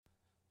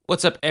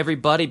What's up,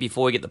 everybody?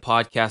 Before we get the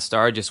podcast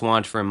started, just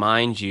wanted to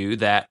remind you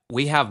that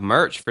we have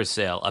merch for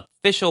sale,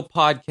 official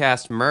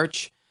podcast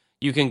merch.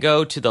 You can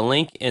go to the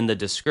link in the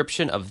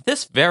description of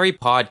this very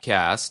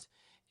podcast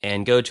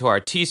and go to our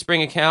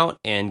Teespring account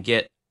and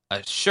get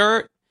a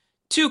shirt,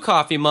 2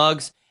 coffee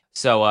mugs.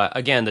 So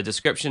again, the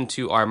description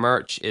to our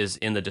merch is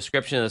in the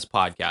description of this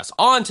podcast.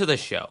 On to the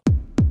show.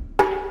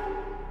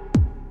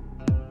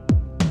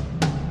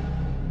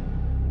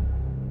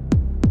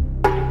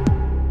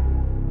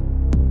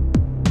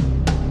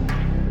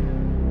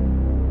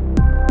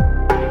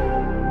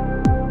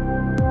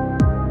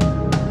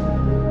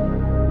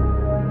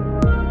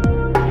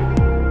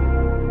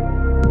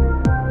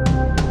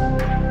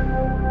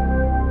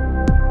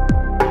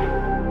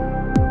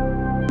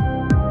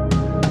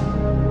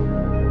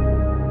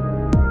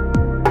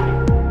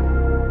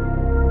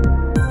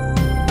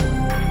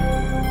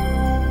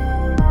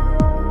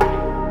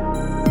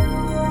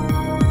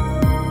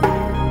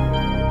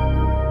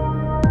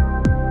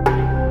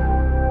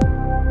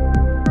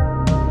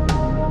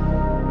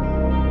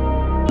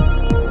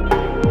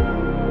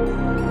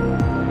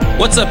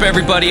 What's up,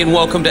 everybody, and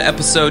welcome to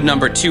episode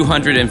number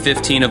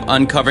 215 of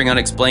Uncovering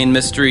Unexplained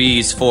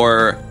Mysteries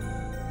for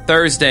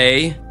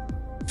Thursday,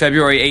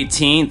 February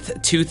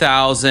 18th,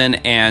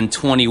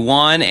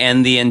 2021,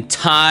 and the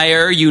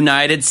entire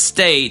United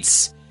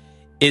States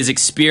is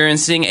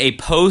experiencing a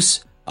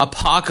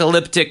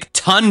post-apocalyptic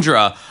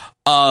tundra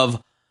of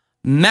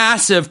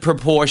massive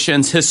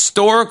proportions,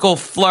 historical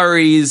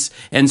flurries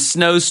and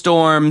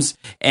snowstorms,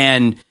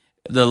 and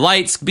the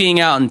lights being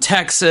out in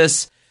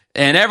Texas.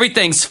 And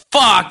everything's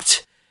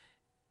fucked,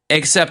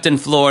 except in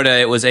Florida.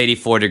 It was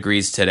 84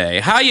 degrees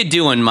today. How you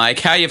doing, Mike?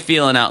 How you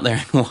feeling out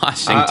there in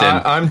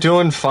Washington? I'm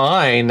doing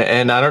fine,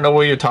 and I don't know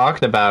what you're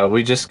talking about.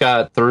 We just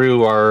got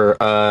through our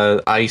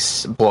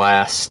ice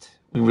blast.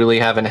 We really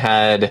haven't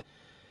had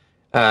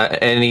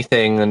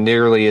anything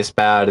nearly as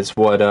bad as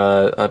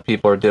what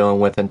people are dealing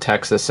with in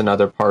Texas and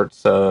other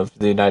parts of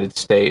the United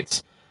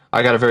States.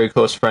 I got a very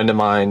close friend of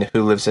mine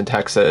who lives in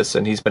Texas,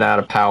 and he's been out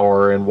of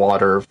power and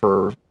water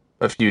for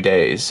a few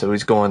days, so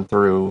he's going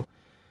through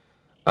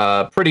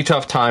a pretty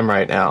tough time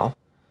right now.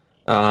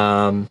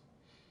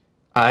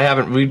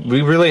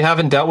 We really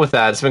haven't dealt with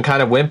that. It's been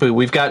kind of wimpy.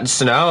 We've gotten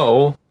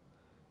snow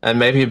and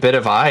maybe a bit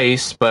of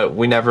ice, but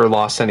we never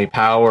lost any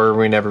power.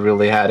 We never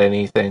really had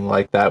anything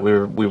like that. We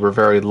were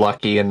very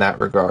lucky in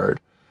that regard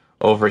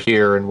over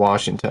here in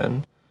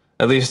Washington,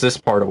 at least this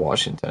part of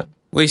Washington.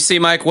 Well, you see,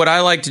 Mike, what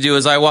I like to do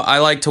is I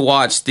like to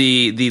watch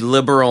the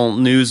liberal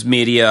news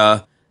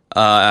media,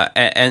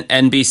 and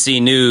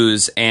NBC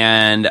News,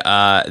 and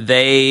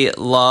they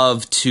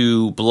love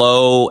to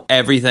blow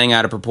everything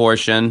out of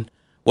proportion,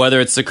 whether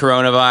it's the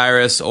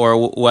coronavirus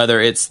or whether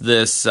it's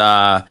this,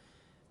 weather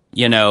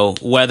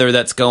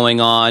that's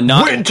going on.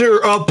 Winter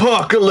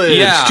apocalypse,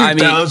 yeah,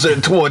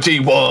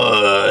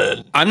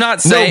 2021. I'm not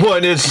saying... No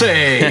one is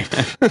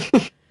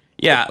safe.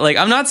 Yeah,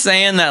 I'm not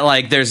saying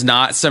that, there's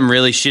not some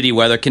really shitty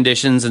weather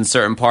conditions in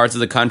certain parts of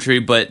the country,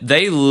 but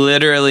they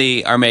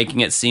literally are making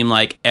it seem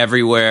like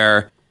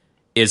everywhere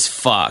is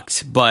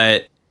fucked.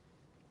 But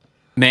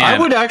man, I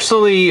would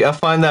actually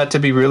find that to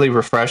be really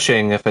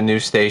refreshing if a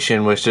news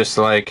station was just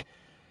like,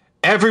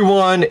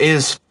 everyone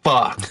is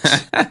fucked.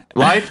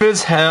 Life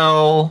is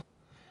hell,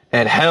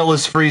 and hell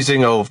is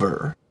freezing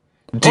over.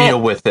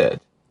 Deal with it.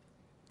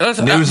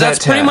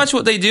 That's pretty much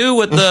what they do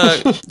with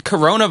the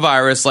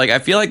coronavirus. I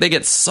feel like they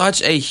get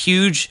such a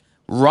huge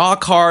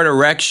rock hard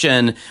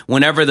erection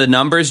whenever the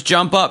numbers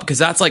jump up, because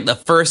that's the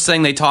first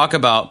thing they talk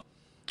about.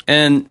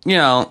 And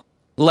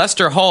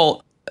Lester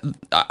Holt,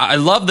 I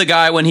love the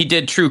guy when he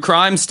did true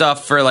crime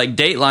stuff for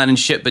Dateline and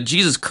shit, but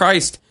Jesus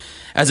Christ,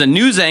 as a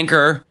news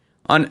anchor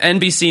on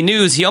NBC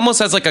News, he almost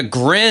has a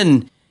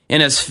grin in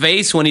his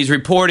face when he's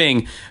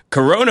reporting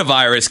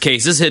coronavirus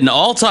cases hit an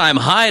all-time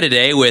high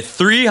today with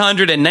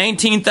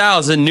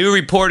 319,000 new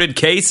reported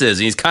cases.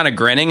 And he's kind of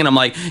grinning, and I'm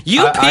like,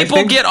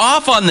 get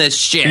off on this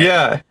shit.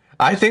 Yeah.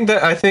 I think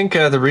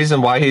the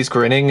reason why he's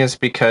grinning is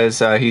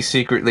because he's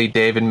secretly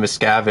David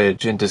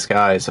Miscavige in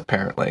disguise,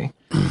 apparently,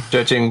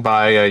 judging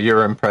by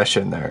your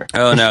impression there.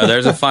 Oh no,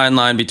 there's a fine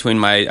line between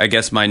my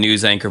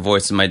news anchor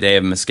voice and my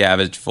David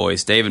Miscavige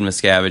voice. David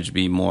Miscavige would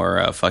be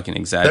more fucking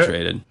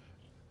exaggerated.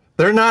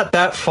 They're not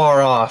that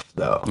far off,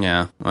 though.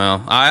 Yeah,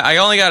 well, I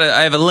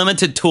have a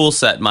limited tool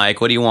set,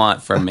 Mike. What do you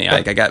want from me?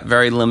 I got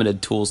very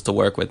limited tools to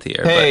work with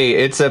here. Hey,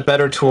 it's a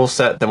better tool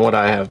set than what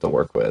I have to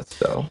work with,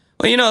 so...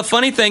 Well, the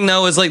funny thing,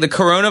 though, is the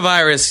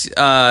coronavirus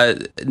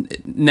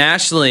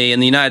nationally in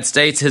the United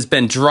States has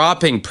been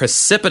dropping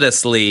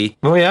precipitously.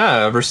 Well,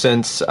 yeah, ever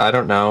since, I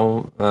don't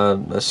know,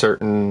 a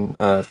certain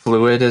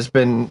fluid has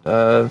been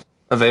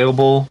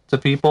available to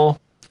people.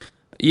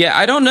 Yeah,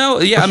 I don't know.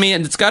 Yeah, I mean,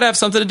 it's got to have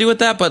something to do with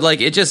that, but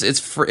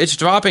it's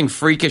dropping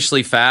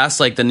freakishly fast.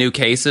 The new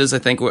cases, I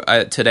think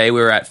today we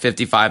were at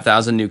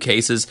 55,000 new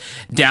cases,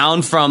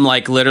 down from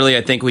literally,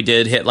 I think we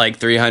did hit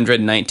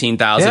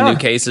 319,000 new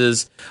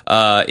cases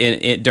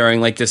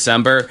during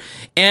December.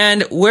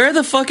 And where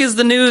the fuck is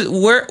the news?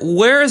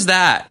 Where is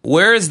that?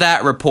 Where is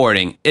that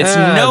reporting? It's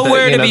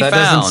nowhere to be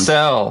found.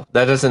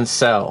 That doesn't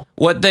sell.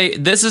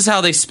 This is how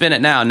they spin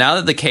it now. Now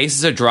that the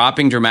cases are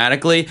dropping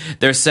dramatically,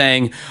 they're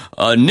saying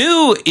a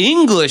new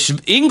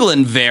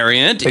England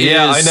variant.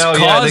 Yeah, I know.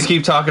 Yeah, they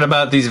keep talking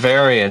about these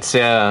variants.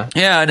 Yeah.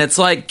 Yeah, and it's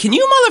like, can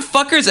you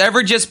motherfuckers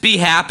ever just be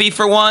happy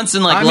for once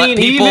and let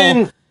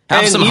people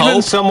have some hope?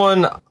 Even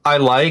someone I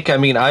like. I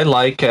mean, I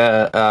like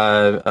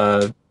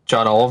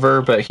John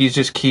Oliver, but he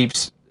just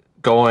keeps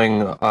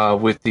going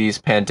with these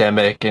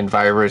pandemic and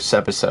virus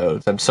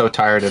episodes. I'm so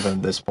tired of him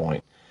at this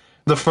point.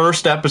 The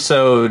first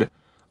episode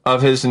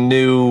of his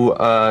new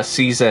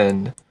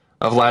season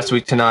of Last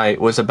Week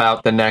Tonight was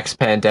about the next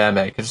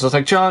pandemic. It's just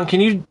like, John,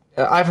 can you...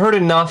 I've heard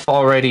enough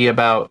already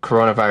about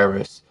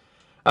coronavirus.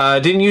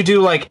 Didn't you do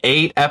like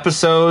 8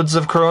 episodes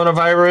of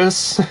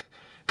coronavirus?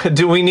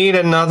 Do we need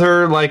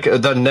another, like,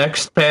 the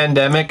next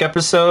pandemic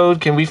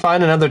episode? Can we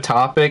find another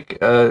topic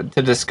to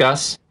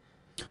discuss?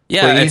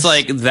 Yeah, please? It's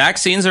like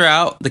vaccines are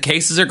out, the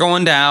cases are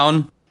going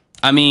down.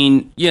 I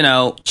mean,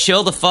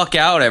 chill the fuck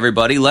out,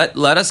 everybody. Let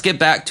us get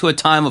back to a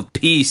time of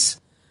peace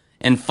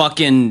and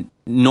fucking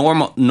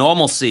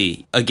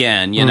normalcy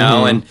again,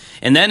 And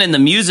then in the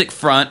music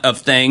front of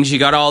things, you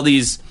got all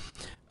these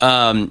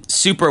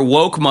super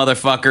woke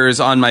motherfuckers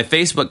on my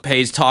Facebook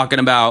page talking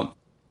about,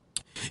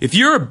 if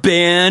you're a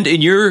band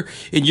and you're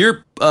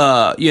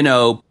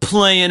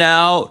playing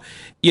out,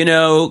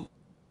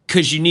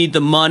 because you need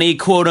the money,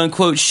 quote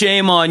unquote,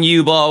 shame on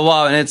you, blah, blah,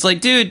 blah. And it's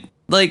like, dude,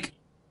 like,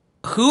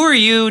 who are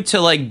you to,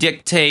 like,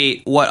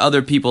 dictate what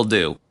other people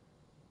do?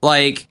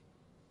 Like,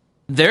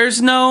 there's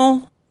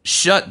no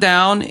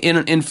shutdown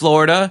in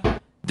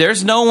Florida.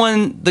 There's no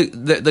one,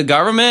 the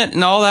government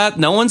and all that,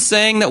 no one's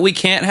saying that we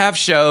can't have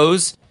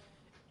shows.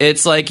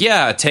 It's like,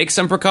 yeah, take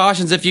some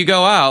precautions if you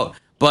go out.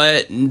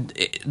 But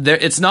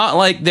it's not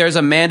like there's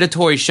a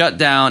mandatory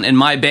shutdown and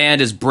my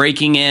band is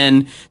breaking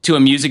in to a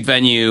music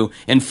venue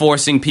and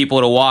forcing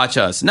people to watch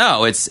us.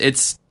 No,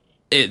 the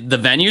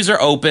venues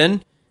are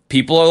open.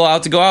 People are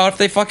allowed to go out if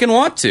they fucking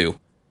want to.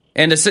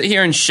 And to sit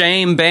here and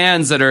shame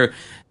bands that are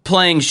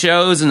playing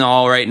shows and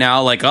all right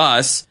now, like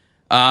us,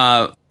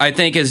 I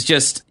think is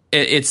just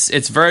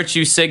it's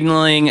virtue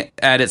signaling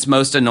at its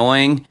most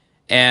annoying.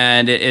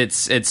 And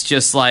it's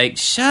just like,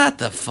 shut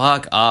the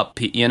fuck up,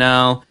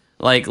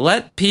 Like,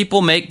 let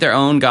people make their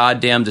own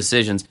goddamn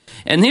decisions.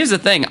 And here's the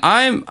thing,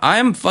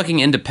 I'm fucking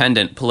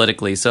independent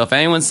politically, so if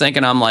anyone's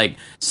thinking I'm, like,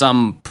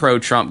 some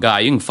pro-Trump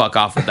guy, you can fuck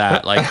off with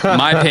that. Like,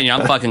 my opinion,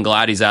 I'm fucking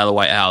glad he's out of the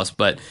White House,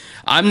 but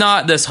I'm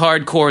not this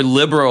hardcore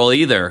liberal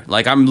either.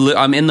 Like,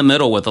 I'm in the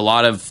middle with a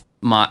lot of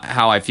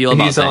how I feel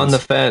about things. He's on the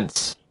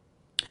fence.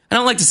 I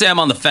don't like to say I'm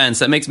on the fence.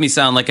 That makes me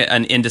sound like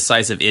an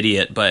indecisive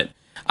idiot, but...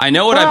 I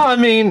know what I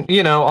mean,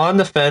 on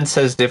the fence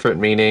has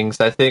different meanings.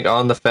 I think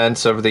on the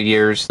fence over the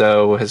years,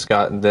 though, has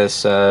gotten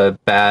this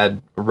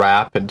bad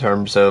rap in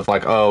terms of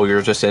like, oh,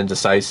 you're just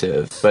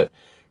indecisive. But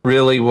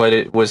really what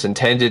it was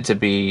intended to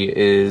be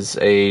is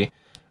a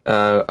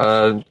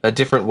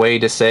different way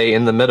to say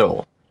in the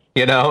middle,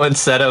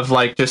 instead of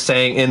like just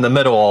saying in the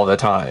middle all the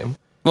time.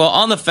 Well,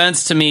 on the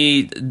fence to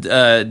me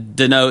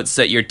denotes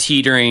that you're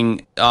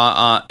teetering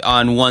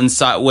on one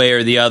side way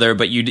or the other,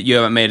 but you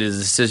haven't made a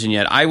decision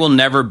yet. I will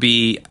never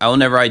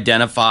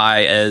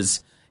identify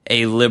as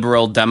a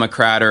liberal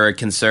Democrat or a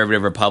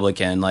conservative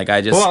Republican. Like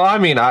I just. Well, I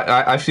mean,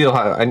 I feel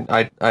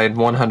I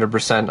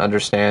 100%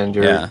 understand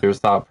your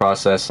thought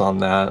process on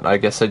that. I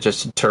guess I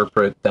just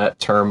interpret that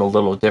term a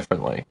little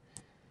differently.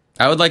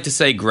 I would like to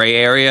say gray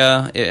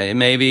area,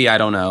 maybe. I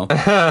don't know.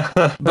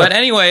 But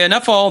anyway,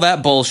 enough of all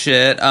that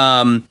bullshit.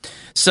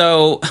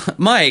 So,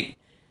 Mike,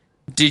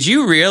 did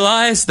you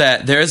realize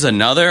that there's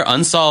another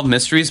Unsolved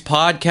Mysteries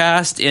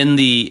podcast in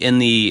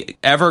the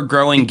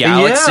ever-growing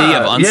galaxy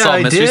of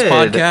Unsolved Mysteries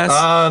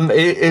podcasts?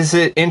 Is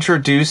it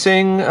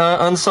introducing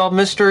Unsolved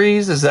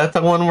Mysteries? Is that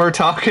the one we're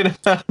talking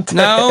about?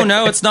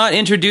 No, it's not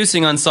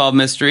introducing Unsolved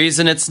Mysteries,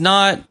 and it's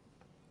not...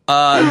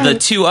 the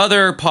 2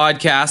 other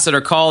podcasts that are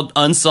called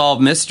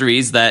Unsolved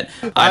Mysteries that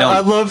I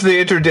love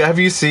the Have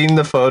you seen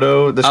the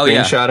photo, the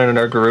screenshot in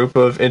our group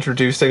of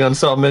introducing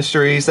Unsolved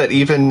Mysteries? That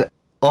even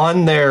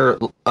on their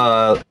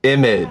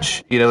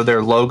image,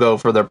 their logo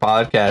for their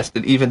podcast,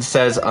 it even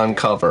says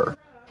Uncover.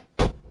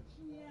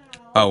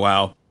 Oh,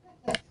 wow.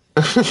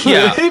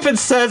 Yeah. It even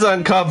says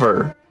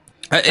Uncover.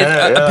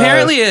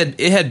 Apparently,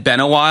 it had been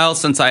a while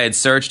since I had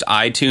searched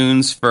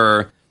iTunes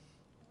for...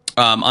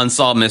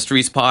 Unsolved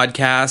Mysteries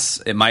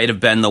podcasts. It might have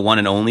been the one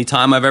and only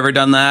time I've ever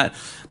done that,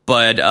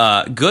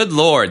 but good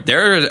lord,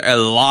 there are a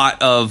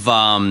lot of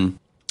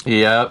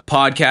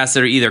podcasts that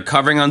are either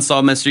covering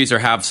Unsolved Mysteries or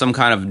have some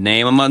kind of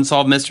name of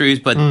Unsolved Mysteries,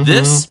 but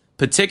this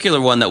particular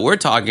one that we're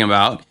talking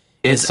about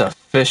is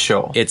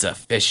official. It's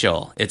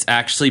official. It's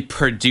actually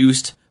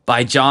produced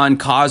by John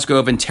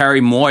Cosgrove and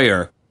Terry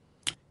Moyer,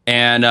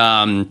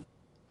 and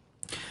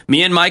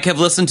me and Mike have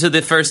listened to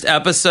the first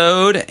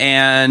episode,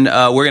 and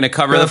we're going to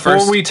cover the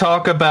first... Before we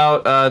talk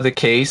about the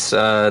case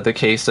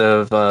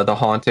of the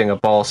haunting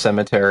of Ball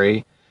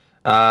Cemetery,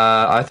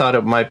 I thought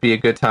it might be a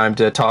good time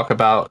to talk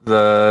about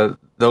the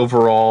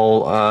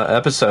overall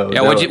episode.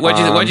 Yeah,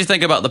 what'd you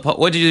think about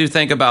what did you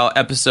think about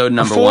episode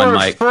number one,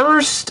 Mike?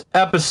 First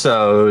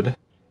episode,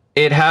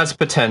 it has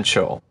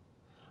potential.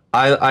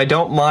 I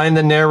don't mind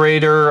the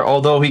narrator,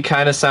 although he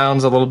kind of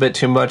sounds a little bit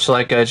too much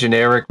like a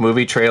generic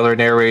movie trailer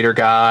narrator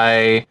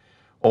guy,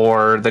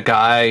 or the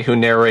guy who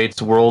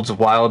narrates World's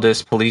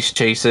Wildest Police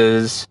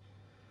Chases.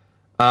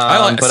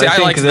 I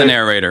liked the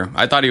narrator.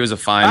 I thought he was a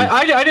fine...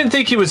 I didn't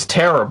think he was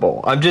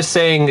terrible. I'm just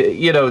saying,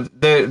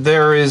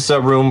 there is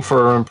a room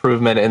for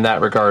improvement in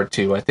that regard,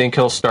 too. I think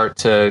he'll start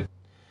to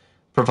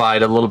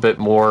provide a little bit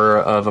more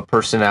of a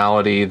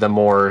personality the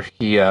more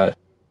he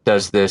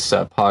does this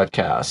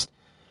podcast.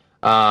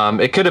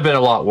 It could have been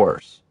a lot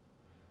worse.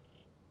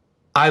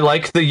 I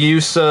like the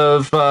use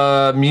of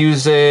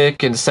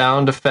music and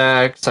sound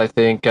effects. I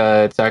think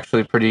it's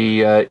actually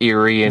pretty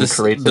eerie and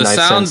creates a nice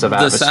sense of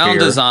atmosphere. The sound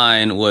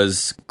design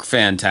was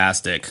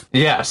fantastic.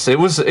 Yes, it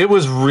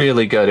was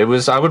really good.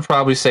 I would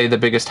probably say the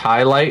biggest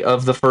highlight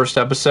of the first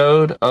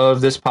episode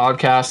of this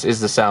podcast is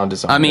the sound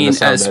design. I mean,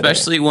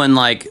 especially when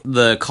like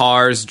the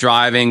cars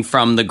driving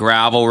from the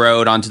gravel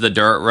road onto the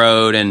dirt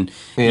road and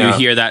you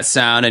hear that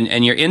sound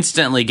and you're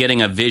instantly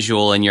getting a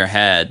visual in your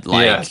head.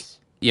 Like, yes.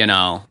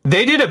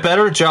 They did a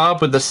better job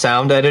with the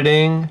sound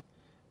editing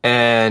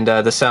and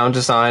the sound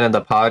design on the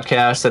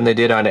podcast than they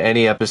did on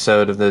any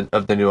episode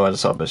of the new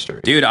Unsolved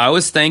Mysteries. Dude, I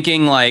was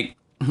thinking a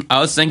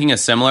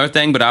similar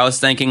thing, but I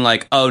was thinking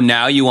like, oh,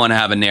 now you want to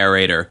have a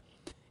narrator,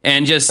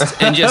 and just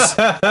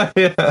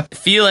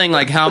feeling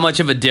like how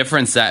much of a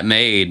difference that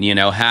made.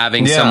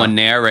 Having someone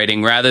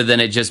narrating rather than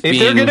it just being.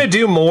 If they're gonna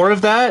do more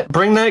of that,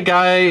 bring that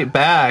guy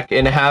back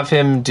and have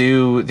him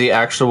do the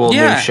actual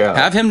new show.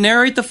 Have him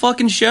narrate the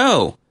fucking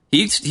show.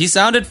 He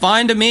sounded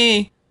fine to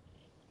me.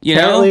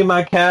 Apparently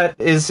my cat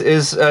is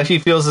he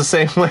feels the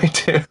same way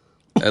too.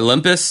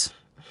 Olympus?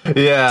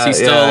 Yeah.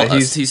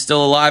 He's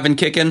still alive and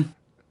kicking?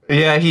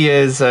 Yeah, he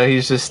is.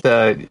 He's just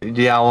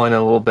yowling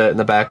a little bit in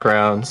the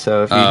background.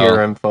 So if you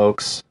hear him,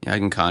 folks. Yeah, I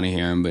can kind of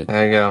hear him, but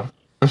there you go.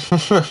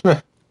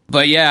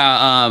 But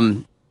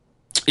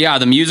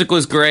the music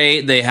was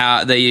great.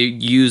 They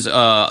use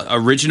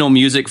original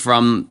music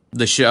from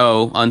the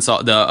show,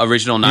 the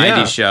original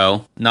 90s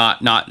show,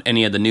 not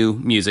any of the new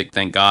music,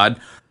 thank God,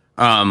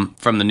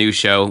 from the new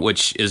show,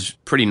 which is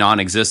pretty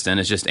non-existent.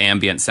 It's just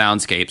ambient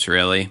soundscapes,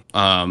 really.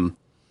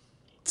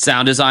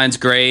 Sound design's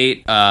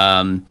great.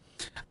 I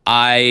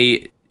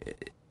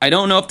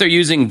don't know if they're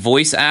using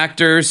voice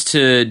actors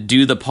to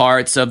do the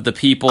parts of the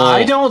people.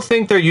 I don't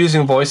think they're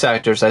using voice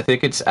actors. I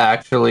think it's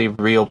actually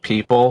real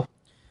people.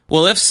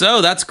 Well, if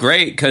so, that's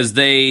great because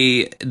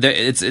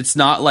it's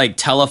not like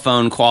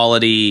telephone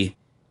quality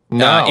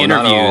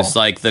interviews.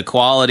 Like the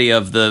quality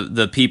of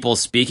the people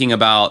speaking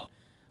about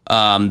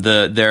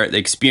their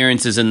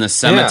experiences in the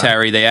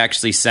cemetery, they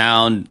actually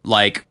sound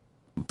like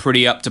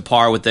pretty up to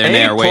par with their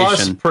narration.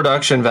 Plus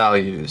production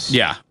values.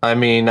 Yeah, I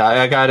mean,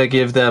 I got to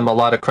give them a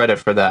lot of credit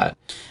for that.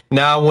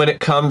 Now, when it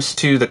comes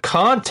to the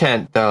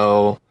content,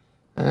 though,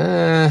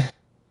 I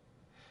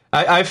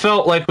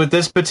felt like with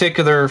this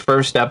particular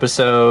first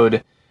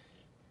episode,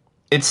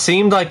 it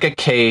seemed like a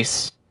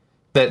case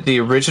that the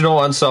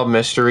original Unsolved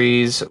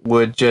Mysteries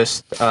would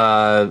just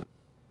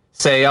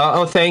say,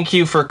 oh, thank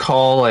you for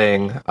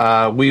calling.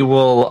 We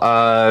will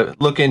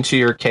look into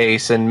your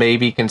case and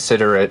maybe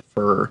consider it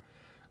for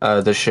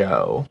the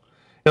show.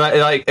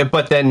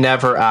 But then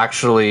never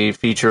actually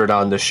feature it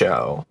on the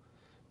show.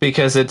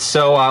 Because it's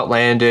so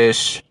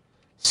outlandish,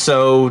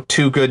 so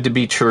too good to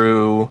be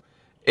true.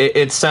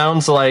 It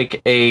sounds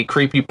like a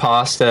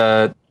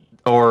creepypasta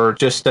or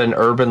just an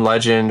urban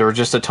legend, or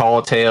just a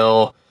tall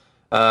tale,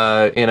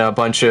 a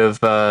bunch of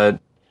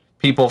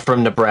people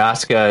from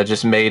Nebraska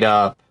just made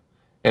up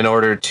in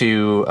order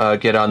to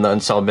get on the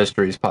Unsolved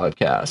Mysteries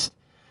podcast.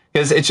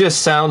 Because it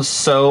just sounds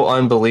so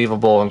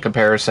unbelievable in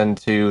comparison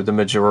to the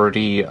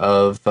majority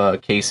of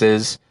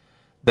cases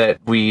that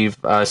we've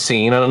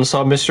seen on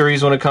Unsolved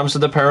Mysteries when it comes to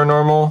the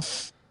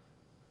paranormal.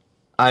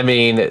 I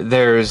mean,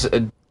 there's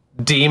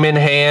demon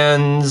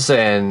hands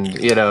and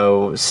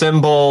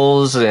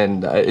symbols,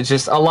 and it's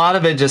just a lot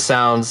of it just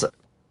sounds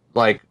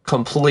like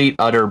complete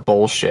utter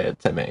bullshit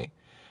to me.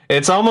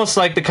 It's almost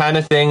like the kind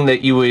of thing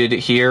that you would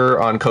hear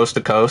on Coast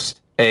to Coast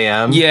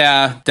AM.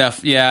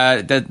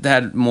 That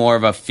had more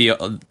of a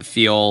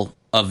feel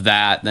of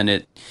that than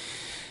it.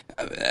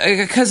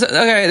 Because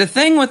the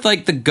thing with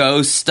like the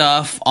ghost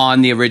stuff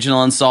on the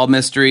original Unsolved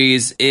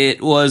Mysteries,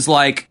 it was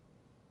like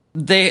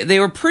they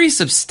were pretty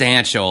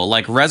substantial,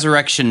 like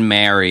Resurrection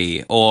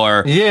Mary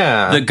or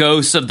the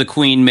ghosts of the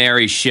Queen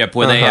Mary ship,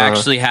 where they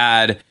actually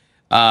had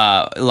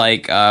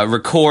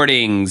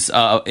recordings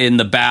in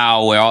the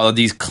bow where all of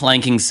these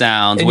clanking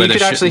sounds, and where you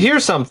could actually hear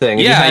something.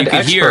 Yeah, you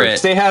could hear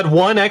it. They had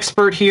one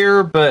expert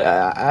here, but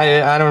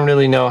I don't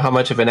really know how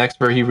much of an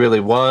expert he really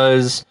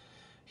was.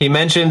 He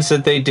mentions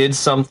that they did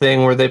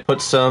something where they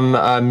put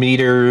some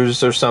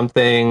meters or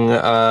something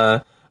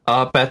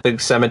up at the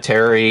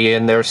cemetery,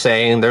 and they're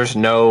saying there's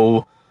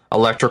no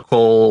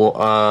electrical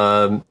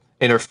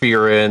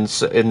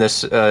interference in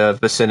this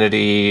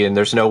vicinity, and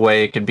there's no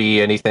way it could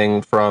be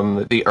anything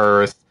from the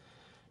Earth.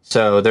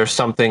 So there's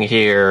something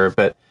here,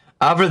 but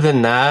other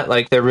than that,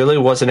 like, there really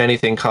wasn't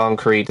anything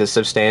concrete to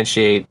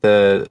substantiate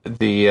the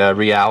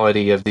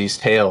reality of these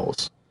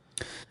tales.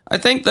 I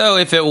think, though,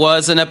 if it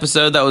was an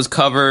episode that was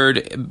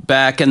covered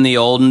back in the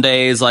olden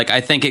days, like, I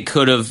think they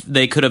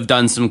could have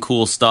done some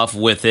cool stuff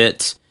with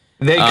it.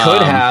 They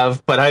could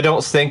have, but I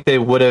don't think they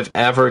would have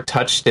ever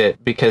touched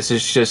it because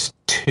it's just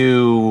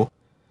too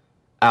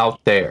out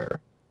there.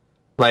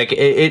 Like,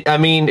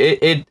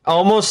 it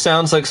almost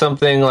sounds like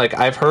something, like,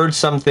 I've heard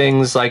some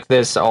things like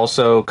this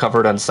also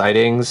covered on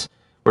Sightings,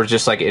 where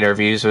just, like,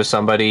 interviews with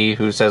somebody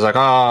who says, like,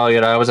 oh,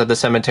 you know, I was at the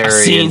cemetery. I've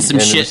seen some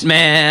shit,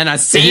 man. I've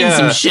seen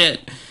some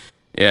shit.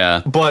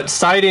 Yeah. But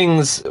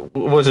Sightings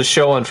was a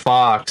show on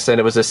Fox, and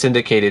it was a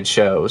syndicated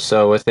show,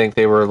 so I think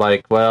they were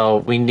like,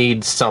 well, we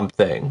need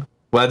something.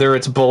 Whether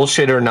it's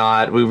bullshit or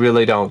not, we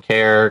really don't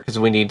care, because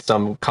we need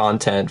some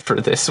content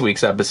for this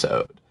week's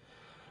episode.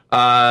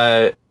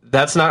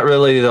 That's not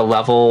really the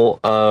level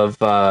of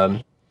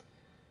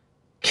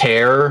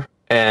care,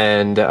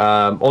 and,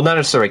 well, not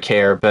necessarily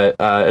care, but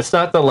it's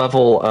not the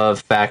level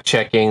of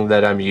fact-checking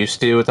that I'm used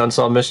to with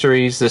Unsolved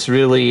Mysteries. This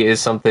really is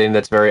something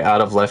that's very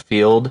out of left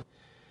field,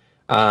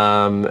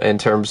 in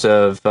terms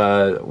of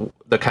the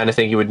kind of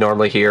thing you would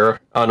normally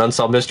hear on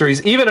Unsolved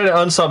Mysteries. Even an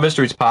Unsolved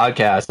Mysteries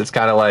podcast, it's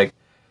kind of like,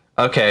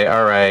 okay,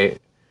 all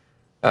right.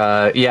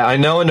 Yeah, I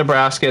know in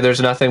Nebraska there's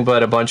nothing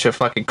but a bunch of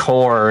fucking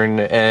corn,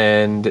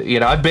 and, you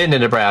know, I've been to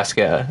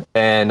Nebraska,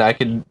 and I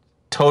could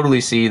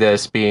totally see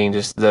this being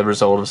just the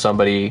result of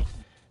somebody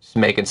just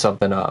making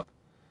something up.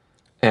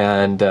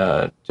 And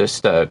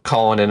just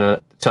calling in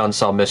to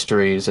Unsolved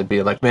Mysteries and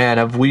be like, man,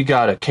 have we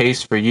got a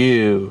case for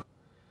you?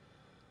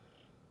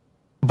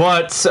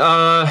 But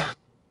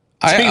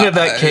speaking of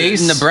that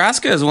case,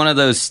 Nebraska is one of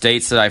those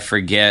states that I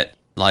forget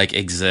like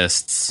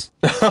exists.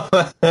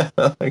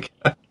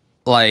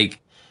 Like,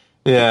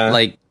 yeah,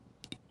 like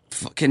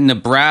fucking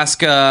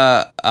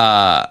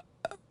Nebraska.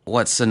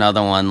 What's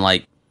another one?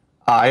 Like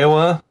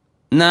Iowa?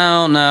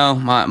 No.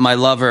 My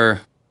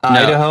lover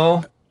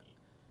Idaho.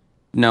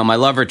 No, my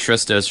lover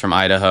Trista is from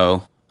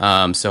Idaho.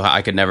 So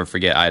I could never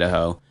forget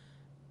Idaho.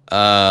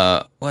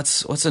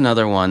 What's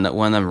another one? That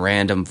one of them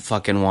random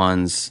fucking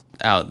ones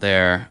out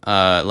there.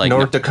 Like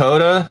North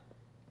Dakota?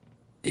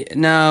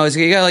 No,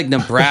 you got like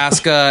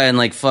Nebraska and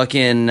like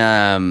fucking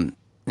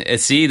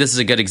see, this is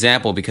a good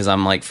example because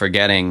I'm like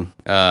forgetting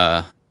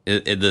the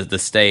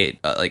state.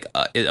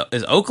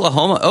 Is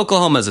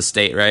Oklahoma is a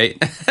state, right?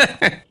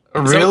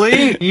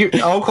 Really?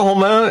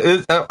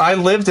 Oklahoma? I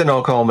lived in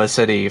Oklahoma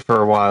City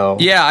for a while.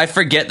 Yeah, I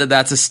forget that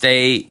that's a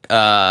state.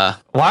 Wow,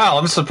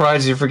 I'm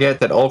surprised you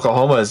forget that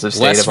Oklahoma is a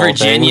state West of all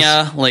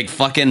Virginia, things. like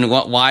fucking,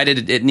 why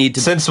did it need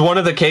to... Since one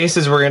of the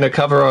cases we're going to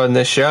cover on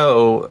this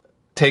show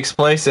takes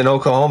place in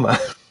Oklahoma.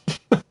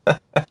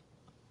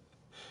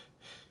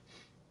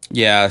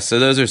 Yeah, so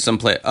those are some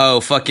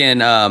fucking,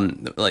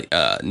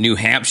 New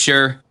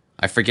Hampshire.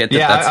 I forget that.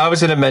 Yeah, I was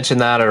going to mention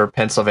that, or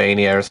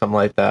Pennsylvania or something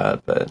like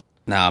that, but...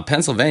 Nah,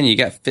 Pennsylvania, you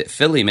got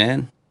Philly,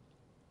 man.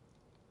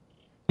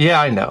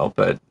 Yeah, I know,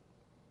 but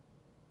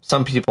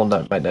some people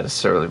might not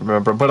necessarily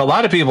remember. But a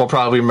lot of people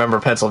probably remember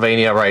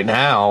Pennsylvania right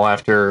now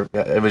after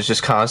it was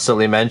just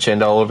constantly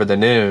mentioned all over the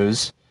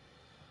news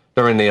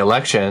during the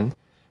election.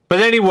 But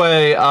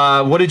anyway,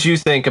 what did you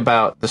think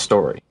about the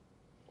story?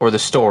 Or the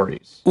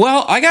stories?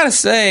 Well, I gotta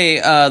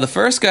say, the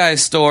first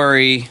guy's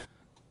story...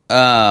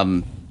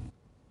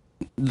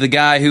 the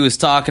guy who was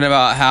talking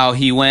about how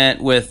he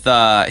went with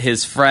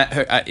his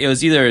friend, it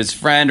was either his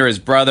friend or his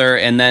brother,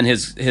 and then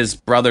his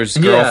brother's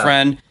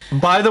girlfriend.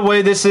 By the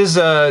way, this is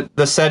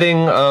the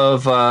setting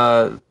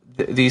of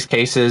these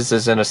cases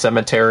is in a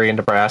cemetery in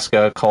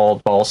Nebraska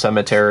called Ball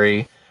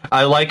Cemetery.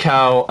 I like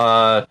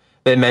how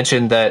they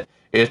mentioned that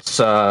it's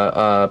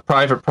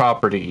private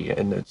property,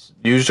 and it's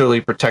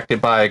usually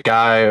protected by a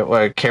guy,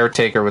 a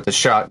caretaker with a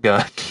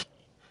shotgun.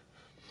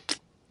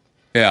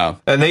 Yeah.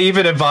 And they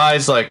even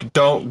advise, like,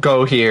 don't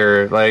go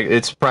here. Like,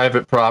 it's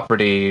private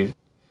property.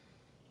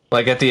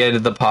 Like, at the end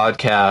of the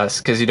podcast.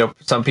 Because, you know,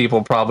 some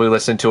people probably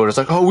listen to it. It's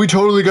like, oh, we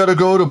totally got to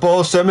go to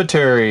Ball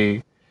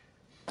Cemetery.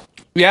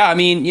 Yeah, I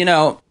mean, you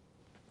know,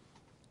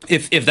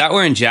 if that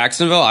were in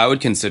Jacksonville, I would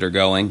consider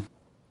going.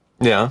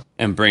 Yeah.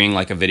 And bringing,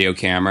 like, a video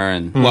camera.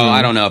 And, well,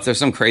 I don't know. If there's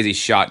some crazy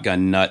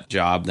shotgun nut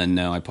job, then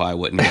no, I probably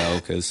wouldn't go.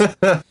 Because...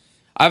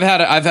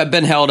 I've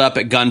been held up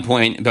at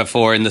gunpoint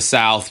before in the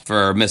South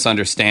for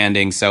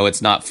misunderstanding, so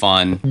it's not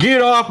fun. Get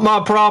off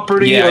my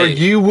property, or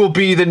you will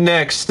be the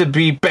next to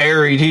be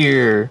buried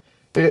here.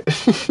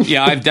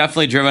 Yeah, I've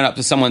definitely driven up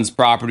to someone's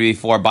property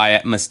before by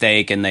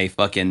mistake, and they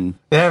fucking...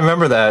 Yeah, I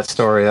remember that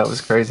story. That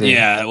was crazy.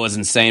 Yeah, it was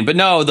insane. But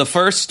no, the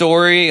first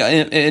story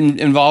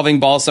involving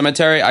Ball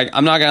Cemetery,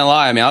 I'm not going to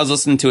lie. I mean, I was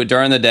listening to it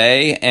during the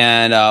day,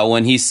 and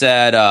when he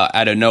said,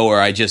 out of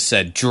nowhere, I just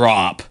said,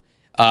 drop.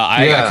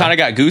 I kind of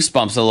got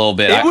goosebumps a little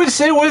bit.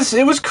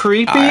 It was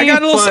creepy. I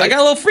got a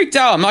little freaked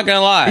out. I'm not gonna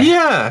lie.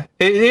 Yeah,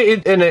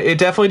 it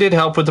definitely did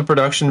help with the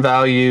production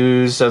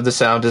values of the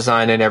sound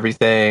design and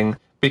everything,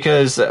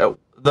 because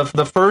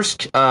the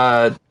first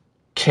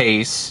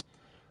case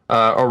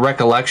a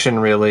recollection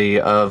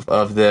really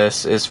of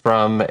this is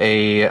from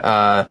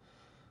a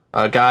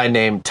guy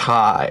named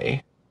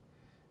Ty.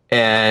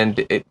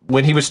 And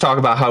when he was talking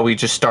about how we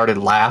just started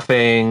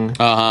laughing,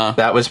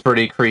 that was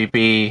pretty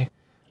creepy.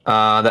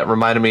 That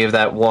reminded me of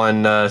that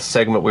one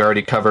segment we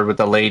already covered with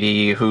the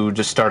lady who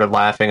just started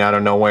laughing out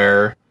of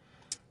nowhere.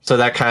 So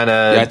that kind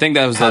of... Yeah, I think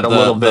that was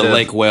the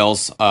Lake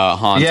Wales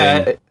haunting.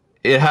 Yeah,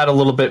 it had a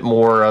little bit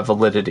more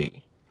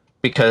validity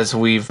because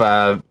we've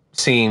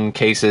seen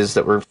cases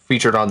that were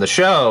featured on the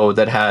show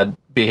that had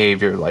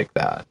behavior like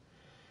that.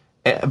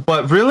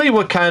 But really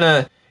what kind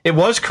of... It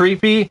was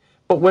creepy,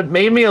 but what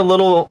made me a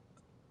little,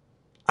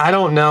 I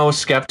don't know,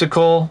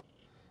 skeptical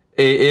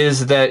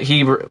is that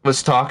he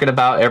was talking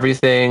about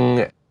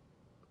everything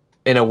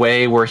in a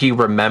way where he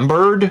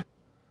remembered,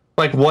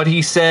 like, what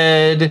he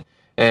said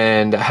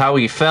and how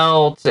he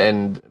felt.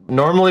 And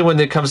normally when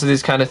it comes to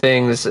these kind of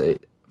things,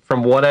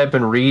 from what I've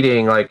been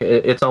reading, like,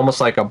 it's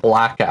almost like a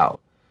blackout.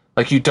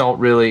 Like, you don't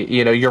really,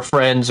 your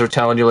friends are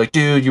telling you, like,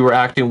 dude, you were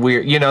acting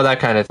weird, that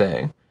kind of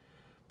thing.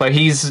 But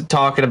he's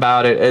talking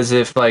about it as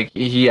if, like,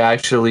 he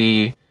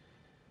actually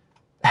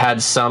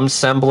had some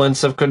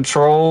semblance of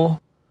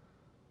control,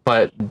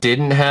 but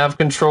didn't have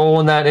control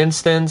in that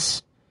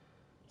instance.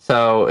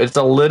 So it's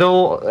a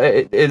little,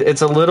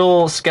 it's a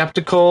little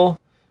skeptical,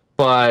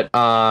 but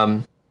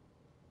that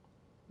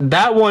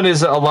one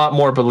is a lot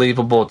more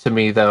believable to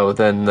me, though,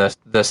 than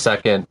the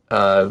second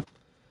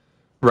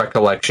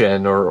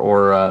recollection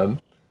or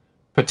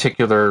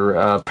particular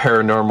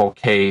paranormal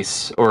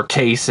case or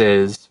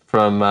cases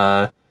from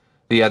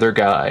the other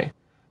guy.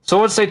 So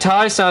I would say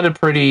Ty sounded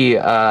pretty...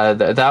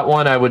 that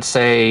one, I would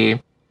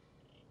say...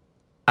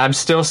 I'm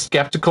still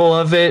skeptical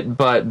of it,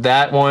 but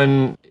that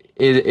one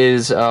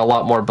is a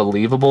lot more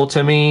believable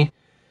to me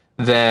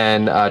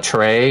than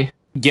Trey.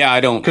 Yeah, I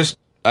don't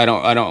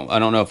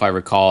know if I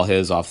recall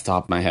his off the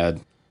top of my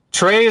head.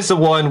 Trey is the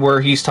one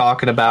where he's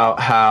talking about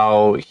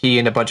how he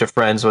and a bunch of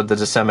friends went to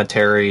the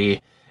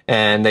cemetery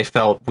and they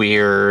felt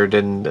weird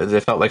and they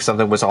felt like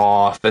something was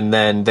off, and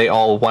then they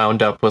all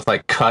wound up with,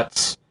 like,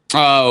 cuts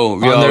on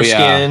their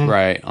skin.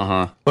 Right,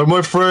 But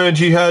my friend,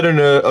 he had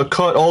a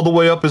cut all the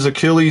way up his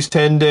Achilles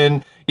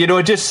tendon.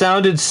 It just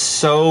sounded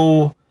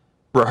so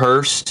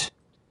rehearsed.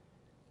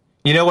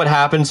 You know what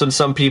happens when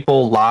some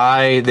people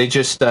lie? They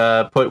just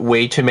put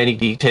way too many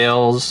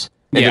details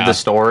into the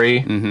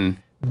story. Mm-hmm.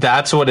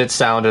 That's what it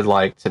sounded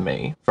like to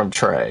me from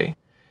Trey.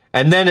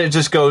 And then it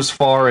just goes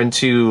far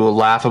into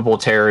laughable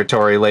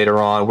territory later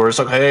on, where it's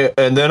like, hey,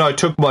 and then I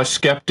took my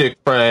skeptic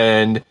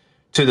friend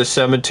to the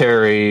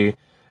cemetery,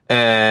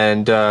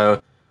 and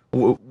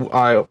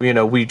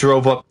we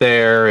drove up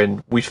there,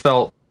 and we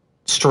felt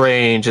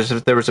strange, as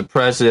if there was a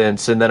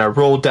presence, and then I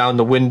rolled down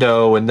the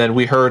window, and then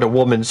we heard a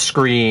woman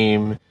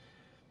scream.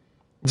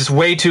 Just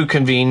way too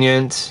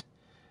convenient.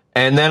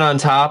 And then on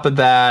top of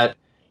that,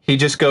 he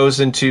just goes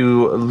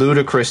into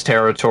ludicrous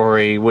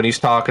territory when he's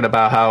talking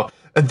about how,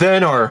 and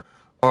then our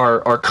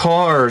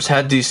cars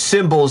had these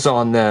symbols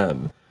on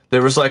them.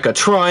 There was like a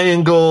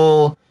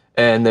triangle,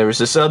 and there was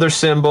this other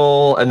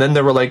symbol, and then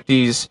there were like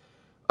these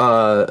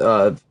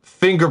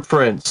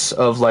fingerprints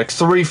of like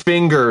 3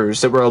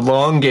 fingers that were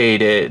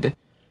elongated.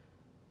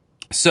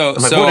 So,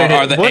 like,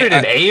 what did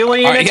an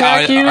alien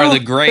attack you? Are the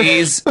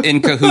Greys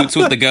in cahoots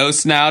with the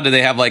ghosts now? Do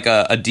they have like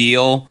a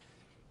deal?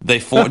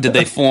 Did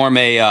they form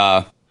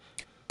a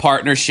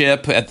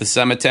partnership at the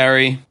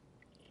cemetery?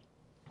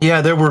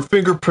 Yeah, there were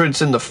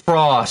fingerprints in the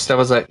frost. I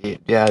was like,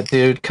 yeah,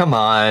 dude, come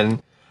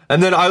on.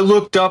 And then I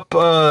looked up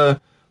the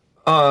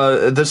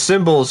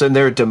symbols, and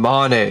they're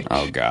demonic.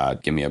 Oh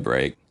God, give me a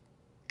break.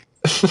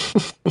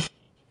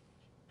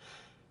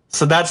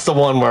 So that's the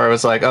one where I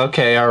was like,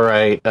 okay, all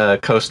right,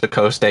 coast to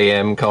coast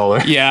AM caller.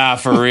 Yeah,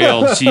 for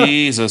real.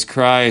 Jesus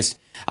Christ.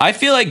 I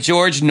feel like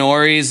George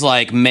Norrie's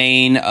like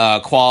main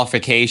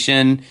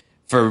qualification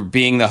for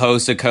being the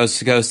host of Coast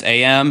to Coast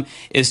AM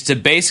is to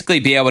basically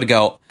be able to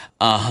go,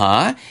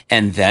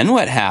 and then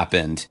what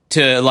happened,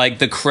 to like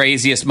the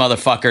craziest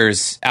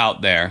motherfuckers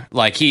out there.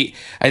 Like I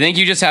think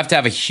you just have to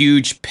have a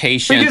huge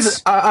patience.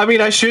 Because, I mean,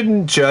 I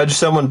shouldn't judge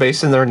someone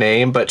based on their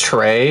name, but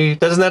Trey,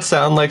 doesn't that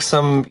sound like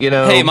some,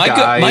 Hey,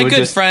 my good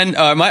just... friend,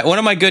 one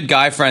of my good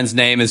guy friends'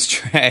 name is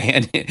Trey,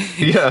 and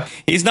yeah,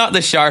 he's not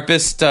the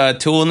sharpest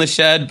tool in the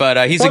shed,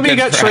 but he's a good friend.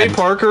 You got Trey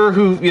Parker,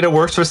 who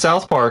works for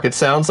South Park. It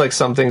sounds like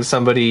something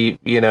somebody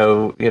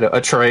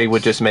a Trey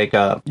would just make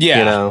up.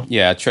 Yeah,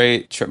 yeah.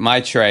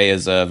 My Trey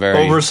is a very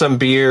over some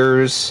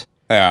beers.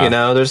 Yeah.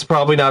 There's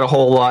probably not a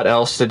whole lot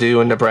else to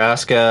do in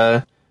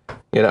Nebraska,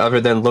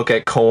 other than look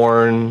at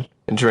corn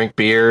and drink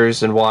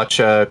beers and watch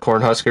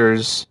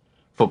Cornhuskers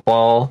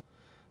football.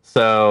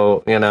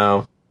 So,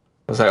 I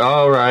was like,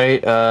 all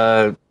right,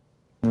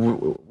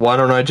 why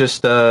don't I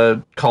just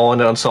call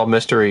in Unsolved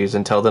Mysteries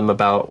and tell them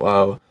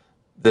about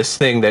this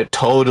thing that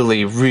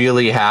totally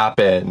really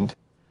happened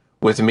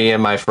with me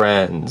and my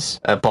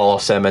friends at Ball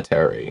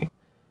Cemetery.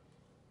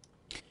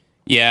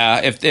 Yeah,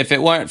 if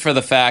it weren't for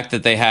the fact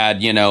that they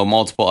had,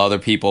 multiple other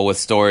people with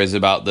stories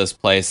about this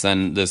place,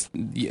 then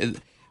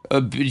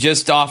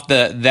just off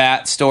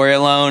that story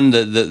alone,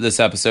 this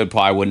episode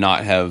probably would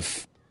not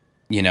have,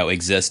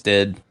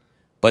 existed.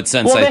 But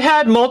since they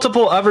had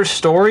multiple other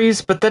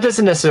stories, but that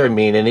doesn't necessarily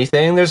mean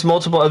anything. There's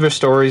multiple other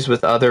stories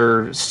with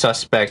other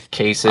suspect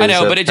cases. I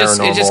know, but it just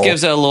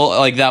gives it a little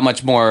that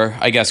much more,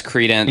 I guess,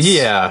 credence.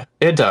 Yeah,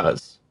 it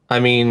does.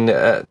 I mean,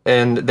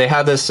 and they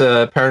had this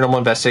paranormal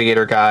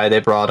investigator guy they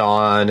brought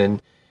on,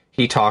 and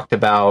he talked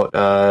about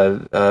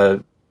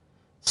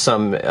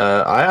some.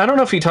 I don't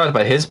know if he talked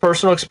about his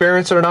personal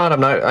experience or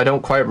not. I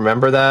don't quite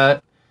remember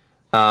that.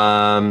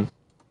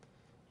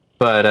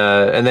 But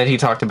and then he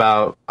talked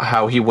about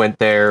how he went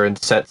there and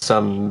set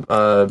some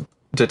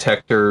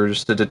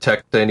detectors to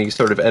detect any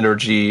sort of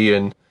energy,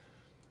 and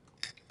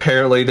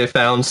apparently they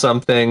found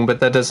something, but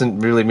that doesn't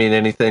really mean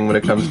anything when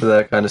it comes to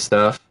that kind of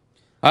stuff.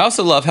 I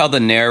also love how the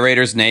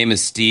narrator's name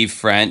is Steve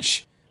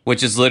French,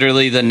 which is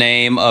literally the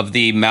name of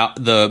the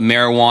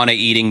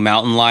marijuana-eating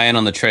mountain lion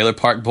on the Trailer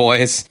Park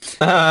Boys.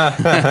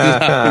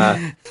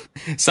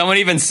 Someone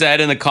even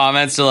said in the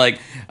comments, they're like,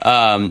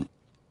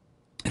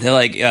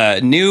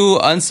 new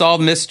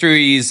Unsolved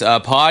Mysteries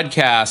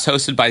podcast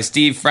hosted by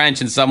Steve French,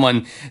 and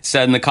someone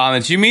said in the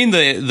comments, you mean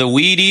the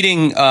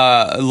weed-eating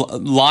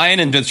lion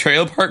in the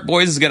Trailer Park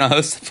Boys is going to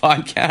host the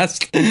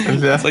podcast?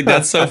 It's like,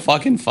 that's so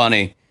fucking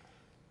funny.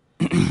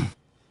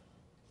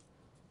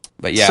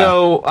 But yeah.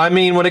 So, I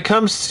mean, when it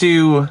comes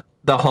to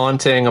the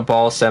haunting of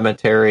Ball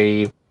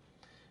Cemetery,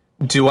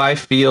 do I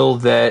feel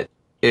that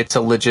it's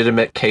a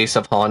legitimate case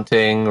of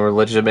haunting or a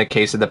legitimate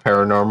case of the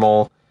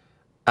paranormal?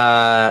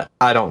 I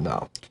don't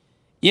know.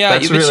 Yeah,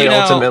 that's really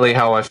ultimately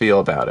how I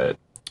feel about it.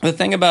 The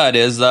thing about it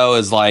is, though,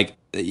 is like,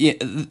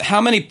 how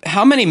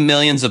many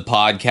millions of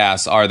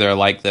podcasts are there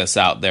like this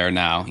out there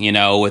now?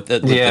 With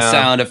the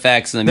sound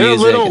effects and the music.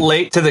 They're a little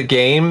late to the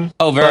game.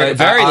 Oh, very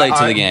late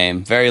to the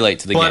game. Very late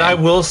to the game. But I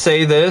will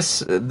say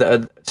this: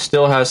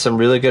 still has some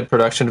really good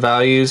production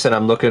values, and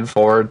I'm looking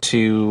forward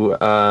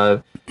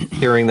to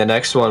hearing the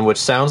next one, which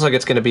sounds like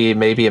it's going to be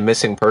maybe a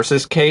missing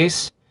persons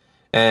case.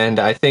 And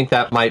I think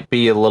that might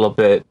be a little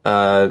bit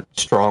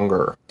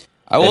stronger.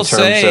 I will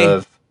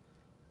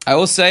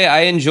say I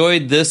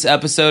enjoyed this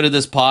episode of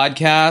this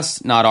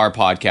podcast, not our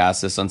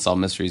podcast, this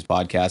Unsolved Mysteries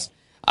podcast.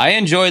 I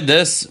enjoyed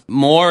this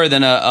more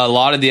than a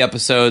lot of the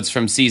episodes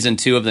from season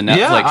 2 of the Netflix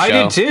show. Yeah, I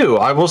did too.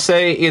 I will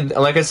say,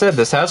 like I said,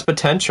 this has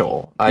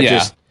potential. I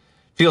just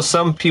feel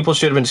some people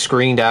should have been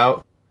screened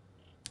out.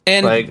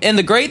 And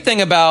the great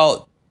thing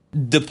about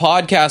the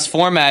podcast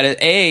format,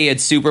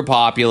 it's super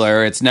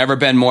popular. It's never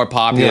been more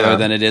popular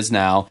than it is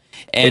now.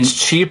 And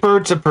it's cheaper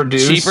to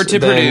produce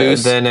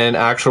than an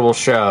actual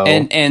show.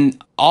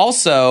 And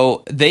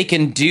also, they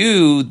can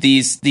do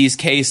these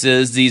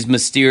cases, these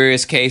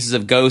mysterious cases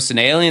of ghosts and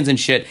aliens and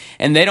shit,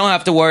 and they don't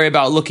have to worry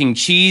about looking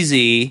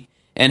cheesy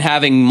and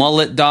having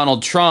mullet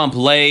Donald Trump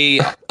lay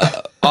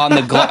on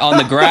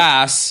the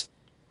grass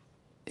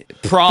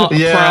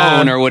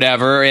prone or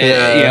whatever,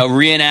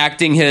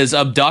 reenacting his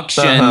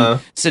abduction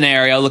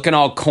scenario, looking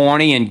all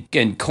corny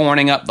and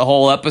corning up the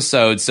whole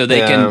episode, so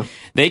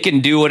they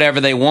can do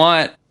whatever they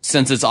want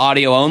since it's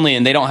audio only,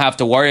 and they don't have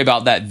to worry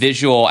about that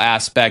visual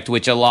aspect,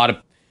 which a lot of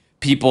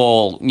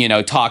people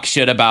talk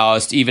shit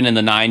about, even in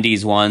the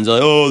 90s ones,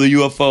 like, oh, the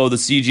UFO, the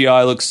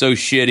CGI looks so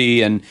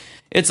shitty, and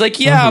it's like,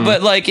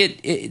 but like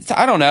it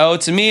I don't know,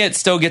 to me it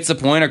still gets the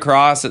point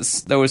across.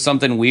 There was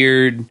something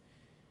weird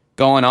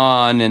going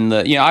on, and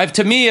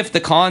to me, if the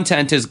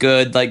content is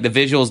good, like, the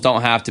visuals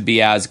don't have to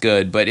be as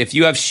good. But if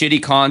you have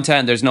shitty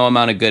content, there's no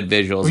amount of good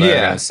visuals that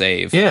are going to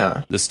save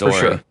the story. For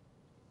sure.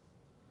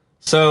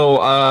 So,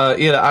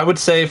 I would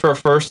say for a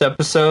first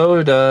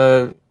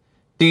episode,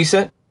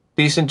 decent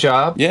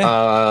job.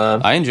 Yeah,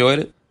 I enjoyed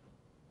it.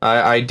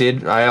 I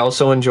did. I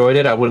also enjoyed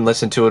it. I wouldn't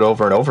listen to it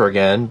over and over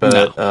again,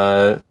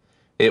 but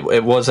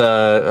it was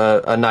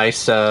a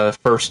nice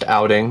first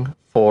outing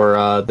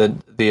for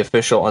the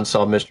official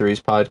Unsolved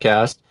Mysteries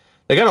podcast.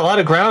 They got a lot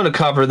of ground to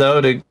cover, though,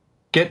 to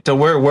get to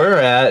where we're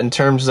at in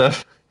terms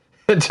of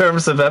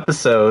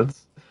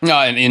episodes.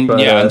 No,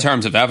 in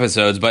terms of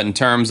episodes, but in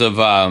terms of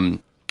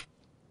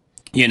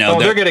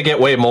they're going to get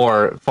way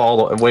more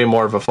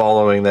of a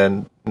following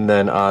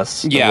than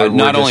us. Yeah,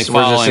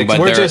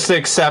 we're just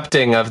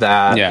accepting of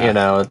that.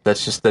 Yeah.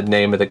 That's just the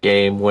name of the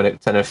game when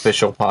it's an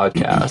official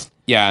podcast.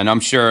 Yeah, and I'm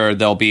sure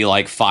there'll be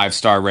like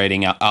 5-star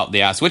rating out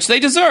the ass, which they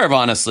deserve,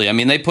 honestly. I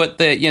mean, they put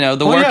the work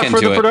into it.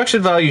 For the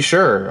production value,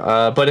 sure.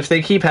 But if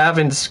they keep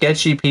having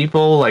sketchy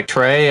people like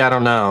Trey, I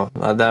don't know.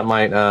 That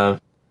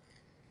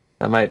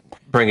might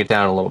bring it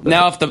down a little bit.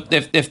 Now,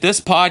 if this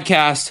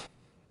podcast,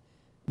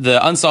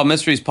 the Unsolved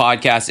Mysteries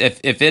podcast,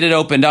 if it had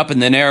opened up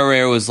and the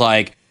narrator was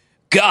like,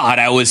 God,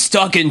 I was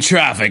stuck in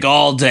traffic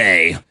all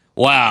day.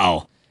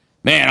 Wow.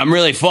 Man, I'm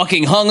really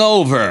fucking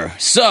hungover.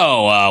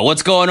 So,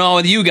 what's going on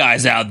with you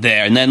guys out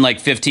there? And then, like,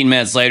 15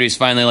 minutes later, he's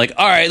finally like,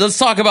 all right, let's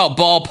talk about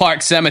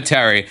Ballpark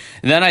Cemetery.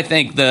 And then I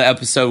think the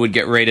episode would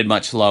get rated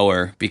much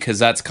lower, because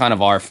that's kind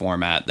of our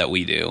format that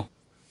we do.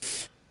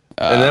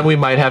 And then we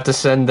might have to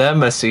send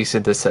them a cease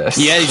and desist.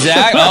 Yeah,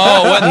 exactly.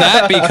 Oh, wouldn't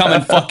that be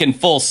coming fucking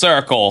full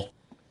circle?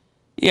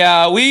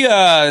 Yeah, we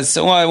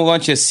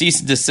want you to cease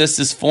and desist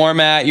this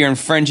format. You're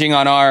infringing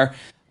on our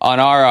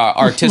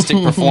artistic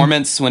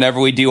performance whenever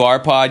we do our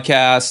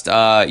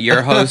podcast.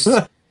 Your host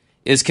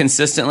is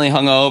consistently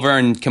hungover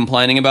and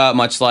complaining about,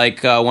 much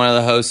like one of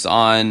the hosts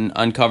on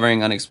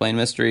Uncovering Unexplained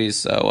Mysteries.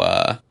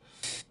 So,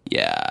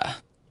 yeah.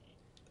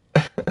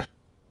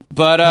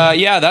 But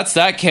yeah, that's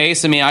that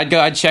case. I mean,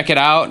 I'd check it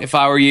out if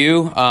I were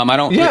you. I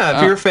don't. Yeah,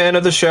 if you're a fan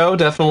of the show,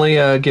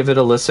 definitely give it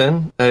a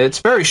listen. It's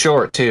very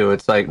short too.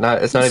 It's like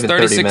it's not even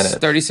 30 minutes.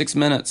 36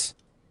 minutes.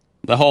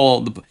 The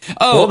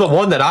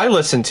one that I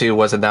listened to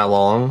wasn't that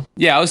long.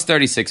 Yeah, it was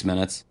 36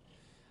 minutes.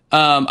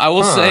 I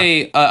will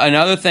say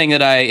another thing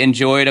that I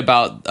enjoyed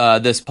about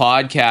this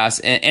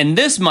podcast, and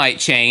this might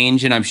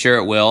change, and I'm sure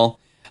it will.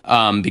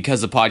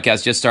 Because the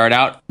podcast just started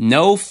out,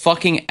 no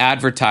fucking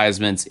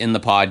advertisements in the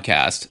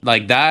podcast.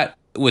 Like, that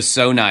was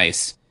so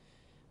nice.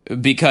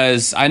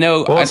 Because I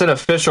know... Well, it's an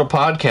official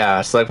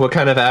podcast. Like, what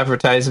kind of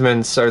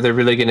advertisements are they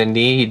really going to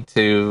need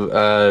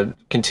to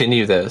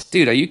continue this?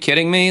 Dude, are you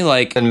kidding me?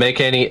 Like... And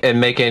make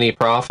any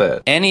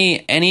profit.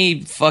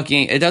 Any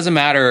fucking... It doesn't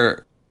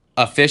matter,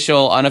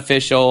 official,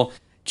 unofficial.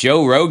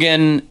 Joe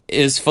Rogan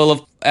is full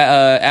of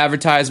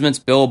advertisements.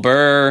 Bill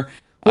Burr...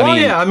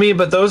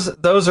 but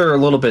those are a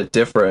little bit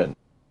different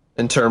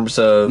in terms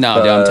of... No,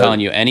 dude, I'm telling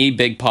you, any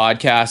big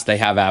podcast, they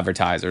have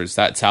advertisers.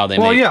 That's how they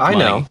make money. I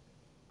know.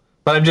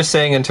 But I'm just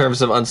saying, in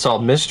terms of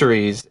Unsolved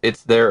Mysteries,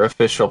 it's their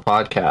official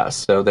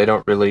podcast, so they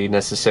don't really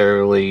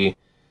necessarily...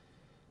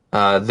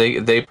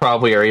 They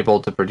probably are able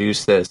to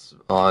produce this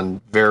on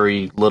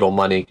very little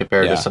money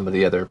compared to some of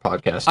the other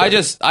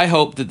podcasts. I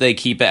hope that they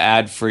keep it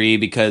ad-free,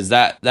 because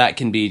that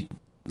can be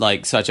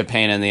like such a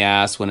pain in the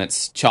ass when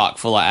it's chock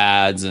full of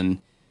ads.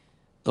 And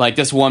like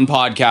this one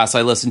podcast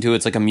I listen to,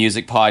 it's like a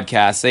music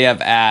podcast. They have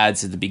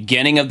ads at the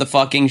beginning of the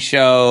fucking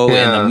show,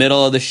 in the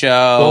middle of the show.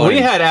 Well, we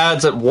had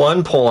ads at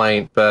one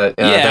point, but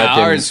that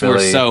ours were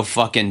so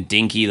fucking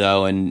dinky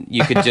though, and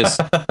you could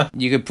just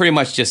you could pretty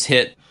much just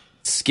hit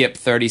skip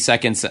 30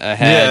 seconds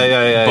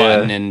ahead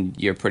button, and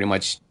you're pretty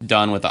much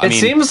done with it. It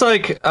seems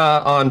like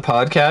on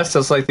podcasts,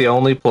 it's like the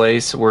only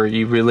place where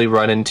you really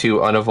run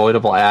into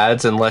unavoidable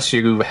ads, unless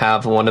you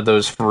have one of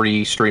those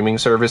free streaming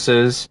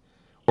services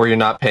where you're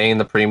not paying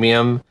the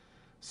premium,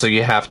 so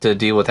you have to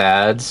deal with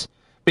ads.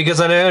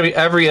 Because on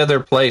every other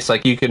place,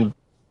 like, you can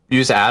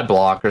use ad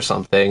block or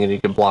something, and you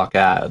can block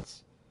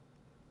ads.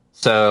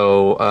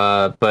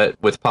 So, but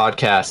with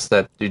podcasts,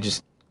 that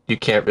you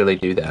can't really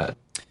do that.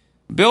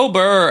 Bill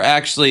Burr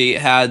actually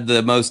had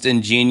the most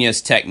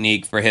ingenious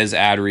technique for his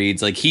ad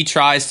reads. Like, he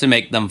tries to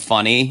make them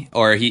funny,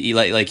 or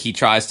he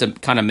tries to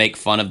kind of make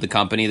fun of the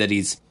company that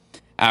he's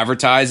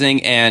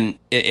advertising, and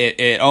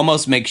it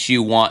almost makes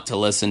you want to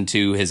listen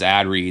to his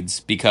ad reads,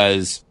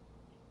 because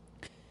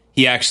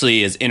he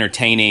actually is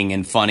entertaining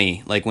and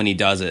funny, like, when he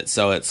does it.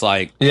 So it's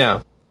like,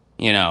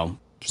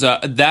 so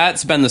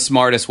that's been the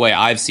smartest way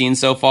I've seen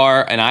so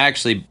far. And I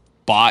actually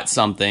bought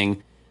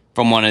something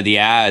from one of the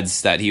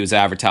ads that he was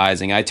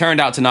advertising. I turned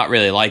out to not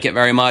really like it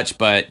very much,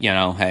 but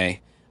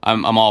hey,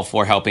 I'm all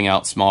for helping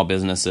out small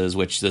businesses,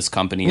 which this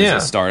company is a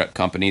startup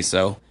company.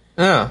 So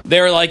they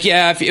were like,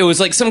 if it was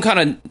like some kind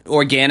of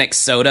organic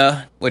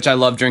soda, which I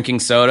love drinking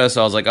soda.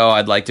 So I was like,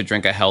 I'd like to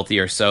drink a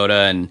healthier soda.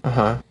 And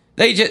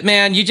they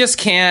you just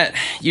can't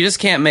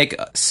make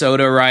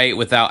soda right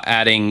without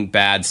adding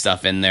bad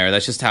stuff in there.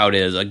 That's just how it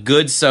is. A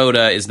good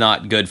soda is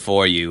not good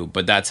for you,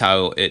 but that's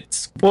how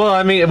it's. Well,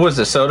 I mean, it was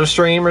a Soda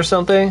Stream or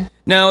something?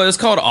 No, it was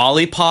called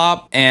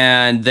Olipop,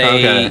 and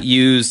they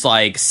use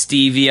like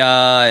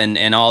stevia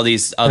and all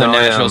these other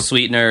natural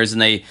sweeteners,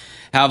 and they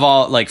have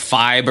all like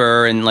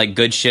fiber and like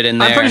good shit in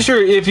there. I'm pretty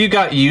sure if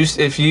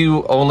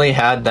you only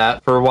had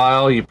that for a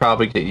while, you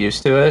probably get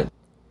used to it.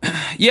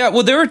 Yeah,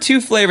 well, there were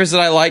two flavors that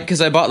I liked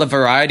because I bought the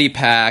variety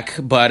pack,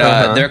 but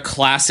their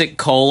classic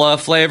cola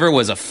flavor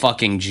was a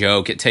fucking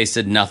joke. It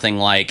tasted nothing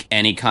like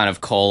any kind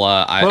of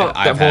cola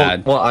I've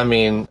had. Well, I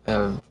mean,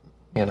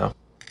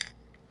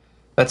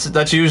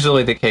 that's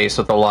usually the case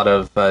with a lot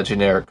of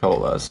generic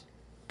colas.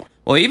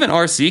 Well, even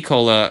RC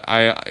Cola,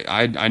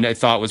 I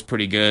thought was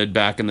pretty good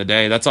back in the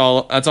day. That's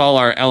all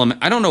our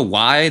I don't know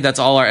why that's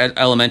all our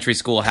elementary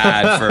school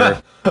had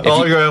for.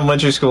 Your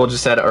elementary school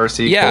just had RC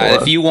Cola.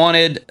 Yeah, if you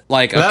wanted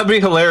like that'd be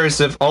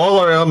hilarious if all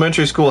our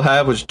elementary school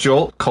had was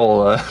Jolt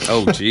Cola.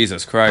 Oh,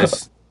 Jesus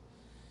Christ!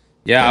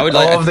 Yeah, I would.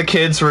 All of the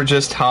kids were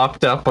just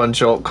hopped up on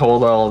Jolt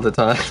Cola all the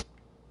time.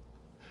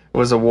 It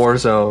was a war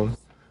zone.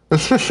 You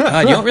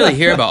don't really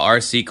hear about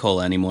RC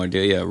Cola anymore, do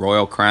you?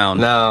 Royal Crown.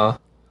 No.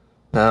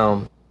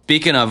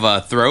 Speaking of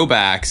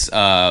throwbacks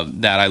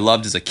that I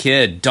loved as a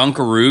kid,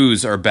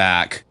 Dunkaroos are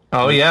back.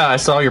 Oh, yeah, I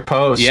saw your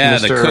post. Yeah,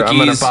 Mr. the cookies. I'm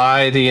going to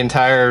buy the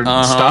entire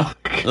stock.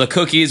 The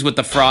cookies with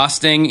the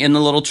frosting in the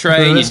little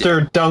tray.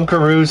 Mr.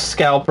 Dunkaroo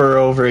scalper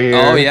over here.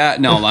 Oh, yeah.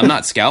 No, I'm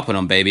not scalping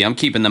them, baby. I'm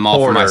keeping them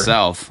all for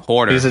myself.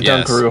 Hoarder. He's a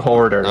Dunkaroo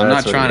hoarder. I'm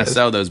not trying to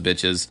sell those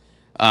bitches.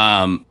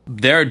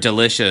 They're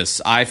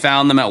delicious. I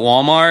found them at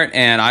Walmart,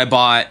 and I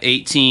bought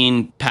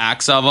 18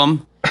 packs of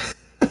them.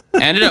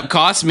 Ended up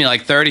costing me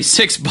like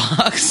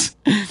 $36,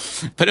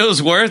 But it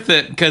was worth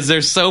it because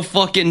they're so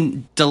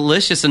fucking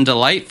delicious and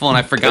delightful, and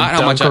I forgot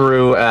how much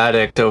Dunkaroo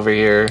addict over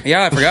here.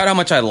 Yeah, I forgot how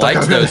much I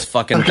liked those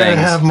fucking things. I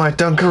gotta have my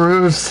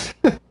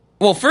Dunkaroos.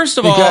 Well, first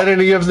of all... You got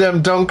any of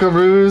them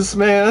Dunkaroos,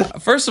 man?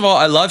 First of all,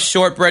 I love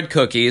shortbread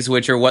cookies,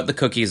 which are what the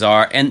cookies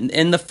are, and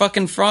the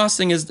fucking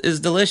frosting is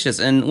delicious.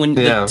 And when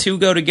the two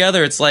go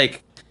together, it's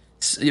like...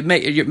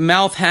 your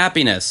mouth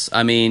happiness.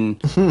 I mean,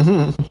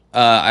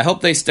 I hope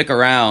they stick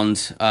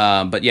around.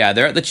 But yeah,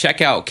 they're at the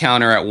checkout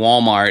counter at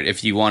Walmart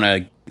if you want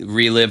to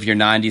relive your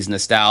 90s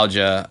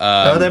nostalgia.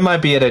 They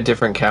might be at a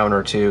different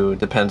counter too.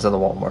 Depends on the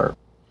Walmart.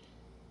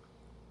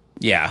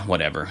 Yeah,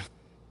 whatever.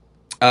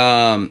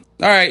 All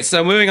right,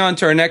 so moving on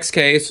to our next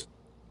case.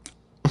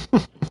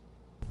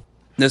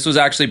 This was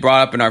actually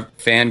brought up in our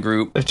fan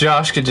group. If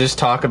Josh could just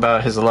talk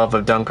about his love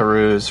of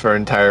Dunkaroos for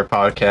an entire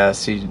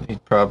podcast,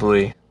 he'd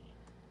probably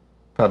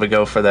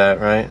go for that,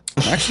 right?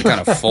 I'm actually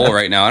kind of full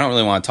right now. I don't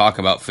really want to talk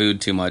about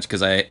food too much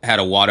because I had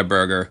a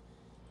Whataburger.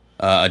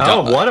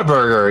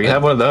 Whataburger. You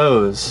had one of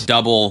those.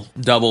 Double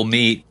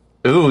meat.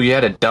 Ooh, you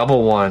had a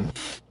double one.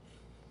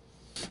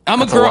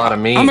 That's a lot of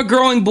meat. I'm a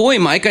growing boy,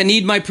 Mike. I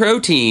need my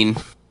protein.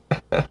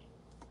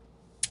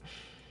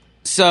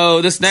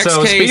 So this next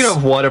case... speaking of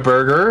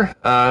Whataburger,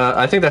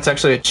 I think that's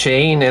actually a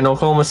chain in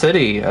Oklahoma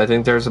City. I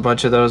think there's a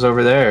bunch of those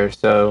over there.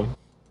 So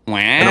wow.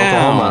 In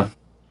Oklahoma,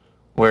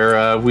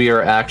 where we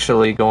are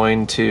actually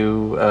going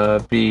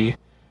to be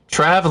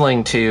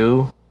traveling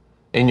to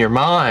in your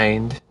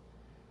mind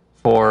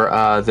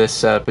for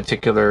this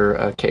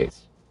particular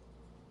case.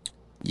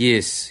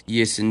 Yes,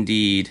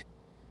 indeed.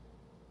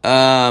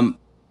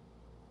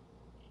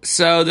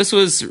 So this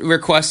was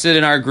requested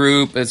in our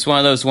group. It's one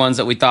of those ones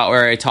that we thought we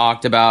already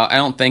talked about. I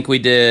don't think we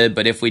did,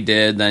 but if we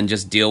did, then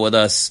just deal with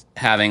us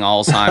having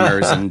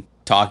Alzheimer's and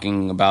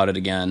talking about it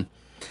again.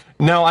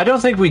 No, I don't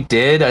think we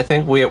did. I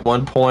think we at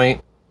one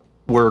point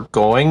were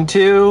going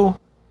to,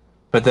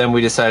 but then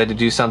we decided to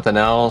do something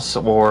else,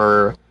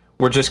 or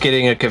we're just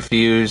getting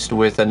confused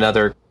with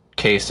another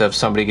case of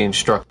somebody getting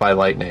struck by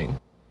lightning.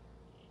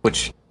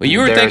 Which you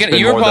were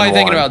probably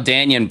thinking about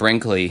Dannion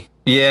Brinkley.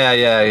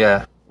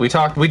 Yeah. We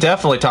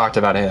definitely talked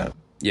about him.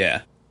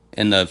 Yeah,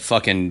 and the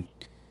fucking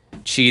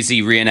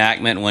cheesy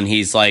reenactment when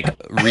he's like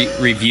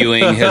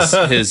reviewing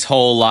his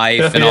whole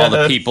life and all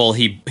the people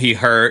he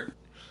hurt,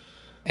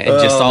 and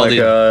just all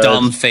the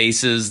dumb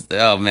faces.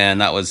 Oh man,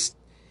 that was.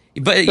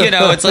 But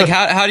it's like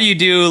how do you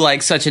do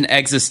like such an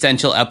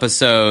existential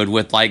episode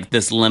with like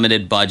this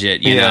limited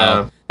budget? You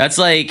know, that's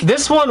like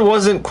this one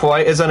wasn't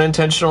quite as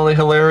unintentionally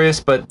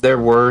hilarious, but there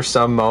were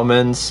some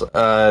moments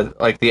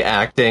like the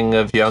acting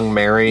of young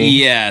Mary.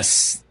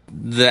 Yes.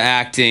 The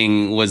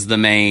acting was the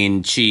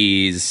main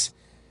cheese.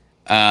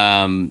 So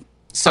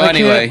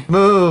anyway, can't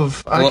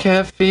move. I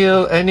can't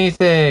feel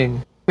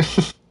anything.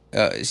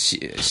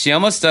 She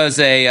almost does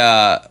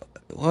a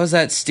what was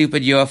that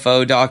stupid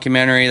UFO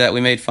documentary that we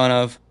made fun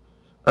of?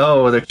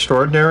 Oh, The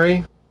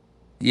Extraordinary.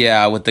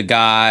 Yeah, with the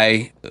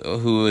guy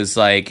who was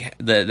like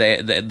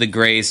the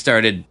Greys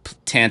started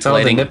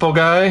tantalating. Oh, the nipple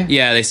guy.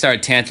 Yeah, they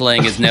started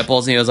tantalating his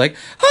nipples, and he was like,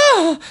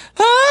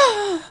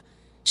 ah.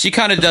 She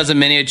kind of does a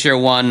miniature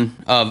one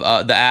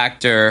of the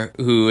actor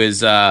who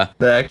is the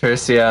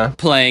actress,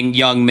 playing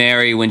young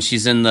Mary when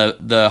she's in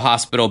the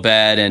hospital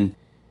bed, and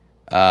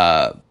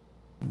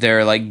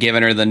they're like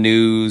giving her the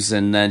news,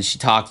 and then she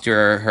talks to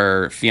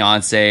her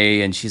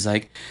fiance, and she's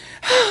like,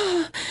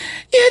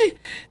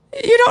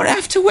 you don't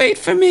have to wait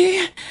for me.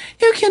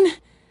 You can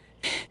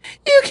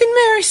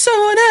marry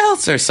someone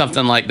else or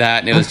something like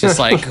that. And it was just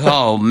like,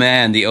 oh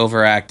man, the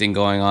overacting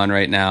going on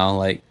right now,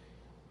 like.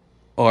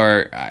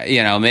 Or,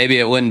 maybe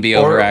it wouldn't be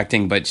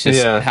overacting, but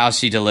just how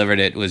she delivered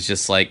it was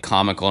just, like,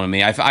 comical to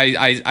me.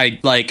 I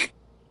like,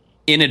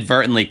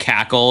 inadvertently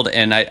cackled,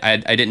 and I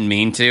didn't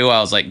mean to.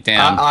 I was like,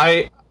 damn.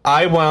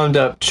 I wound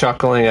up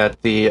chuckling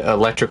at the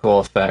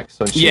electrical effects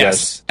when she got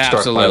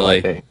struck by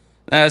lightning.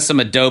 That's some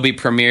Adobe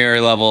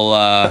Premiere level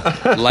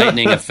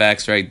lightning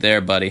effects right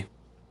there, buddy.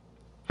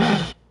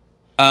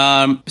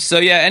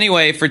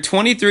 Anyway, for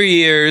 23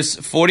 years,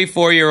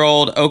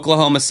 44-year-old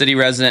Oklahoma City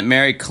resident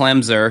Mary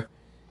Klemser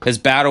has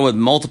battled with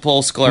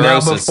multiple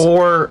sclerosis.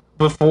 Now,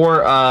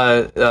 before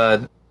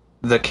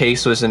the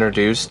case was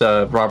introduced,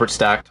 Robert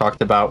Stack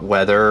talked about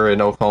weather in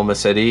Oklahoma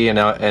City and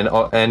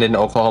in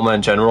Oklahoma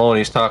in general, and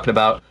he's talking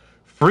about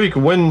freak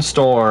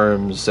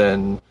windstorms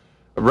and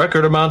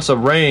record amounts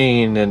of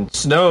rain and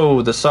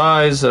snow the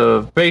size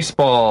of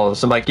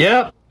baseballs. I'm like,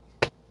 yep,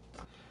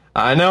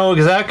 I know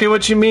exactly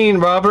what you mean,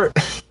 Robert.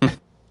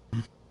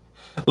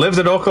 Lived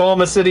in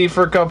Oklahoma City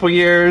for a couple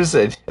years.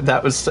 And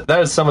that was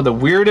some of the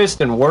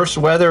weirdest and worst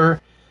weather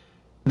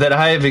that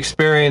I have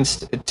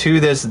experienced to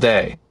this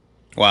day.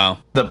 Wow.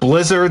 The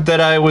blizzard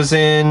that I was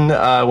in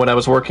when I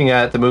was working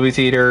at the movie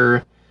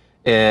theater,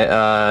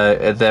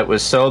 that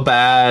was so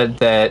bad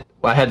that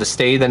I had to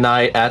stay the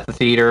night at the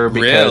theater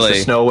because the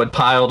snow had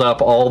piled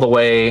up all the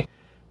way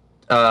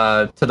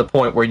to the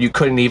point where you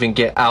couldn't even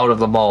get out of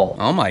the mall.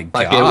 Oh my God.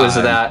 Like it was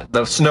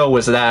the snow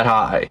was that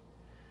high.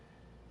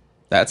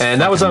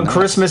 That was on nuts.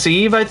 Christmas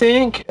Eve, I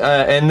think.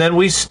 And then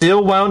we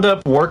still wound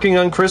up working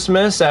on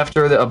Christmas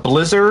after a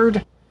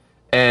blizzard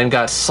and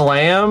got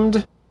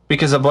slammed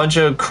because a bunch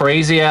of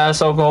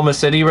crazy-ass Oklahoma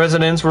City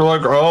residents were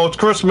like, oh, it's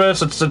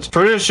Christmas, it's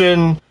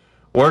tradition,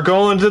 we're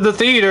going to the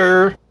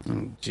theater.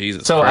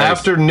 Jesus So Christ.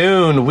 after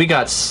noon, we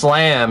got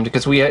slammed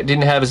because we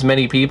didn't have as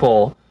many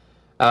people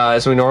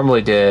as we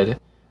normally did.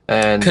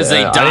 Because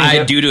they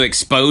died due to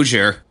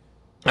exposure.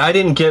 I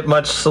didn't get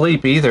much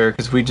sleep either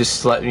because we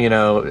just slept.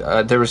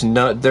 There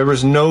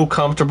was no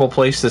comfortable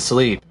place to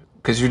sleep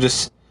because you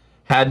just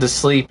had to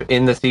sleep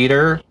in the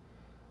theater,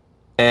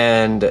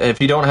 and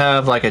if you don't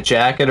have like a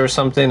jacket or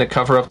something to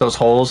cover up those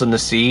holes in the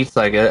seats,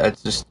 like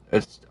it's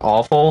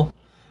awful.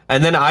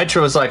 And then I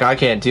was like, I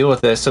can't deal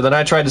with this. So then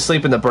I tried to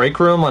sleep in the break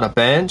room on a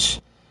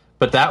bench,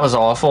 but that was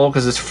awful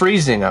because it's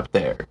freezing up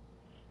there,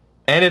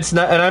 and it's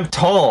not. And I'm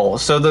tall,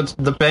 so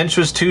the bench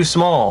was too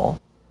small.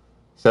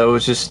 So it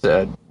was just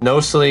no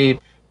sleep,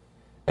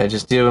 and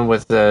just dealing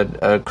with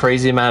a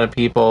crazy amount of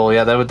people.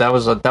 Yeah, that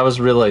was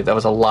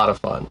a lot of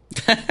fun.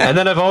 And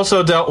then I've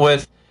also dealt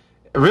with,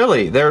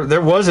 really,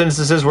 there was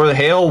instances where the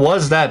hail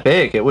was that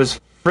big. It was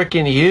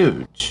freaking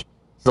huge.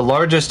 It's the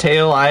largest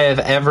hail I have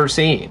ever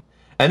seen.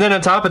 And then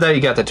on top of that,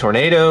 you got the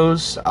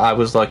tornadoes. I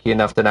was lucky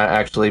enough to not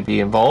actually be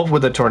involved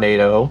with a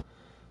tornado,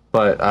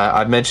 but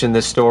I've mentioned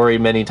this story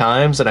many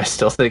times, and I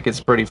still think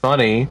it's pretty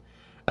funny.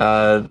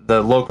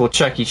 The local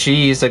Chuck E.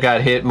 Cheese that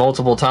got hit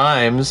multiple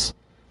times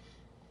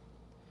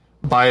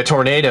by a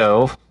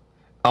tornado,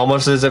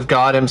 almost as if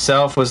God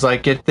himself was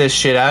like, get this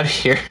shit out of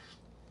here.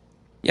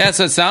 Yeah,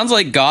 so it sounds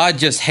like God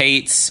just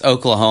hates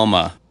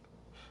Oklahoma.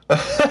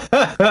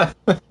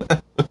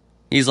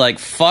 He's like,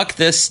 fuck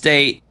this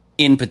state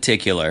in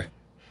particular.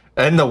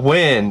 And the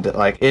wind,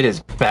 like, it is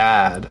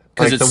bad.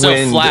 Because it's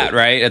so flat,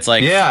 right? It's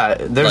like... Yeah,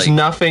 there's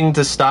nothing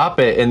to stop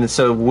it, and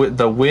so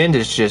the wind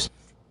is just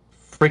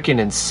freaking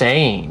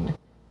insane.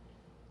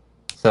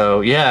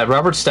 So yeah,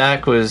 Robert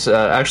Stack was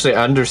actually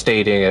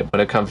understating it when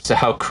it comes to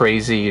how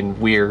crazy and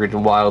weird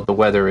and wild the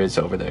weather is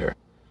over there.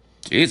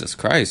 Jesus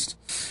Christ.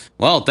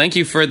 Well, thank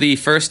you for the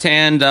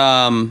firsthand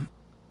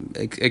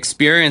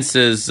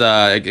experiences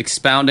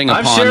expounding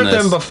upon this. I've shared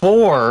them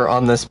before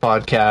on this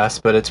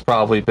podcast, but it's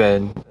probably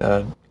been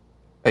a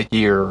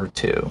year or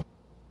two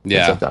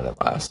since I've done it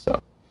last.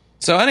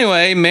 So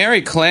anyway,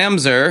 Mary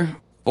Clamser,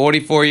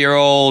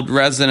 44-year-old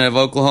resident of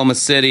Oklahoma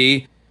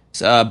City,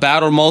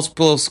 battled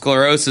multiple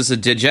sclerosis, a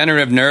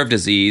degenerative nerve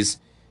disease.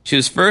 She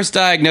was first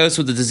diagnosed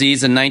with the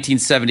disease in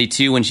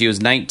 1972 when she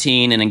was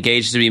 19 and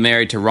engaged to be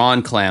married to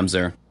Ron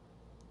Clamser.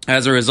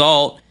 As a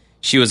result,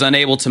 she was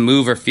unable to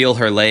move or feel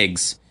her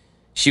legs.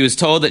 She was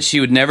told that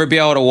she would never be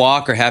able to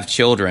walk or have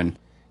children.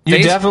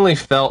 You definitely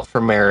felt for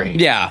Mary.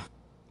 Yeah,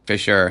 for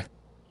sure.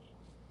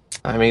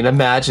 I mean,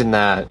 imagine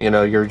that.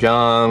 You're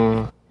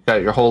young,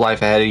 got your whole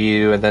life ahead of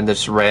you, and then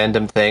this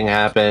random thing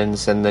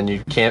happens, and then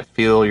you can't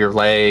feel your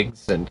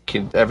legs, and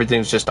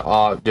everything's just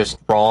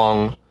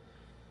wrong.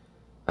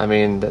 I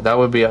mean,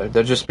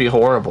 that'd just be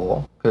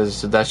horrible,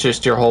 because that's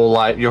just your whole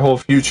life, your whole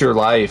future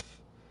life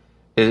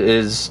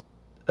is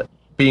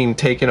being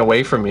taken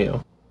away from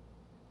you.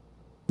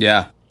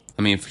 Yeah,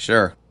 I mean, for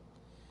sure.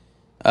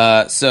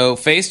 So,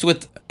 faced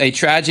with a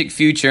tragic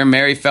future,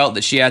 Mary felt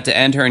that she had to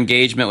end her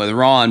engagement with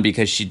Ron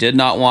because she did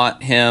not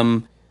want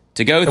him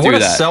to go through that.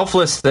 What a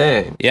selfless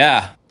thing.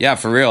 Yeah,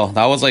 for real.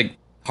 That was like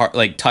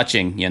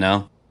touching,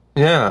 Yeah,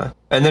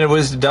 and then it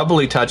was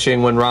doubly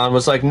touching when Ron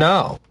was like,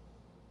 "No,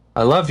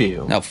 I love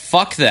you." No,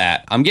 fuck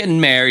that. I'm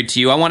getting married to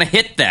you. I want to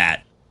hit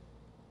that.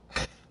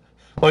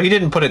 Well, he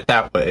didn't put it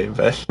that way,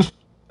 but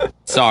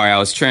sorry, I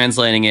was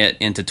translating it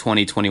into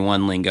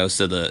 2021 lingo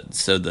so the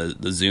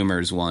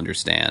Zoomers will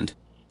understand.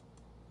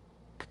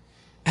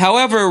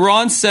 However,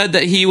 Ron said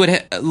that he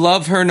would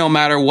love her no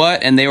matter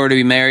what, and they were to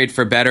be married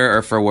for better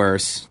or for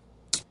worse.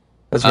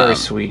 That's very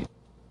sweet.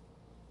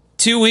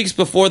 2 weeks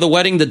before the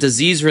wedding, the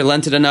disease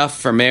relented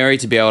enough for Mary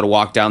to be able to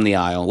walk down the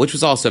aisle, which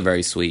was also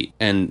very sweet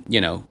and,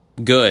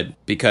 good,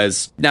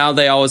 because now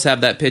they always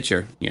have that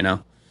picture,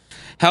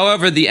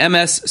 However, the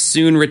MS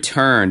soon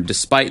returned.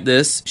 Despite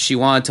this, she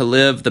wanted to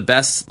live the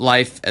best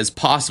life as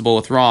possible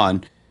with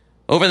Ron.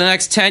 Over the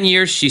next 10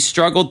 years, she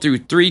struggled through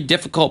 3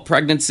 difficult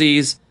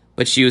pregnancies,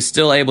 but she was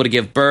still able to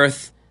give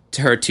birth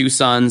to her 2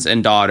 sons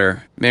and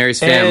daughter. Mary's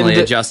family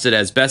adjusted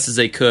as best as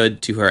they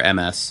could to her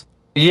MS.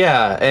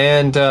 Yeah,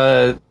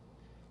 and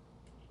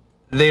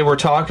they were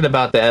talking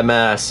about the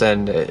MS,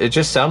 and it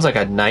just sounds like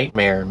a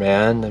nightmare,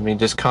 man. I mean,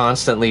 just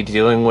constantly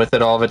dealing with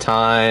it all the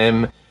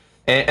time,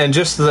 and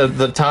just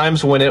the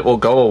times when it will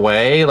go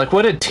away. Like,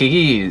 what a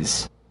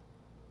tease,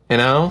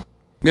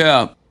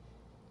 Yeah.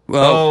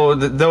 Well,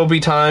 there'll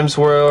be times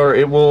where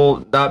it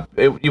will not.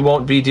 You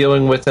won't be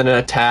dealing with an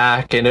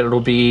attack, and it'll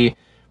be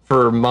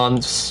for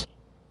months,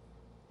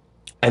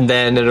 and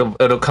then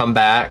it'll come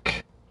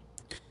back.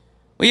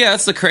 Well, yeah,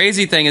 that's the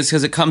crazy thing is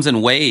because it comes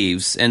in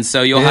waves, and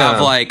so you'll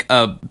have like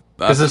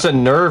because it's a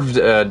nerve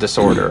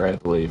disorder, I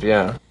believe.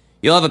 Yeah,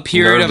 you'll have a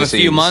period of a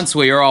few months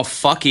where you're all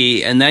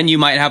fucky, and then you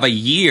might have a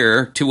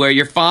year to where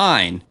you're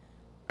fine.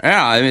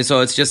 Yeah, I mean,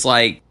 so it's just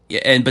like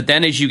but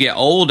then as you get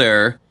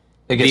older,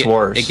 it gets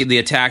worse. The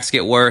attacks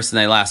get worse and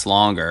they last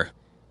longer.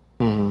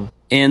 Mm-hmm.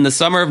 In the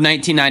summer of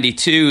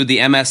 1992,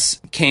 the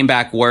MS came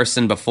back worse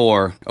than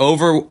before.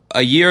 Over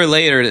a year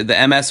later,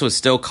 the MS was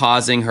still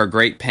causing her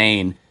great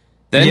pain.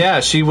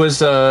 Then, she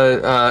was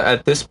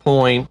at this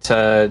point.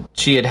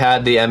 She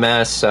had the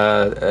MS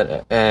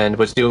and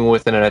was dealing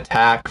with an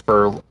attack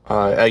for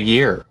a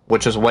year,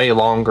 which is way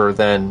longer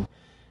than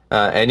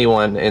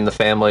anyone in the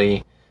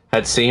family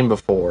had seen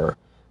before.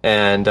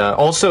 And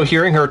also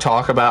hearing her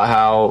talk about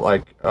how,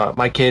 like,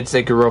 my kids,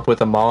 they grew up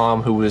with a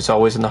mom who was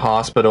always in the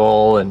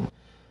hospital and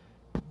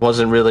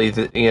wasn't really,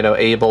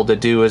 able to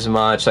do as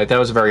much. Like, that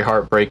was very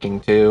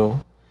heartbreaking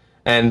too.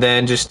 And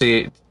then just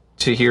to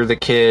hear the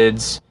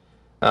kids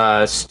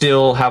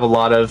still have a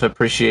lot of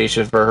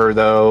appreciation for her,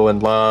 though,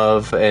 and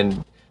love,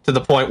 and to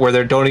the point where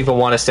they don't even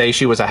want to say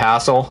she was a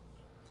hassle.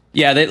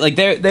 Yeah,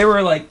 they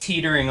were like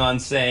teetering on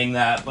saying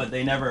that, but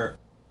they never.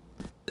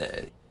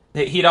 The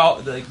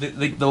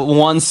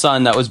one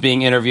son that was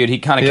being interviewed, he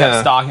kind of kept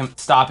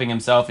stopping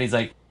himself. And he's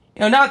like,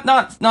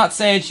 not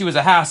saying she was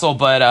a hassle,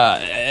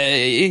 but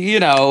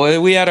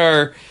we had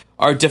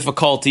our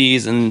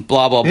difficulties and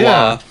blah blah blah.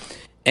 Yeah.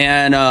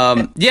 And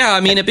I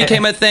mean, it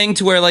became a thing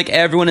to where like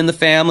everyone in the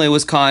family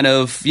was kind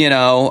of,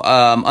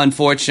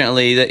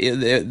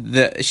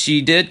 unfortunately,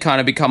 she did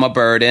kind of become a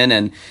burden,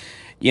 and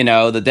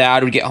the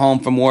dad would get home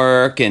from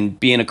work and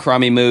be in a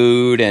crummy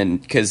mood, and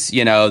because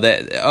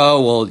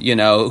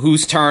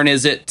whose turn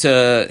is it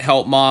to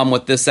help mom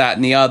with this, that,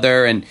 and the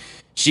other, and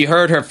she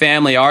heard her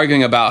family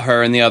arguing about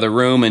her in the other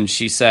room, and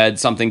she said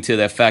something to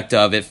the effect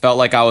of, it felt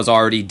like I was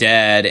already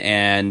dead,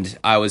 and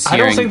I was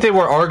hearing... I don't think they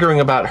were arguing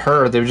about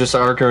her. They were just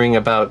arguing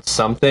about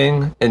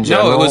something in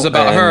general. No, it was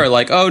about her.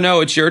 Like, oh, no,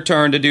 it's your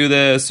turn to do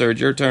this, or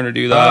it's your turn to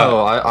do that.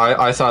 Oh,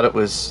 I thought it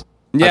was...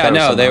 Yeah,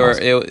 no, they were...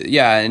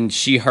 and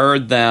she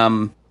heard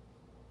them,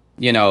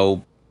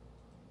 And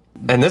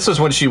this was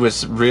when she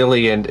was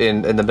really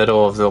in the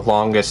middle of the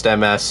longest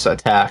MS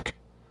attack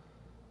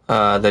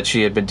that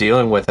she had been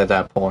dealing with at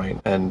that point,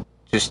 and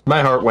just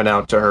my heart went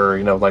out to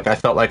her. Like, I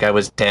felt like I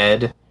was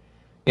dead,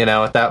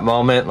 at that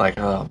moment. Like,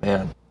 oh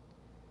man,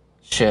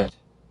 shit.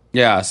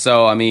 Yeah.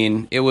 So I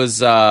mean, it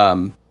was.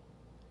 I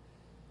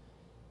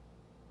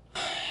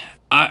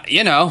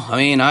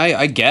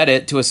get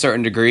it to a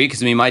certain degree,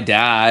 because I mean, my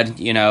dad,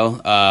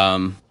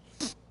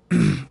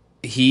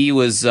 he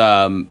was.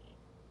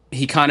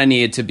 He kind of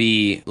needed to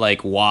be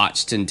like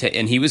watched, and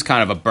he was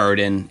kind of a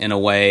burden in a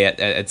way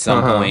at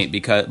some point,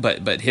 because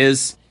but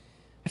his,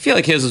 I feel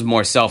like his was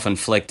more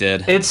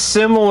self-inflicted. It's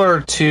similar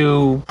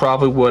to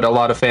probably what a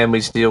lot of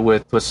families deal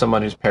with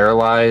someone who's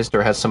paralyzed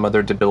or has some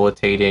other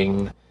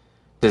debilitating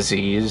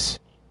disease.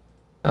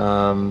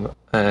 But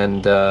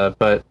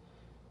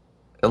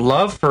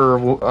love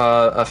for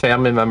a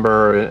family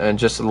member and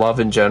just love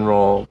in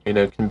general,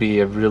 can be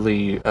a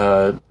really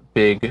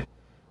big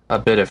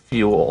bit of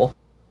fuel.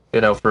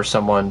 For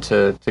someone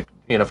to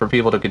for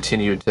people to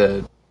continue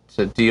to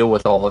deal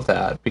with all of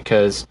that,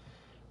 because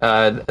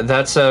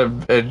that's a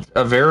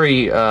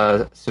very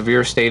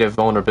severe state of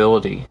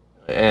vulnerability,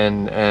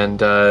 and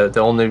the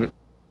only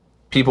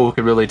people who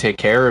could really take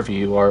care of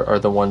you are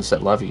the ones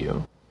that love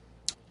you.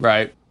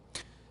 Right.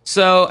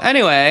 So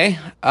anyway,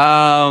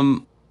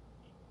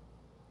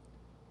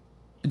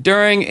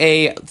 during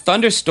a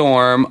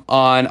thunderstorm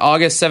on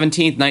August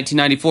 17th,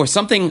 1994,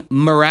 something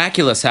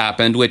miraculous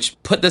happened, which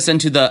put this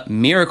into the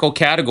miracle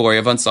category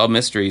of unsolved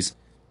mysteries.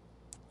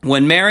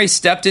 When Mary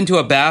stepped into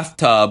a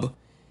bathtub,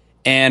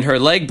 and her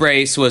leg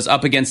brace was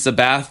up against the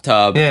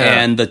bathtub,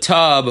 and the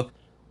tub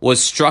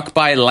was struck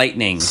by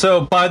lightning.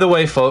 So, by the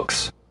way,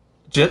 folks,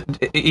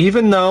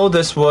 even though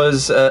this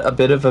was a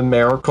bit of a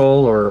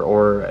miracle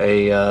or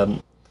a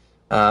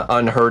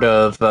unheard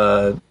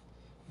of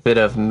bit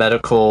of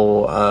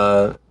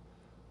medical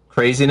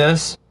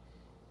craziness,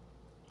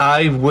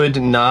 I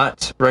would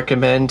not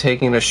recommend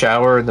taking a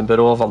shower in the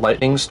middle of a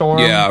lightning storm.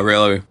 Yeah,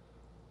 really.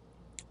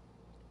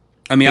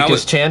 I mean,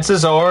 because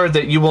chances are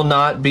that you will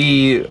not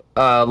be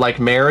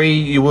like Mary.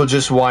 You will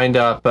just wind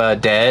up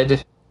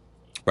dead.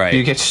 Right.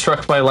 You get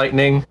struck by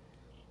lightning.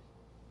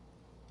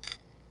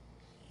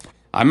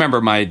 I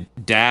remember my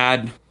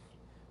dad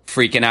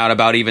freaking out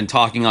about even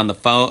talking on the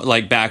phone,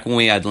 like back when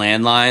we had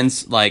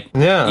landlines,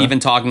 even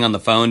talking on the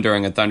phone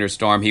during a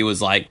thunderstorm. He was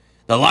like,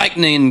 the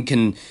lightning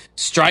can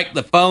strike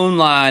the phone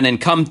line and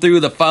come through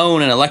the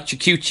phone and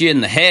electrocute you in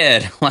the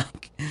head.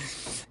 Like,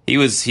 he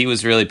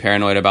was really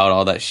paranoid about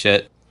all that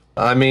shit.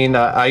 I mean,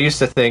 I used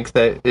to think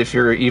that if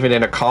you're even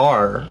in a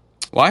car,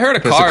 well, I heard a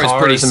car is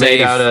pretty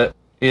safe.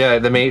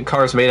 The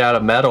car's made out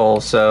of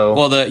metal, so...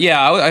 Well,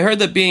 I heard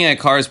that being in a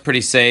car is pretty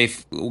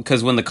safe,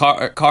 because when the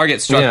car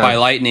gets struck by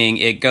lightning,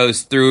 it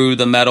goes through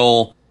the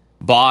metal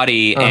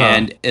body,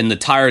 and the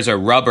tires are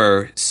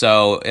rubber,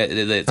 so...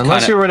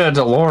 Unless you're in a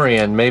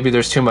DeLorean, maybe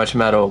there's too much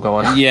metal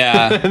going on.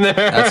 Yeah,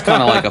 that's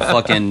kind of like a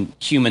fucking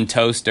human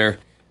toaster.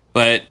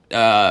 But,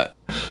 I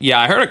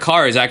heard a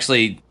car is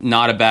actually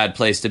not a bad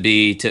place to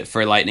be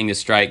for lightning to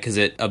strike, because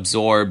it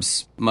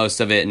absorbs most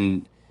of it,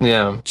 and...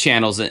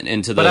 channels it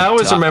into the. But I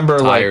always remember,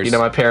 tires. like,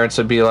 my parents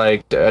would be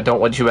like, "I don't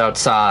want you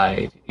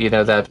outside."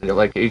 That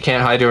like you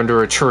can't hide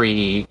under a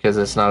tree because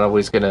it's not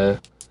always gonna,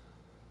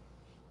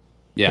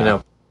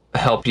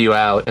 help you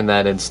out in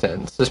that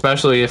instance.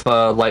 Especially if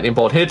a lightning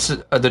bolt hits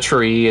the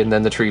tree and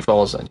then the tree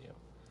falls on you.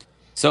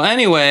 So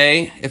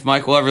anyway, if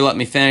Mike will ever let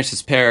me finish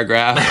this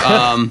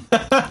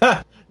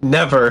paragraph,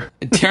 never.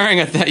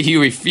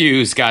 You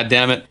refuse,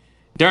 goddammit.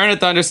 During a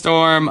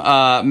thunderstorm,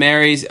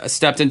 Mary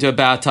stepped into a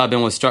bathtub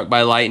and was struck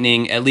by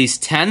lightning. At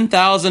least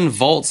 10,000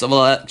 volts of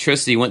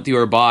electricity went through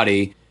her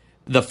body.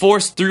 The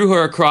force threw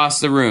her across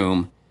the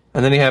room.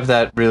 And then you have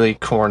that really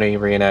corny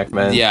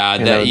reenactment. Yeah,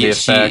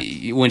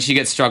 when she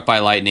gets struck by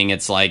lightning,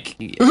 it's like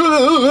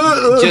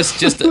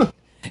just.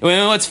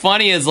 What's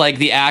funny is, like,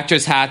 the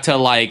actress had to,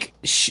 like,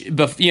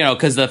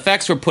 because the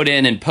effects were put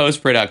in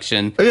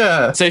post-production.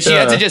 Yeah. So she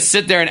had to just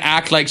sit there and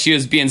act like she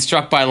was being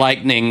struck by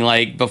lightning,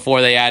 like,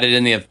 before they added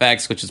in the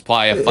effects, which is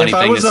probably a funny thing to see.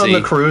 If I was on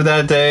the crew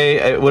that day,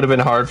 it would have been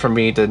hard for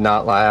me to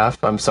not laugh.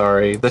 I'm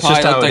sorry. That's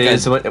just how it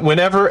is.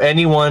 Whenever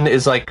anyone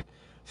is, like,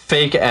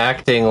 fake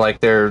acting like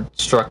they're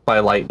struck by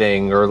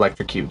lightning or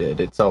electrocuted,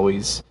 it's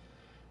always...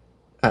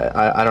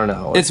 I don't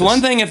know. It's one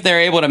thing if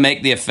they're able to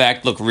make the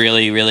effect look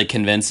really, really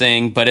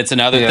convincing, but it's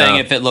another thing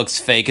if it looks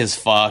fake as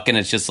fuck and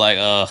it's just like,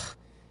 ugh.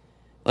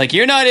 Like,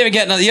 you're not even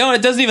getting...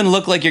 it doesn't even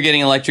look like you're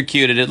getting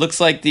electrocuted. It looks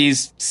like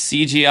these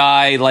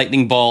CGI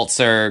lightning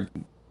bolts are,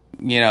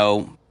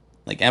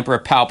 like Emperor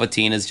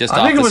Palpatine is just off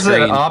the screen. I think it was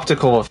an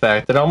optical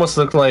effect. It almost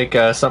looked like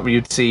something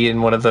you'd see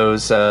in one of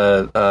those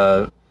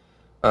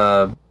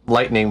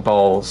lightning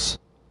balls,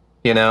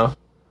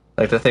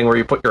 Like the thing where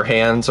you put your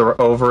hands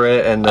over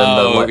it and then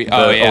the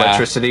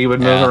electricity would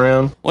move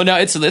around. Well, no,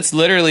 it's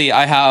literally,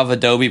 I have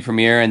Adobe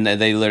Premiere and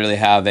they literally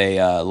have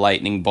a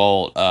lightning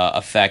bolt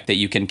effect that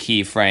you can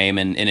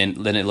keyframe and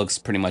then it looks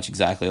pretty much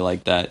exactly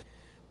like that.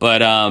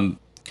 But,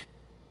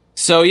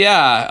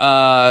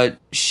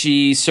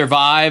 she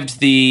survived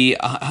the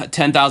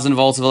 10,000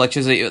 volts of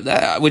electricity,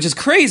 which is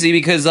crazy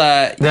because...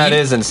 that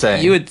is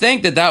insane. You would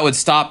think that would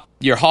stop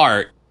your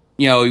heart.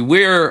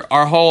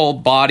 Our whole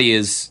body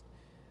is...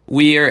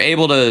 We are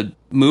able to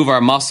move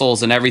our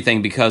muscles and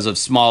everything because of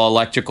small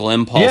electrical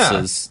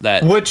impulses.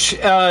 Which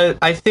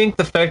I think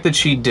the fact that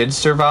she did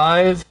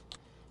survive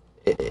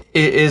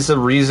is the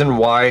reason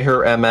why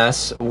her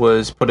MS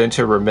was put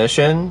into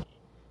remission,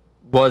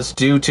 was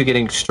due to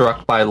getting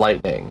struck by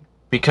lightning.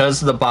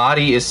 Because the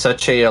body is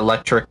such a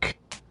electric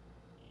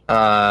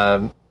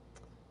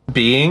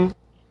being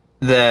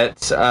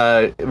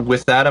that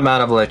with that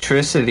amount of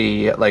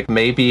electricity, like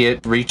maybe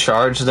it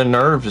recharged the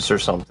nerves or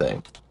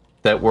something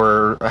that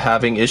were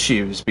having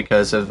issues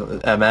because of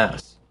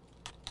MS.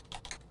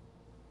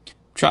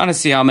 Trying to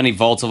see how many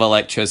volts of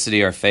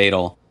electricity are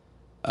fatal.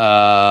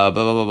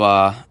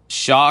 Shocks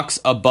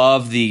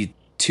above the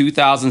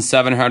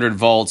 2,700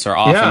 volts are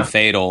often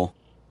fatal.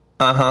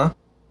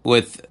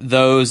 With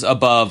those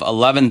above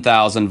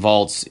 11,000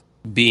 volts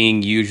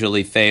being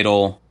usually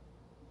fatal,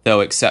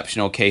 though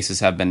exceptional cases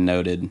have been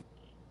noted.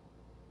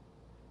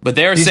 But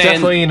He's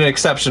definitely an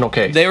exceptional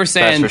case. They were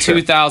saying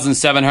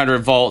 2,700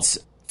 volts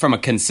from a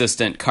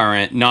consistent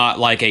current, not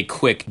like a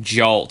quick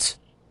jolt.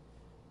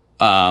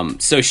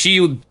 So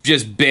she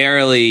just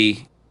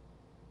barely,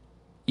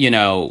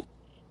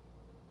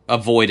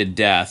 avoided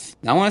death.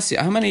 I want to see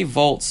how many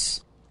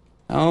volts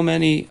of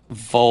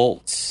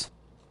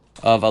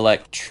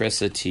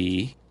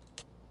electricity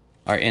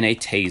are in a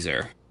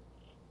taser.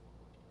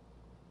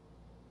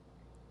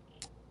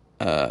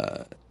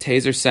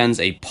 Taser sends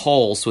a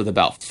pulse with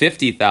about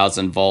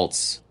 50,000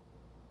 volts.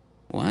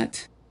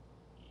 What?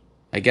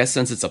 I guess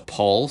since it's a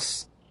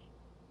pulse,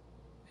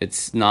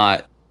 it's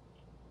not...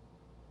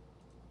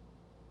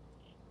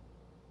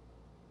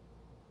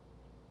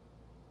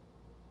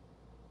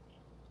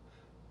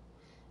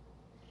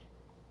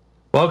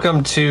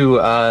 Welcome to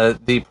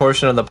the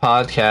portion of the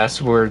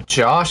podcast where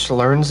Josh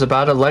learns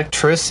about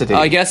electricity.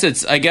 I guess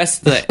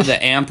the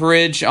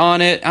amperage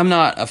on it. I'm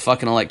not a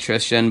fucking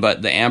electrician,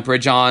 but the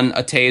amperage on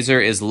a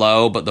taser is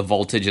low, but the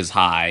voltage is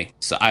high.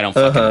 So I don't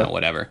fucking know,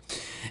 whatever.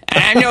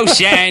 I'm no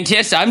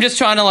scientist. I'm just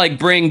trying to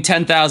bring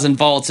 10,000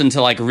 volts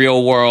into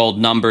real world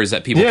numbers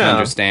that people can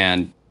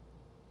understand.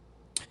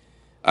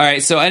 All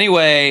right. So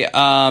anyway,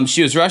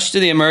 she was rushed to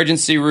the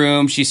emergency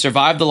room. She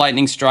survived the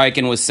lightning strike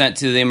and was sent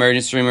to the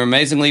emergency room.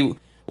 Amazingly,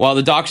 while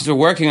the doctors were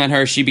working on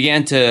her, she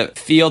began to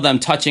feel them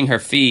touching her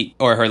feet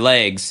or her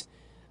legs.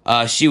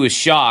 She was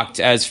shocked,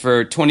 as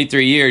for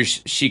 23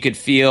 years she could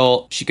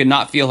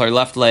not feel her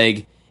left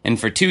leg, and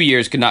for 2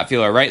 years could not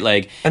feel her right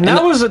leg. And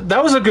that was a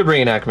good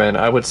reenactment.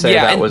 I would say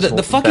that was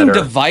the fucking better.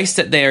 Device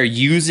that they are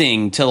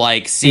using to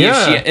see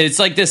if she. It's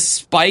like this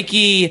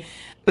spiky.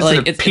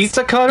 It's a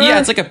pizza cutter. Yeah,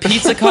 it's like a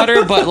pizza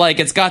cutter, but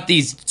it's got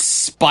these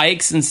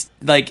spikes and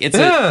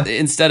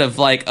instead of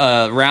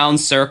a round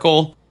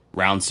circle.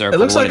 It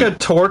looks like a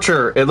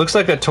torture. It looks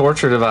like a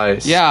torture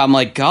device. Yeah, I'm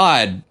like,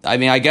 God. I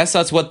mean, I guess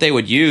that's what they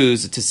would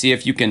use to see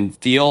if you can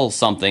feel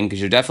something, because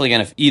you're definitely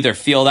going to either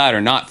feel that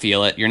or not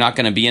feel it. You're not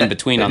going to be in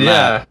between on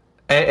that.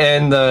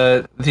 And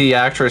the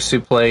actress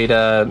who played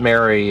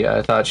Mary,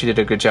 I thought she did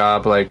a good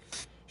job, like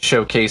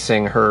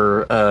showcasing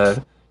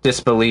her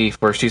disbelief,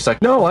 where she's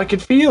like, "No, I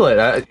could feel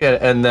it,"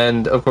 and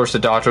then of course the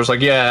doctor's like,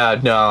 "Yeah,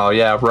 no,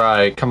 yeah,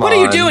 right, come on. What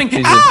are you doing?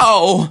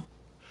 Ow!"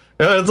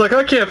 It's like,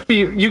 I can't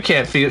feel. You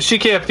can't feel. She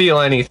can't feel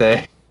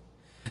anything.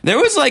 There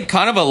was like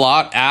kind of a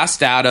lot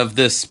asked out of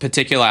this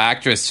particular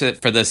actress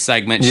for this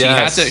segment.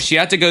 Yes. She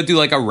had to go through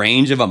like a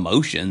range of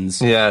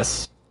emotions.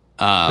 Yes.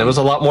 It was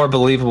a lot more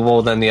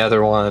believable than the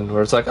other one,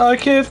 where it's like, I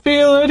can't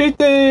feel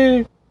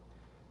anything.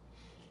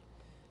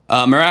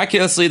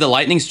 Miraculously, the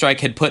lightning strike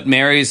had put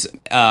Mary's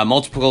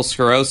multiple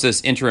sclerosis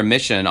into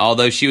remission.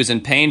 Although she was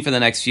in pain for the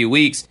next few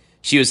weeks,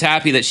 she was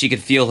happy that she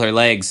could feel her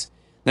legs.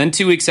 Then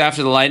 2 weeks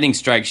after the lightning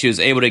strike, she was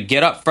able to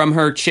get up from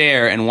her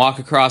chair and walk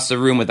across the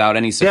room without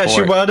any support. Yeah,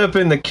 she wound up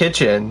in the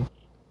kitchen.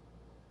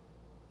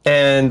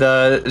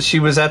 And she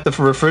was at the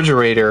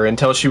refrigerator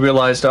until she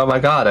realized, oh my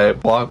god, I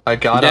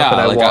got up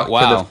and I walked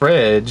to the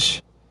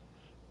fridge.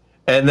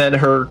 And then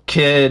her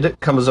kid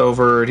comes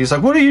over and he's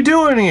like, what are you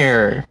doing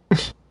here?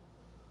 What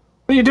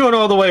are you doing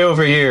all the way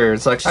over here?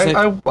 It's like,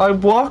 I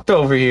walked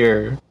over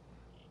here.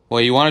 Well,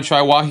 you want to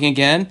try walking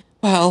again?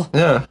 Well,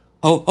 yeah.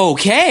 Oh,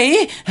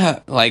 okay.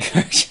 Like,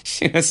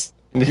 she was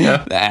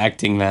the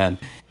acting, man.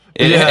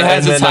 It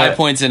has its high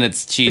points and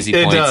its cheesy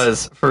points. It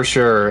does, for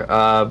sure.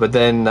 But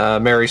then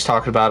Mary's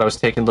talking about I was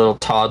taking little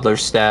toddler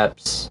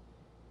steps.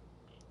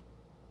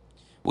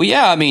 Well,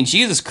 yeah, I mean,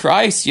 Jesus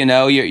Christ, you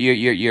know,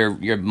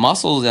 your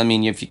muscles. I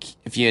mean,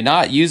 if you're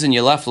not using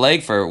your left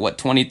leg for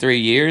 23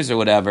 years or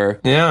whatever,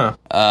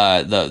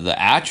 the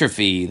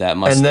atrophy that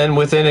must. And then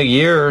within a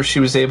year, she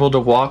was able to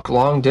walk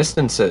long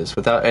distances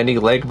without any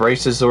leg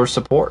braces or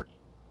support.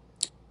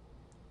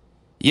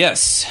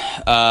 Yes.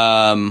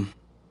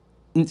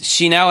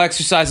 She now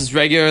exercises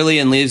regularly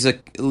and lives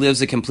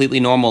a completely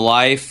normal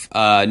life.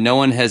 No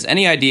one has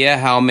any idea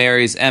how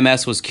Mary's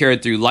MS was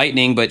cured through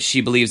lightning, but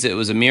she believes it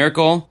was a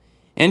miracle.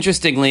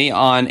 Interestingly,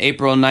 on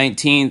April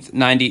 19th,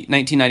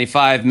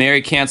 1995,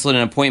 Mary canceled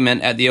an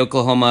appointment at the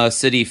Oklahoma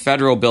City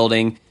Federal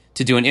Building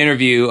to do an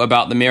interview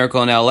about the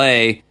miracle in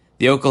L.A.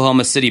 The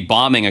Oklahoma City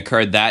bombing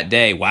occurred that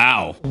day.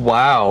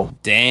 Wow.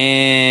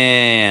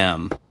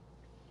 Damn.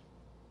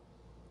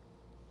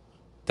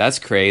 That's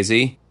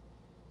crazy.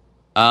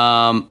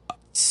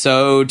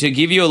 So to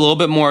give you a little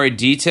bit more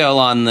detail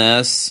on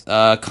this,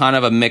 kind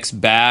of a mixed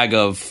bag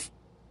of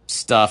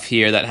stuff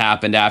here that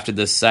happened after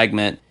this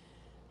segment.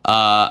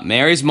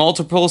 Mary's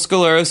multiple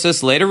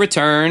sclerosis later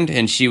returned,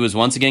 and she was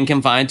once again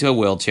confined to a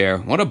wheelchair.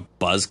 What a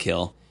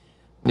buzzkill.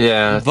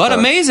 Yeah. But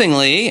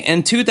amazingly,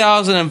 in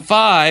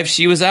 2005,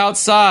 she was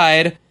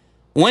outside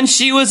when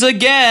she was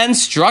again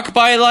struck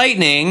by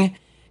lightning,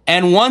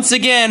 and once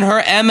again,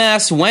 her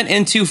MS went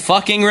into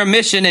fucking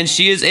remission, and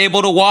she is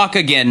able to walk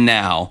again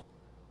now.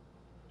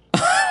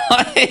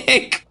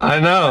 Like, I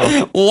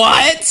know.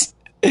 What?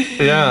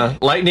 Yeah,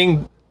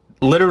 lightning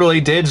literally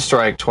did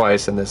strike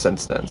twice in this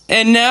instance.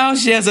 And now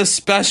she has a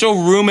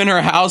special room in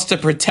her house to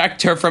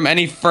protect her from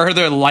any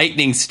further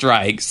lightning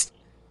strikes.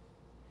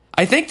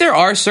 I think there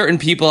are certain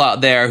people out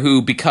there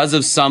who, because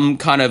of some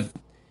kind of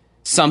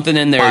something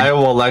in their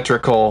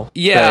bioelectrical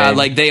thing,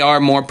 like they are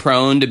more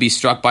prone to be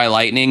struck by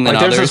lightning than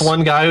others. There's this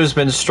one guy who's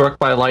been struck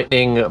by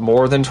lightning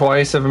more than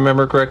twice, if I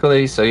remember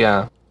correctly, so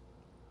yeah.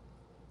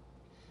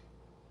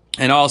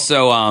 And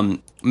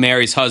also,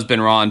 Mary's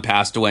husband, Ron,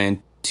 passed away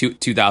in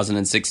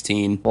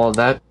 2016. Well,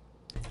 that...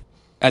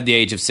 at the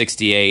age of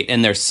 68.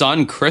 And their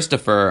son,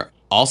 Christopher,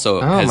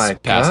 also has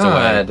passed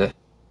away.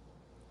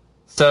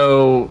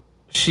 So,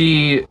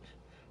 she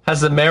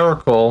has the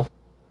miracle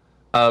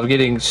of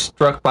getting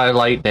struck by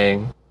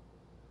lightning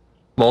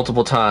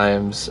multiple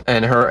times,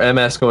 and her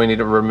MS going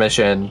into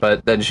remission,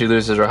 but then she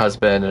loses her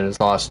husband and has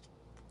lost...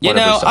 You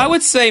know, I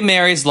would say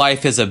Mary's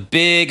life is a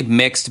big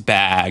mixed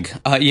bag.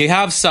 You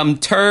have some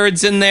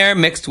turds in there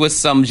mixed with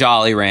some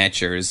Jolly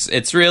Ranchers.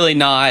 It's really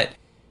not,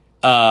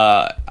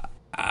 I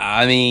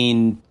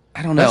mean,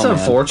 I don't know. That's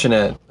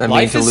unfortunate.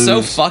 Life is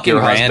so fucking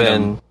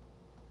random.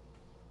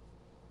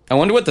 I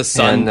wonder what the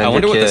son,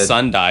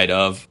 died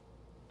of.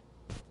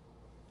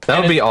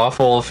 That would be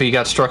awful if he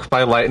got struck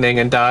by lightning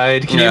and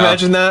died. Can you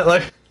imagine that?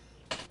 Like,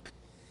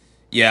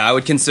 yeah, I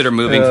would consider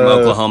moving from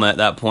Oklahoma at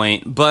that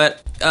point.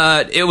 But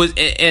it was,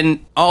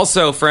 and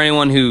also for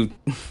anyone who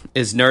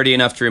is nerdy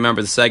enough to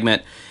remember the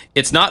segment,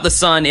 it's not the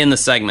son in the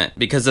segment,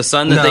 because the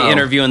son that they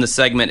interview in the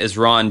segment is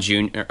Ron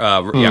Jr.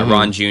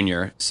 Ron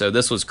Jr. So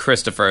this was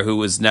Christopher, who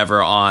was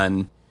never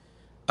on.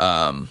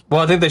 Well,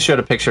 I think they showed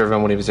a picture of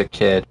him when he was a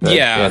kid. But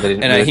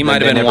he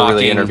might have been walking.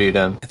 Really interviewed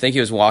him. I think he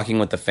was walking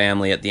with the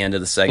family at the end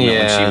of the segment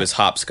when she was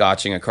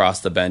hopscotching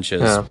across the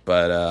benches. Yeah.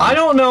 But I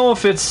don't know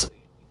if it's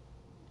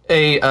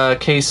a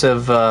case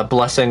of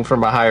blessing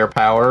from a higher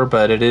power,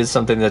 but it is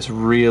something that's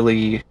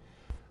really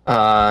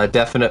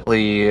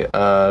definitely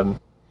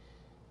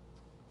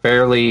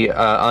fairly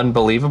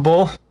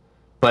unbelievable,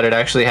 but it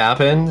actually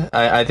happened.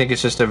 I think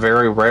it's just a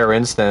very rare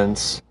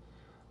instance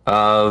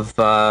of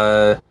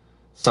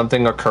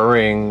something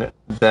occurring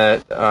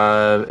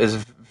that is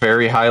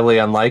very highly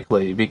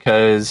unlikely,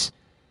 because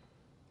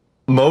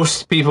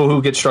most people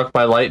who get struck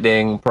by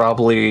lightning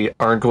probably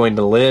aren't going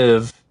to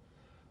live,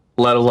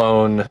 let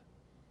alone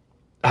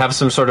have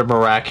some sort of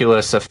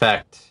miraculous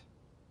effect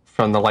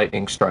from the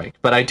lightning strike.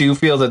 But I do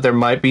feel that there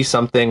might be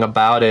something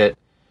about it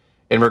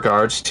in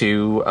regards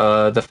to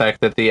the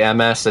fact that the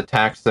MS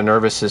attacks the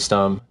nervous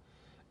system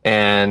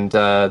and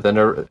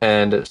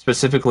and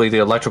specifically the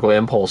electrical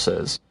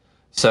impulses.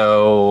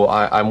 So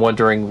I'm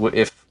wondering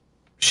if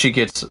she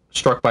gets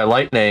struck by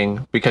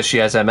lightning because she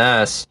has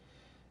MS,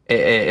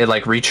 it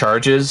like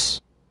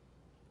recharges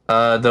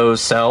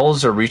those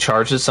cells or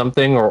recharges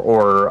something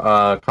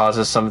or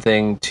causes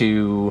something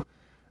to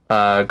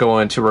go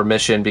into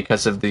remission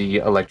because of the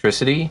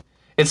electricity.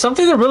 It's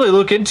something to really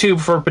look into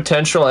for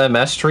potential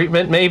MS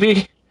treatment,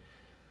 maybe.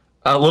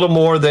 A little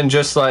more than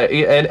just like,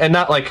 and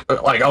not like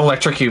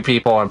electrocute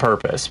people on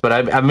purpose, but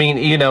I mean,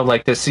 you know,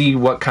 like to see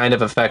what kind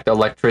of effect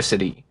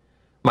electricity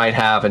might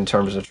have in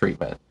terms of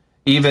treatment.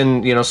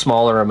 Even, you know,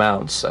 smaller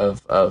amounts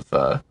of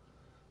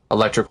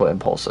electrical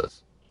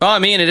impulses. Well, I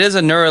mean, it is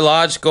a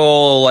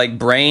neurological, like,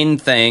 brain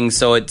thing,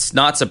 so it's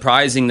not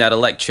surprising that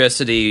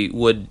electricity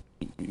would,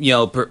 you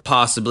know,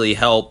 possibly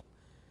help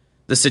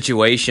the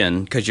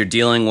situation, because you're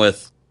dealing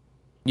with,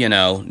 you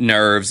know,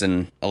 nerves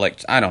and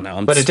I don't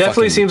know. But it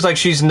definitely seems like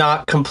she's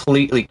not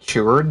completely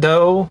cured,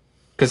 though,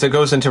 because it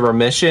goes into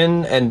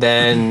remission, and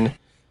then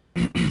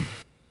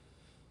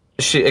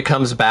it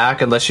comes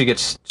back unless she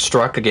gets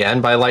struck again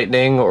by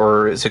lightning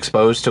or is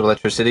exposed to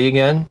electricity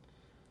again.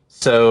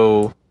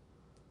 So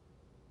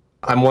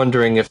I'm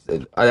wondering if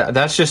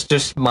that's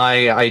just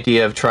my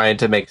idea of trying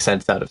to make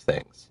sense out of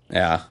things.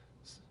 Yeah.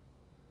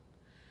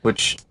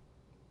 Which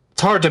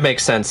it's hard to make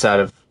sense out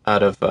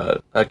of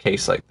a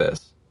case like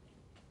this.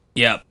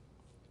 Yep.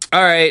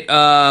 All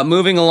right,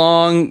 moving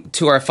along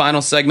to our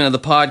final segment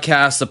of the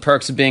podcast, The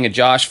Perks of Being a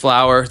Josh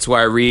Flower. It's where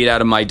I read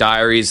out of my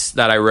diaries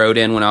that I wrote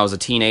in when I was a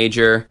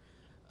teenager.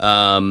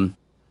 I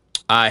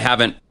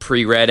haven't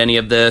pre-read any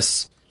of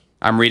this.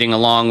 I'm reading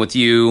along with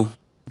you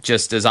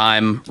just as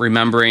I'm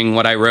remembering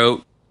what I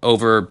wrote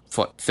over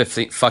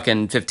 15,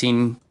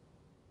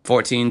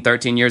 14,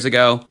 13 years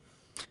ago.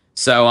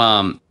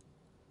 So,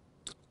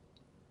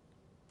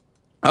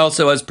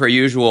 also, as per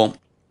usual,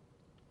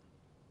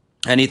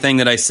 anything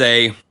that I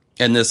say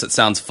in this that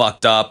sounds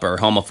fucked up or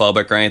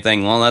homophobic or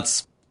anything, well,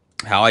 that's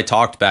how I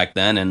talked back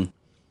then, and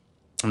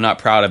I'm not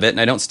proud of it,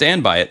 and I don't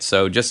stand by it,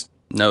 so just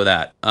know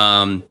that.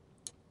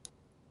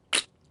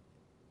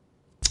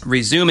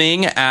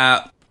 Resuming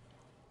at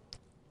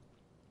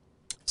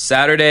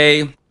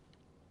Saturday,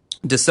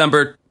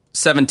 December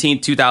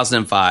 17th,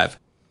 2005.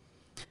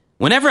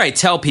 Whenever I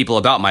tell people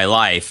about my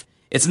life,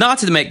 it's not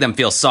to make them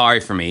feel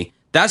sorry for me.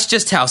 That's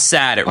just how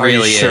sad it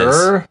really is.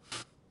 Sure?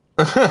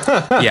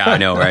 Yeah, I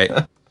know, right?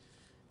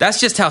 That's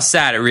just how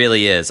sad it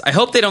really is. I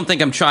hope they don't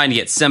think I'm trying to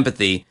get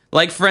sympathy.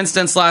 Like, for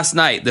instance, last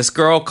night, this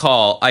girl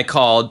I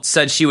called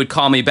said she would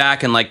call me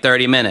back in like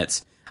 30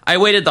 minutes. I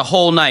waited the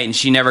whole night and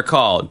she never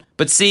called.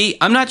 But see,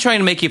 I'm not trying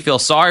to make you feel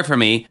sorry for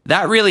me.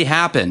 That really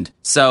happened.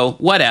 So,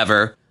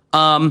 whatever.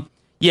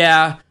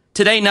 Yeah,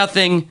 today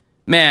nothing.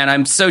 Man,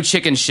 I'm so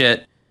chicken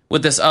shit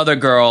with this other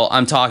girl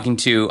I'm talking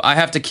to. I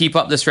have to keep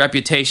up this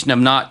reputation of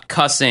not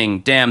cussing.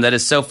 Damn, that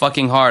is so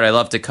fucking hard. I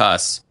love to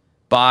cuss.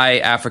 Bye,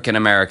 African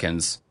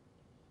Americans.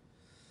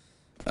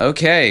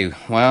 Okay,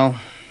 well,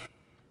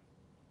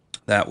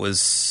 that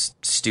was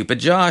Stupid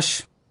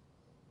Josh.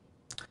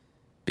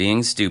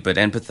 Being stupid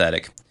and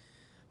pathetic.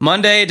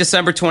 Monday,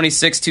 December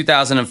 26,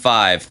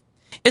 2005.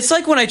 It's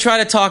like when I try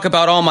to talk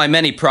about all my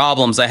many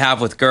problems I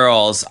have with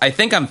girls, I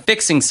think I'm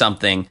fixing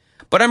something,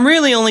 but I'm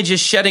really only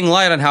just shedding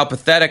light on how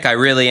pathetic I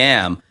really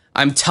am.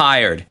 I'm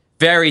tired,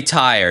 very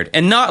tired,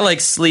 and not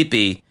like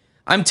sleepy.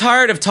 I'm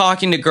tired of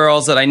talking to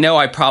girls that I know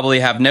I probably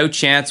have no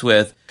chance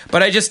with,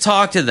 but I just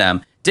talk to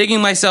them,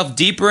 digging myself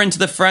deeper into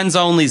the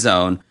friends-only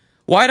zone.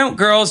 Why don't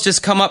girls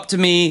just come up to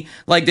me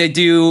like they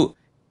do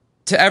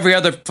to every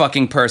other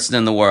fucking person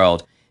in the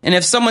world? And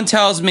if someone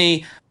tells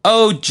me,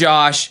 "Oh,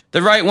 Josh,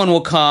 the right one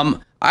will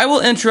come," I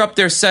will interrupt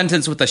their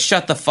sentence with a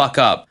 "shut the fuck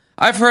up."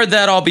 I've heard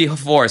that all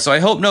before, so I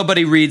hope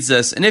nobody reads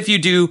this. And if you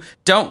do,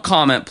 don't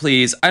comment,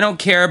 please. I don't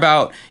care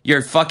about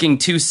your fucking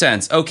 2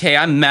 cents. Okay,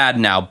 I'm mad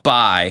now.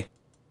 Bye.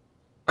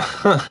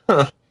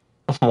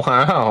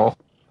 Wow.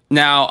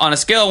 Now, on a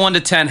scale of 1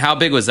 to 10, how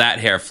big was that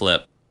hair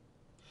flip?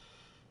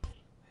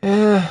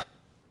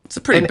 It's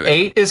a pretty big.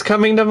 8 is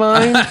coming to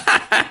mind.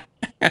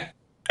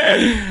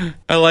 I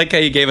like how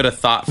you gave it a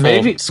thoughtful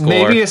score.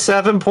 Maybe a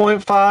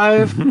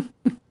 7.5.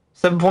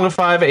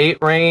 7.5, 8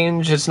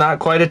 range. It's not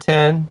quite a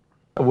 10.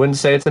 I wouldn't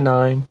say it's a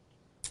 9,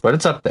 but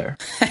it's up there.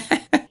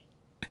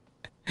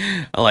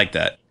 I like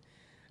that.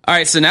 All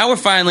right, so now we're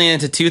finally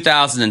into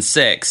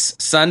 2006.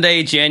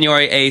 Sunday,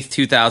 January 8th,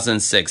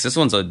 2006. This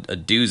one's a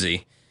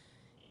doozy.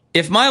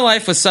 If my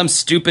life was some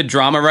stupid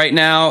drama right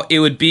now, it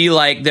would be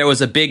like there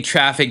was a big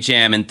traffic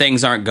jam and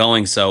things aren't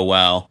going so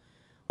well.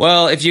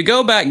 Well, if you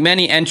go back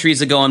many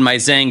entries ago on my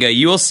Zanga,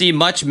 you will see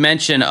much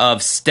mention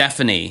of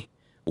Stephanie.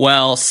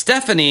 Well,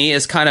 Stephanie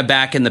is kind of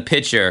back in the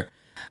picture.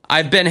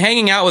 I've been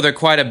hanging out with her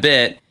quite a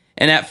bit,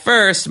 And at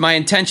first, my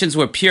intentions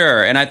were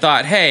pure, and I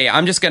thought, hey,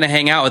 I'm just going to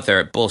hang out with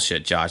her.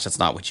 Bullshit, Josh. That's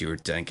not what you were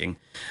thinking.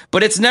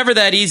 But it's never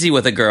that easy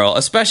with a girl,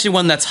 especially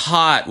one that's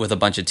hot with a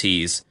bunch of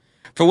T's,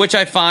 for which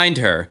I find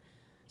her.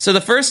 So the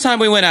first time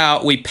we went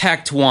out, we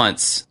pecked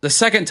once. The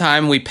second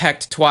time, we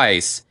pecked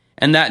twice.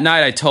 And that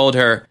night, I told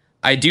her,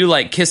 I do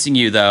like kissing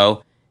you,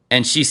 though.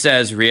 And she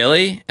says,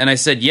 really? And I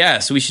said,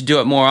 yes, we should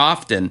do it more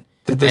often.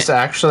 Did this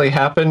actually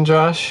happen,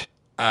 Josh?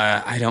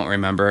 I don't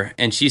remember.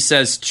 And she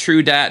says,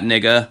 true dat,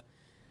 nigga.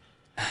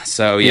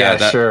 So,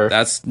 yeah, sure.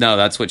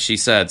 That's what she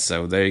said.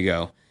 So, there you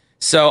go.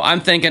 So,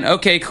 I'm thinking,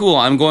 okay, cool.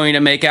 I'm going to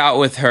make out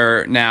with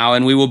her now,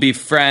 and we will be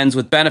friends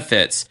with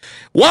benefits.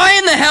 Why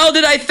in the hell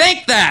did I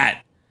think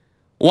that?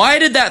 Why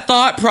did that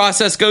thought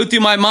process go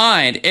through my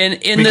mind?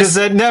 Because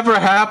that never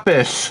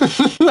happened.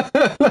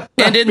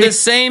 And in the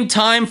same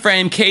time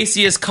frame,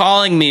 Casey is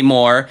calling me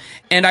more,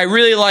 and I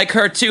really like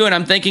her too, and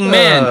I'm thinking,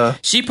 man,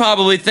 she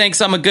probably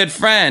thinks I'm a good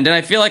friend, and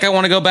I feel like I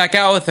want to go back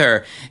out with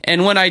her.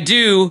 And when I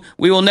do,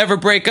 we will never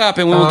break up,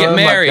 and we will get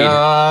married. Oh, my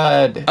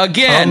God.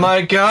 Again. Oh,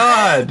 my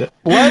God.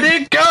 Let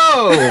it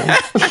go.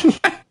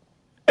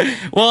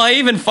 Well, I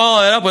even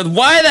followed it up with,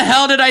 why the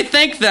hell did I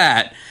think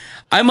that?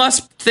 I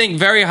must think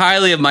very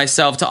highly of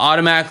myself to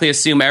automatically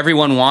assume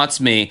everyone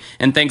wants me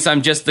and thinks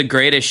I'm just the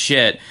greatest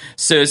shit.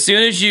 So as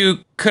soon as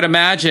you could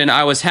imagine,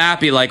 I was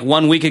happy. Like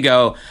 1 week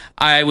ago,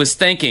 I was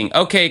thinking,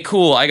 okay,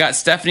 cool. I got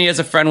Stephanie as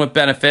a friend with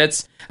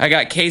benefits. I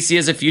got Casey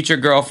as a future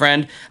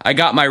girlfriend. I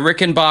got my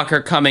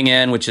Rickenbacker coming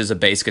in, which is a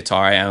bass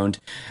guitar I owned.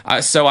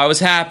 So I was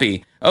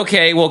happy.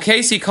 Okay, well,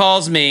 Casey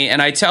calls me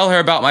and I tell her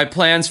about my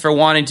plans for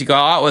wanting to go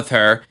out with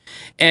her.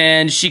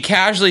 And she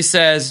casually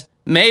says,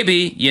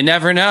 maybe, you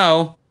never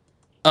know.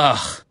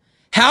 Ugh.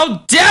 How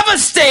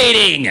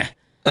devastating!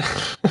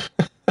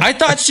 I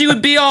thought she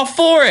would be all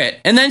for it.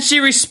 And then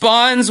she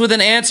responds with an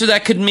answer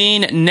that could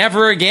mean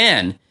never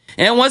again.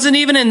 And it wasn't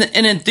even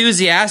an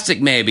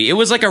enthusiastic maybe. It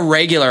was like a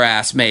regular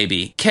ass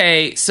maybe.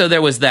 Okay, so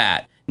there was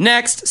that.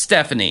 Next,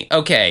 Stephanie.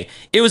 Okay,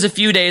 it was a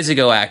few days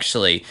ago,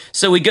 actually.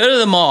 So we go to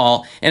the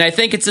mall, and I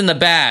think it's in the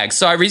bag.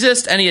 So I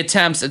resist any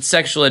attempts at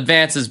sexual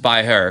advances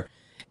by her.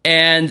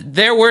 And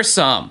there were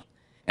some.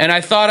 And I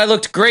thought I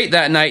looked great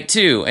that night,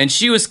 too. And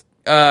she was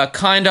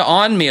kind of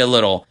on me a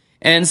little.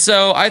 And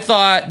so I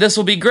thought, this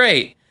will be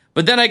great.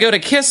 But then I go to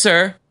kiss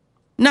her.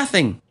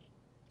 Nothing.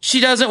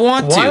 She doesn't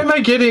want to. Why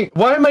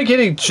am I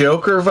getting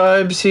Joker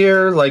vibes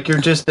here? Like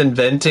you're just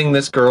inventing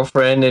this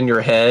girlfriend in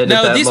your head.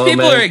 No, these moment?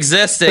 people are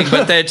existing,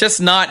 but they're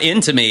just not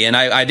into me, and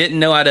I didn't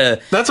know how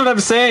to. That's what I'm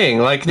saying.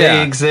 Like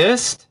they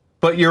exist,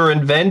 but you're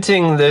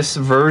inventing this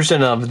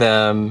version of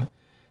them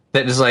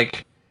that is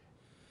like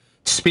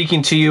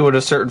speaking to you in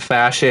a certain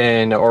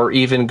fashion, or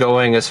even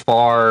going as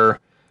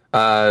far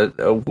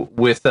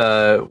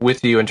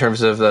with you in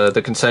terms of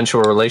the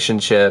consensual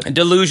relationship.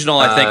 Delusional,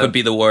 I think, would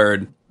be the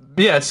word.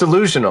 Yeah, it's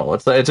delusional.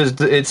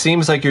 It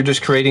seems like you're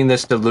just creating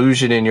this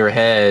delusion in your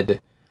head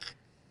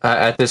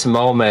at this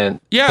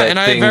moment. Yeah, that and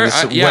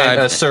things went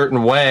a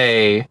certain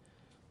way,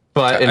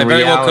 but in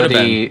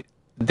reality,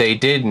 they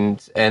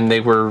didn't, and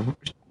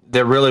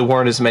there really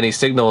weren't as many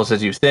signals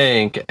as you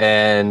think,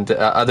 and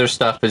other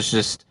stuff is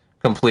just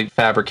complete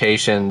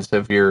fabrications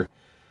of your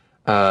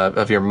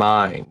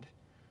mind.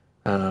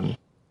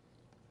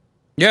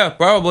 Yeah,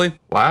 probably.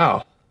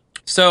 Wow.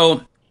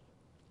 So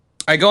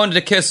I go in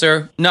to kiss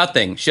her.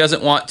 Nothing. She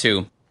doesn't want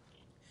to.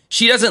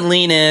 She doesn't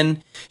lean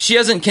in. She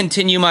doesn't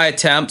continue my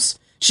attempts.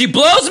 She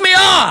blows me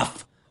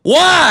off.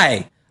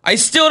 Why? I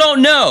still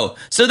don't know.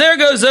 So there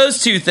goes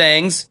those two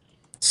things.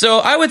 So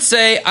I would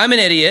say I'm an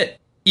idiot.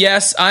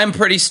 Yes, I'm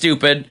pretty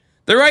stupid.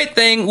 The right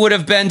thing would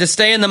have been to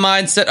stay in the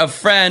mindset of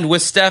friend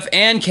with Steph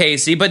and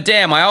Casey, but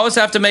damn, I always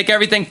have to make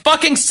everything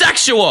fucking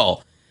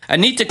sexual. I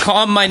need to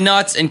calm my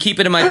nuts and keep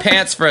it in my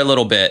pants for a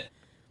little bit.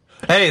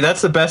 Hey,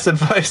 that's the best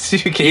advice you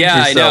gave yourself.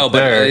 Yeah, I know,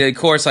 there. But of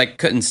course I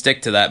couldn't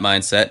stick to that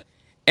mindset.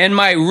 And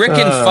my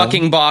Ricken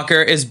fucking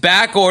Bacher is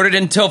back ordered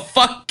until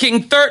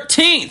fucking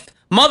 13th.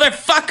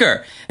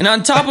 Motherfucker! And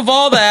on top of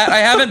all that, I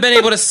haven't been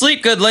able to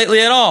sleep good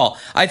lately at all.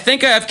 I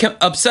think I have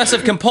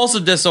obsessive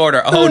compulsive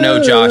disorder. Oh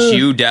no, Josh,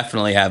 you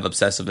definitely have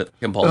obsessive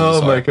compulsive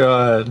disorder. Oh my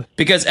god.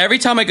 Because every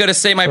time I go to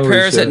say my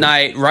prayers at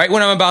night, right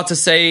when I'm about to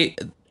say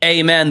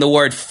amen, the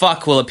word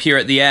fuck will appear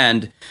at the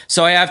end.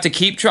 So I have to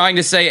keep trying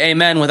to say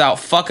amen without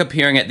fuck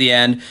appearing at the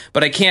end,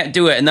 but I can't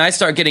do it. And then I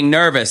start getting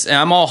nervous, and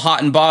I'm all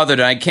hot and bothered,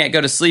 and I can't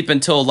go to sleep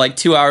until like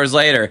 2 hours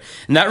later.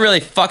 And that really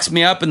fucks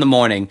me up in the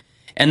morning.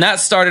 And that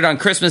started on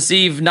Christmas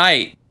Eve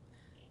night,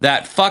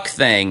 that fuck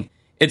thing.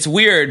 It's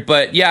weird,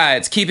 but yeah,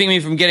 it's keeping me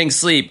from getting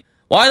sleep.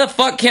 Why the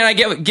fuck can't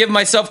I give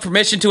myself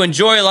permission to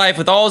enjoy life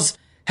with always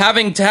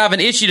having to have an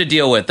issue to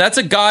deal with? That's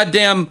a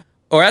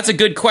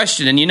good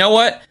question. And you know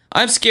what?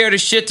 I'm scared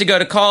as shit to go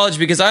to college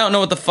because I don't know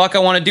what the fuck I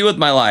want to do with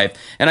my life.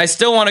 And I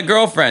still want a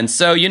girlfriend.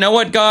 So you know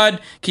what, God?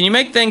 Can you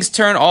make things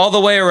turn all the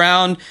way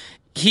around?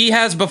 He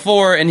has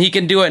before, and he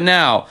can do it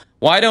now.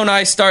 Why don't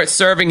I start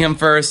serving him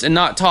first and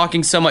not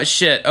talking so much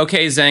shit?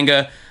 Okay,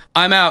 Zenga,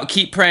 I'm out.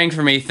 Keep praying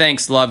for me.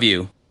 Thanks. Love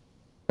you.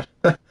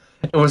 It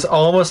was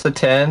almost a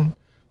 10,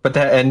 But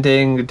that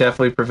ending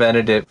definitely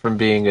prevented it from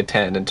being a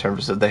 10 in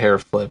terms of the hair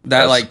flip.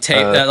 That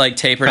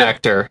tapered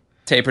factor.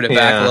 Tapered it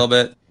back a little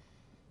bit.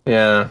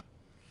 Yeah.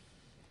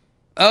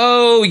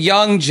 Oh,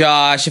 young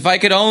Josh, if I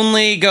could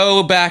only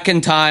go back in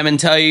time and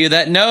tell you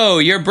that no,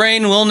 your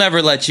brain will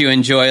never let you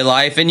enjoy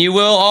life, and you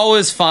will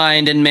always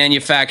find and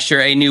manufacture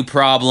a new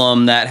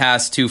problem that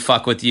has to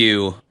fuck with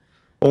you.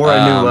 Or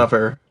a new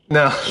lover.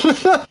 No.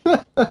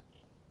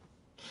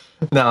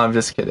 No, I'm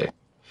just kidding.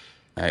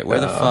 All right,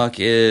 where the fuck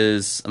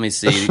is... Let me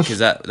see, because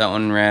that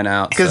one ran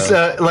out. Because,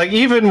 like,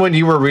 even when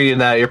you were reading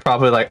that, you're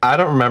probably like, I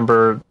don't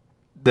remember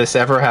this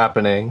ever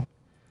happening.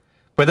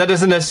 But that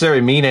doesn't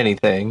necessarily mean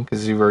anything,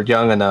 because you were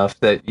young enough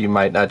that you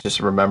might not just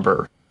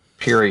remember,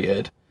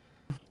 period,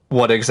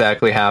 what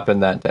exactly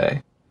happened that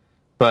day.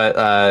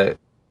 But,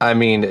 I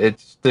mean,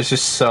 there's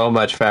just so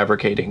much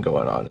fabricating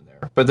going on in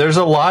there. But there's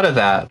a lot of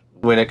that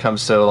when it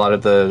comes to a lot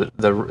of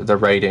the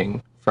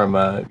writing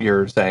from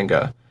your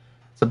Zanga.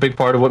 It's a big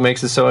part of what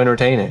makes it so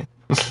entertaining.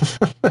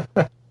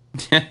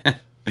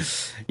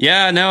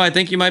 Yeah, no, I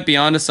think you might be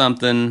onto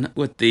something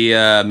with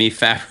the me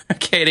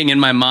fabricating in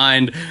my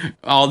mind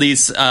all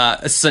these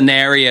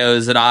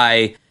scenarios that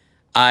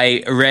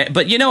I read.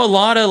 But you know, a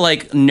lot of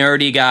like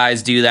nerdy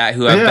guys do that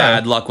who have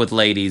bad luck with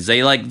ladies.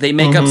 They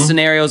make up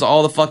scenarios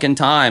all the fucking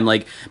time.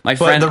 Like my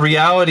friend. But the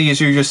reality is,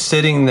 you're just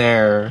sitting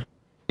there,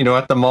 you know,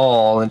 at the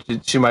mall, and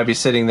she might be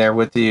sitting there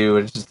with you.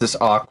 It's just this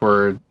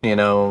awkward, you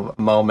know,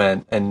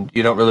 moment, and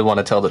you don't really want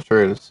to tell the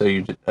truth. So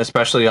you,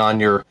 especially on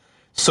your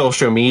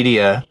social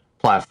media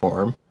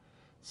platform,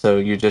 so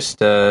you just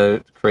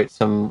create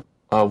some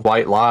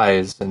white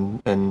lies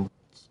and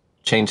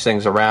change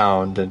things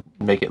around and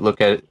make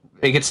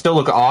it still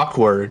look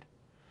awkward,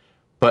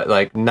 but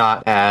like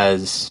not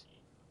as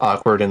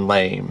awkward and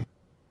lame,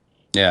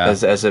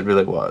 as it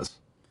really was.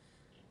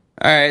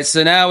 All right,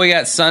 so now we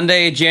got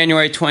Sunday,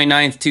 January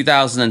 29th,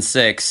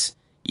 2006.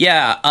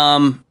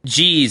 Yeah,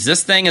 geez,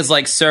 this thing is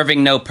like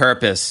serving no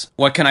purpose.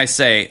 What can I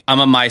say? I'm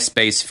a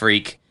MySpace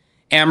freak.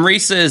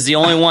 Amrisa is the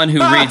only one who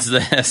reads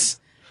this.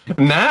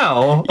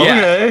 Now?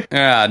 Okay.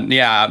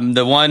 Yeah,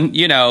 the one,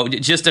 you know,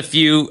 just a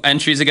few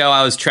entries ago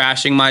I was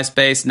trashing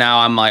MySpace.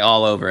 Now I'm like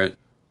all over it.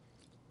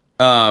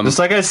 Just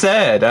like I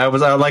said,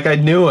 I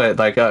knew it.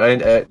 Like,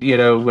 you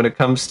know, when it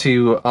comes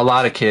to a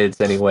lot of kids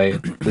anyway,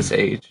 this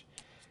age,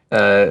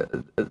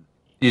 you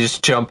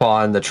just jump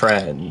on the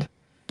trend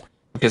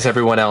because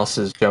everyone else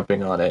is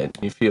jumping on it.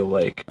 You feel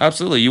like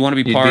absolutely you want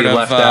to be part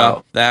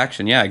of the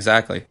action. Yeah,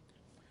 exactly.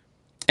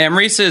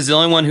 Amrisa is the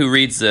only one who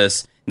reads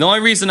this. The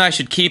only reason I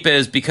should keep it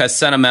is because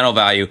sentimental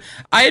value.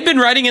 I had been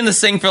writing in this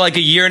thing for like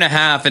a year and a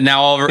half, and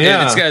now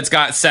it's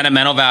got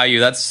sentimental value.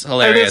 That's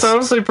hilarious. And it's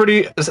honestly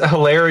pretty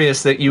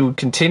hilarious that you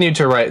continue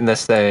to write in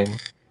this thing.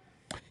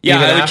 Yeah,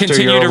 I would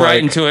continue to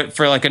write into it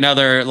for like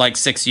another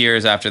 6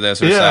 years after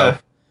this or so.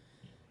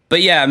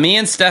 But yeah, me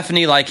and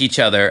Stephanie like each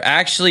other.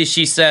 Actually,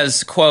 she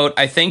says, quote,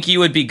 I think you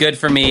would be good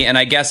for me, and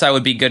I guess I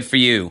would be good for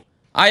you.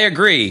 I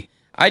agree.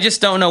 I just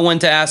don't know when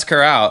to ask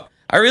her out.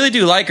 I really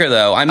do like her,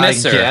 though. I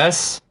miss her. I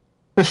guess.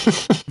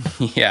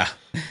 Yeah.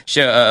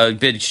 A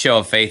big show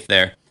of faith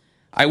there.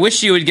 I wish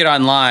she would get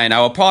online.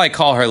 I will probably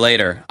call her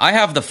later. I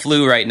have the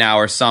flu right now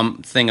or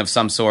something of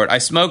some sort. I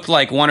smoked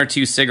like 1 or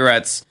 2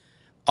 cigarettes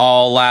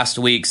all last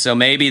week, so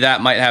maybe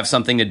that might have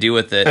something to do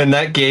with it. And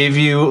that gave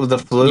you the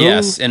flu?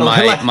 Yes, in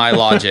my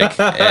logic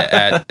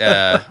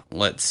at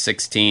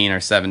 16 or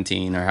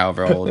 17 or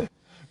however old.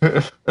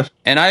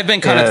 And I've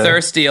been kind of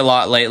thirsty a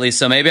lot lately,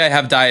 so maybe I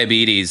have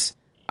diabetes.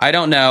 I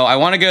don't know. I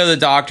want to go to the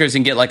doctors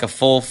and get like a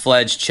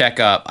full-fledged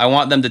checkup. I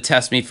want them to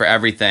test me for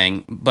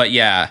everything. But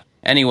yeah,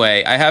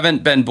 anyway, I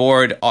haven't been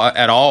bored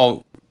at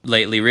all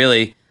lately,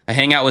 really. I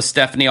hang out with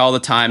Stephanie all the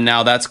time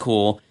now. That's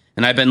cool.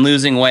 And I've been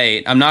losing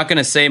weight. I'm not going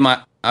to say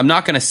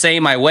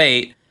my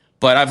weight,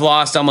 but I've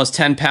lost almost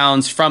 10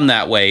 pounds from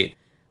that weight.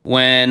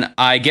 When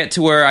I get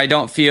to where I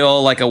don't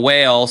feel like a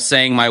whale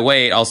saying my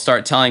weight, I'll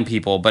start telling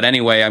people. But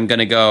anyway, I'm going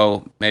to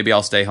go. Maybe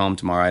I'll stay home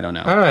tomorrow. I don't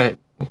know. All right.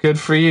 Good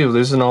for you,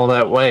 losing all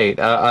that weight.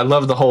 I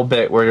love the whole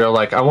bit where you're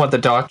like, I want the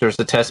doctors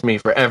to test me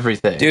for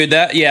everything. Dude,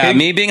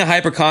 me being a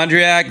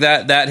hypochondriac,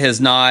 that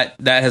has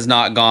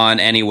not gone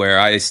anywhere.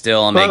 I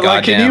still am a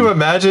goddamn...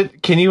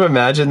 Can you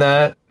imagine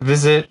that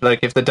visit? Like,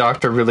 if the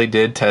doctor really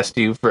did test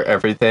you for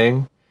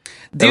everything?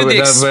 Dude, the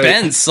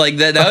expense, like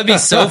that would be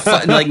so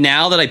fun. Like,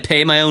 now that I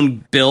pay my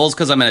own bills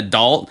because I'm an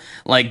adult,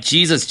 like,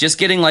 Jesus, just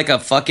getting like a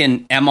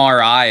fucking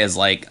MRI is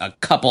like a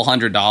couple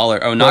 $100.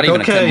 Oh, not even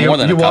more than a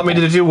couple. You want me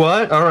to do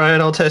what? All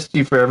right, I'll test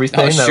you for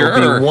everything. Oh, sure.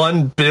 That would be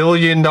 $1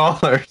 billion.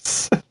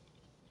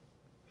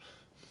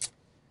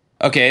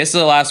 Okay, this is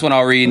the last one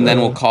I'll read, and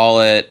then we'll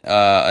call it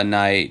a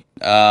night.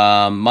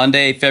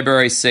 Monday,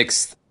 February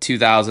 6th,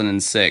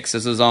 2006.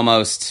 This was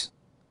almost,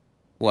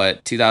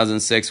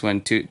 2006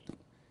 when...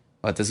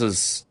 But this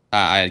was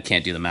I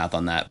can't do the math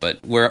on that, but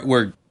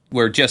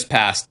we're just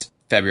past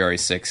February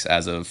 6th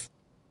as of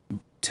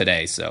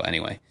today. So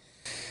anyway,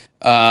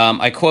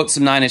 I quote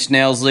some 9 Inch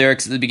Nails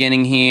lyrics at the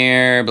beginning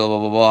here. Blah blah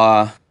blah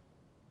blah.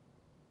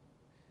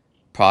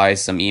 Probably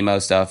some emo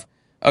stuff.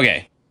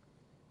 Okay,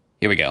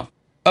 here we go.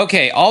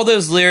 Okay, all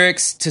those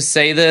lyrics to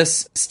say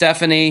this,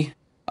 Stephanie,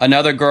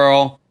 another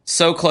girl,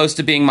 so close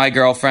to being my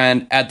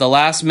girlfriend, at the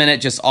last minute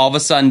just all of a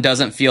sudden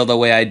doesn't feel the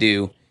way I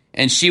do,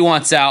 and she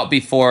wants out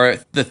before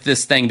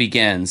this thing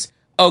begins.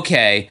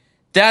 Okay,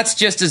 that's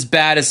just as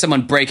bad as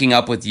someone breaking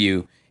up with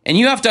you, and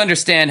you have to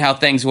understand how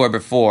things were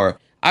before.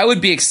 I would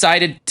be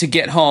excited to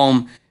get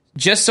home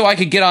just so I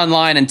could get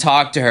online and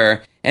talk to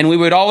her, and we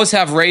would always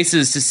have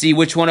races to see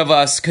which one of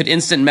us could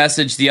instant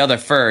message the other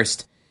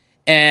first.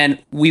 And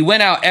we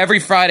went out every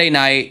Friday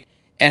night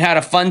and had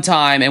a fun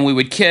time, and we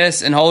would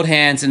kiss and hold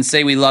hands and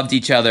say we loved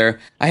each other.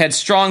 I had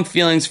strong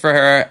feelings for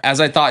her, as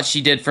I thought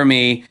she did for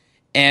me,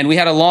 and we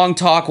had a long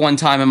talk one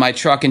time in my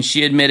truck, and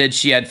she admitted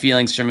she had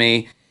feelings for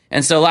me.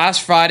 And so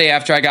last Friday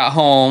after I got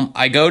home,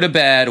 I go to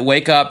bed,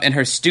 wake up, and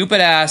her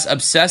stupid-ass,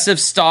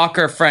 obsessive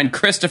stalker friend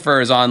Christopher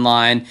is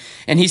online,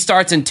 and he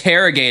starts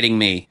interrogating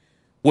me.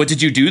 What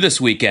did you do this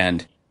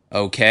weekend?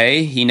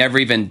 Okay, he never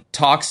even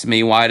talks to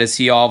me. Why does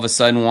he all of a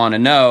sudden want to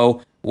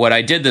know what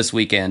I did this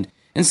weekend?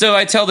 And so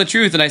I tell the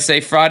truth, and I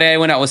say, Friday I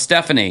went out with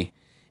Stephanie.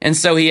 And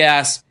so he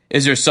asks,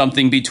 is there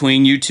something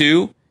between you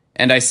two?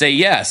 And I say,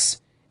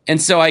 yes.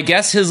 And so I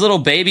guess his little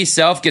baby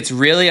self gets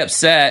really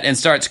upset and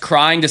starts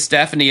crying to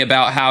Stephanie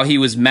about how he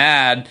was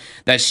mad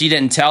that she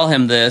didn't tell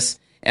him this.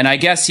 And I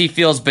guess he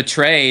feels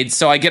betrayed.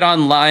 So I get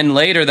online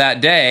later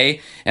that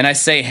day, and I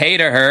say hey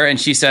to her, and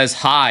she says,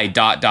 hi, ...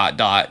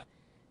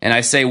 And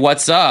I say,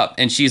 what's up?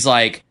 And she's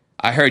like,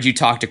 I heard you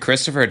talk to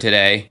Christopher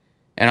today.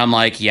 And I'm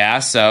like, yeah,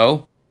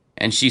 so?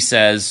 And she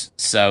says,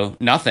 so,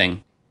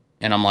 nothing.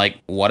 And I'm like,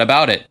 what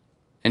about it?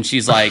 And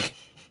she's like,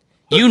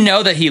 you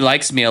know that he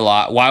likes me a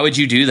lot. Why would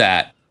you do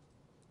that?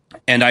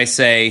 And I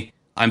say,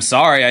 I'm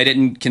sorry, I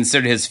didn't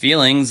consider his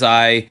feelings.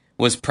 I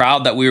was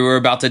proud that we were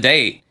about to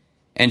date.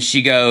 And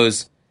she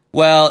goes,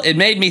 well, it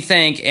made me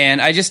think, and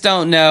I just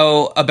don't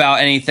know about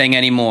anything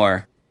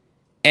anymore.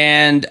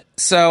 And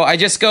so I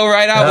just go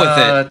right out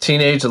with it.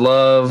 Teenage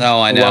love.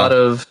 Oh, I know. A lot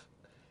of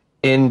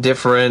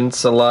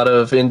indifference, a lot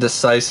of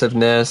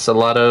indecisiveness, a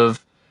lot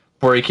of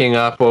breaking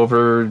up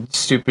over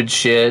stupid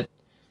shit.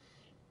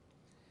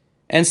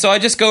 And so I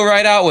just go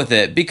right out with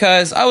it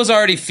because I was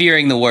already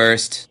fearing the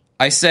worst.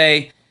 I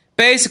say,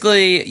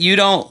 basically, you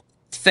don't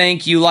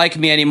think you like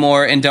me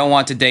anymore and don't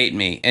want to date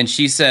me. And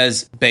she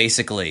says,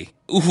 basically.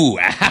 Ooh,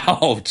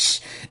 ouch.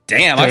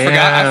 Damn. I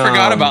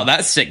forgot about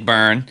that sick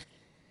burn.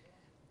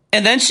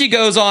 And then she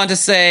goes on to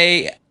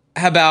say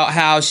about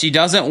how she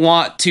doesn't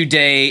want to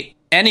date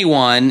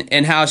anyone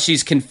and how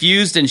she's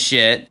confused and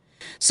shit.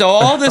 So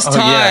all this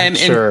time,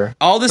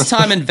 all this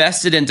time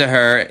invested into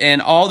her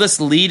and all this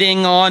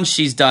leading on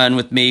she's done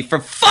with me for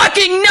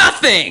fucking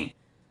nothing.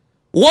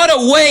 What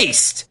a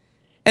waste.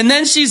 And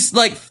then she's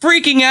like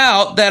freaking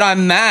out that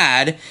I'm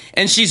mad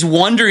and she's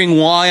wondering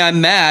why I'm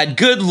mad.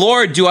 Good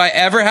Lord, do I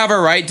ever have a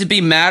right to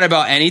be mad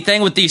about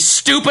anything with these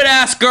stupid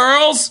ass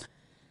girls?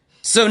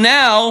 So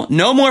now,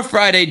 no more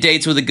Friday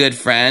dates with a good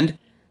friend.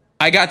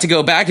 I got to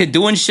go back to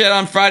doing shit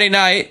on Friday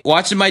night,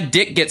 watching my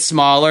dick get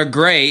smaller.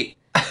 Great.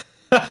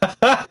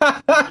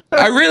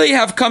 I really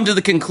have come to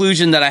the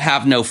conclusion that I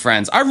have no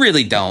friends. I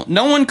really don't.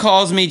 No one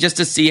calls me just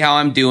to see how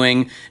I'm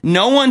doing.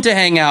 No one to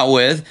hang out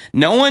with.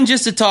 No one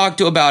just to talk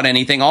to about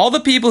anything. All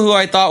the people who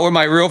I thought were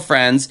my real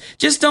friends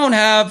just don't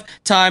have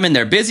time in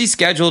their busy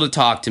schedule to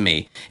talk to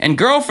me. And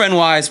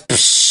girlfriend-wise,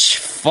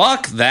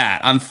 fuck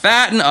that. I'm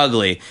fat and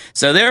ugly.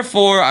 So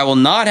therefore, I will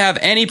not have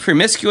any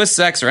promiscuous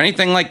sex or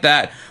anything like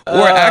that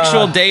or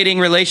actual dating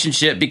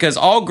relationship because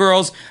all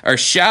girls are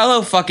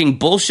shallow fucking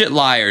bullshit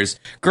liars.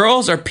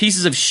 Girls are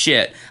pieces of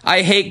shit.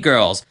 I hate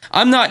girls.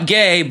 I'm not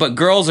gay, but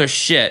girls are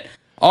shit.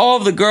 All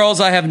of the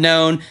girls I have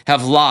known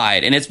have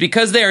lied, and it's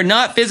because they are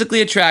not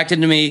physically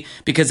attracted to me,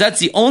 because that's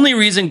the only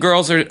reason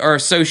girls are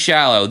so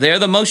shallow. They're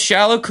the most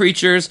shallow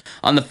creatures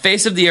on the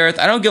face of the earth.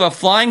 I don't give a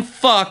flying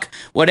fuck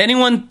what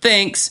anyone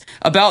thinks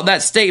about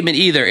that statement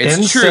either.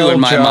 It's true in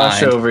my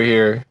mind. Over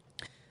here.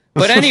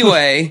 But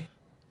anyway,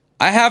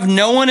 I have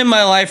no one in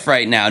my life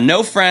right now.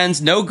 No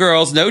friends, no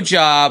girls, no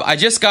job. I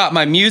just got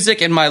my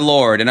music and my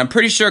Lord, and I'm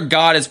pretty sure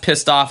God is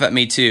pissed off at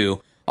me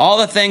too. All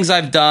the things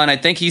I've done, I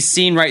think he's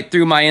seen right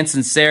through my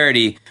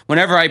insincerity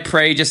whenever I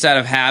pray just out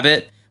of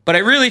habit, but I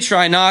really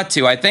try not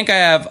to. I think I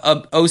have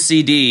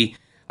OCD.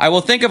 I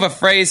will think of a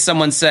phrase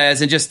someone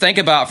says and just think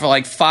about for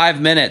like 5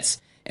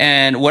 minutes,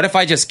 and what if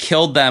I just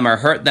killed them or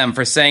hurt them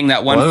for saying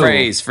that one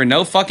phrase for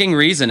no fucking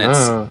reason?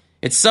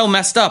 It's so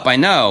messed up, I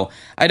know.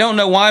 I don't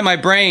know why my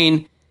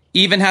brain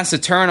even has to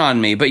turn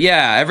on me. But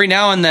yeah, every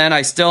now and then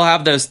I still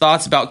have those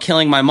thoughts about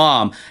killing my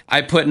mom.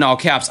 I put in all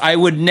caps. I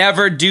would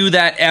never do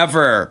that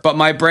ever, but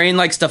my brain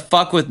likes to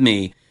fuck with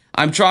me.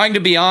 I'm trying to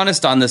be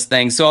honest on this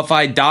thing, so if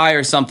I die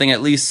or something,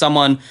 at least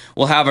someone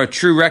will have a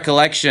true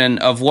recollection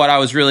of what I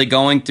was really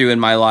going through in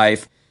my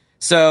life.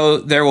 So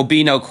there will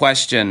be no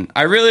question.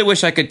 I really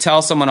wish I could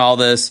tell someone all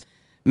this.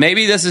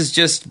 Maybe this is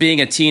just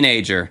being a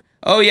teenager.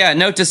 Oh yeah,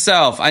 note to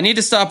self, I need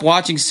to stop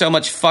watching so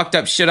much fucked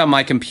up shit on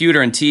my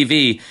computer and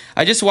TV.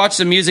 I just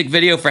watched a music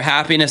video for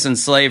Happiness and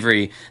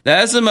Slavery.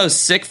 That is the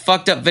most sick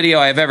fucked up video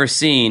I have ever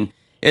seen.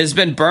 It has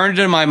been burned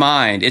into my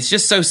mind. It's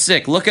just so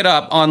sick. Look it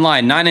up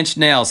online. 9 Inch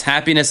Nails,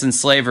 Happiness and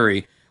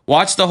Slavery.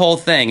 Watch the whole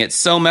thing. It's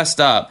so messed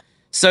up.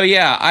 So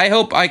yeah, I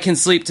hope I can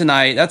sleep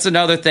tonight. That's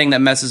another thing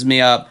that messes me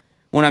up.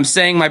 When I'm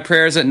saying my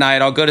prayers at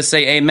night, I'll go to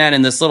say amen,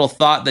 and this little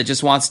thought that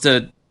just wants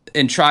to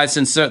and tries to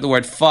insert the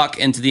word fuck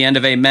into the end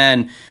of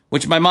amen,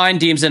 which my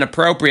mind deems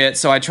inappropriate,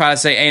 so I try to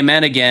say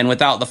amen again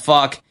without the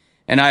fuck,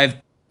 and I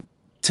have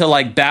to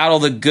like battle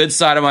the good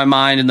side of my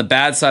mind and the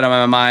bad side of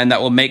my mind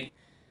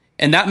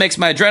that makes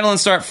my adrenaline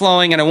start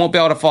flowing, and I won't be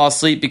able to fall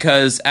asleep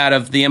because out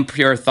of the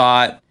impure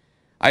thought.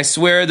 I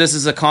swear this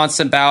is a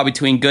constant battle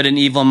between good and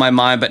evil in my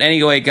mind, but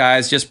anyway,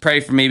 guys, just pray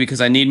for me because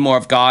I need more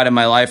of God in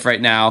my life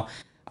right now.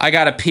 I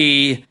gotta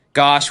pee.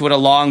 Gosh, what a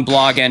long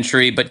blog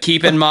entry, but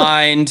keep in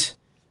mind,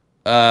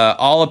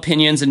 all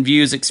opinions and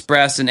views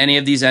expressed in any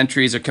of these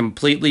entries are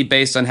completely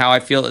based on how I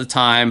feel at the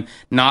time,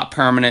 not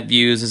permanent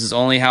views. This is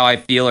only how I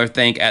feel or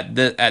think at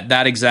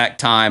that exact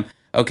time.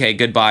 Okay,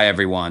 goodbye,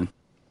 everyone.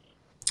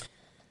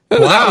 Ooh,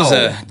 wow. That was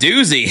a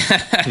doozy.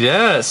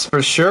 Yes,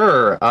 for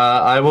sure.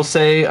 I will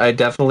say I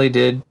definitely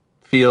did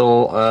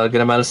feel a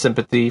good amount of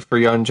sympathy for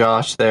young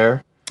Josh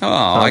there. Oh,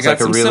 I got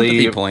some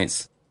sympathy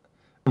points.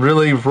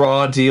 Really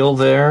raw deal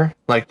there.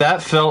 Like,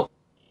 that felt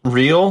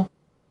real.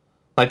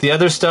 Like, the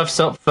other stuff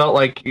felt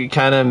like you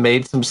kind of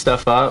made some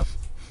stuff up.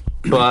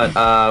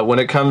 But when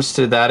it comes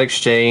to that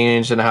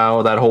exchange and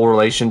how that whole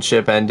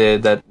relationship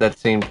ended, that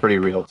seemed pretty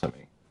real to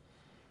me.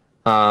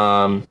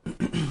 And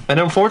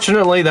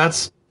unfortunately,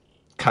 that's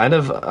kind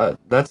of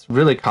that's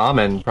really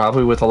common,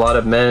 probably with a lot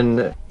of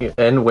men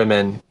and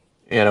women,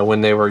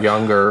 when they were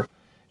younger,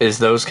 is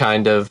those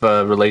kind of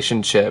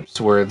relationships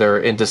where they're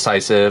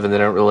indecisive and they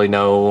don't really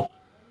know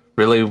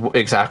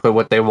exactly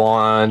what they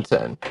want,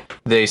 and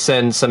they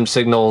send some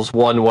signals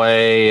one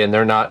way and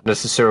they're not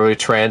necessarily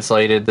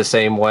translated the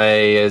same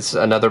way as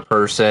another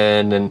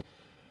person,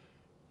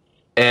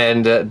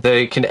 and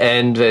they can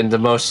end in the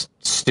most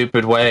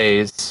stupid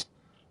ways.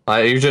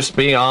 You're just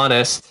being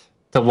honest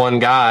to one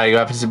guy who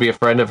happens to be a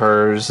friend of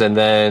hers, and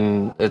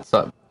then it's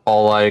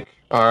all like,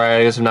 all right,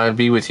 I guess I'm not gonna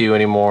be with you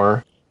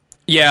anymore.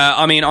 Yeah,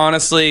 I mean,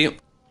 honestly,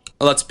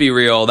 let's be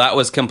real. That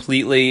was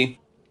completely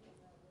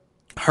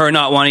her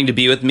not wanting to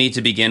be with me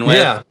to begin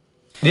with.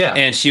 Yeah.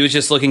 And she was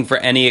just looking for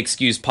any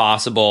excuse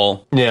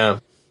possible. Yeah.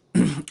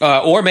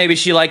 Or maybe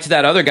she liked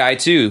that other guy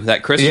too,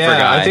 that Christopher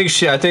guy. I think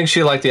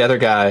she liked the other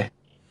guy.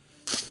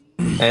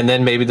 And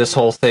then maybe this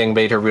whole thing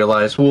made her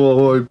realize,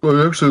 well,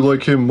 I actually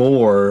like him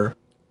more.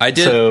 I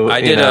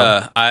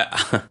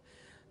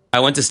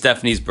went to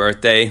Stephanie's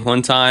birthday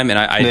one time, and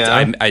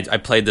I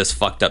played this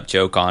fucked up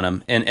joke on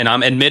him, and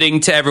I'm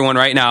admitting to everyone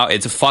right now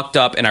it's fucked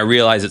up, and I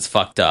realize it's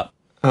fucked up.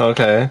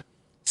 Okay.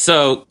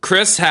 So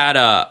Chris had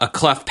a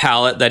cleft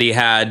palate that he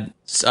had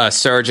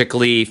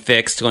surgically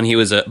fixed when he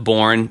was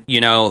born.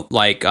 What's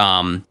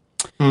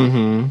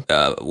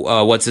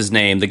his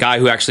name? The guy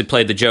who actually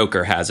played the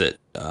Joker has it.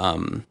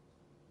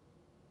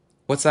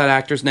 What's that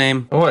actor's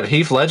name? What,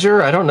 Heath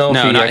Ledger? I don't know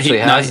if he actually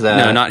has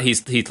that. No, not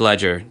Heath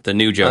Ledger, the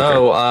new Joker.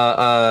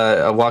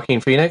 Oh,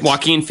 Joaquin Phoenix?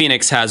 Joaquin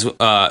Phoenix has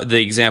the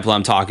example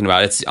I'm talking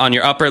about. It's on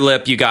your upper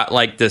lip, you got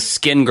like the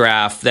skin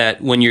graft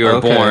that when you were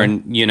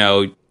born,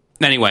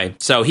 Anyway,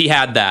 so he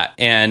had that.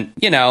 And,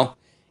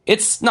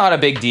 it's not a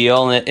big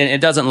deal, and it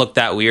doesn't look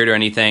that weird or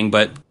anything,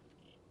 but...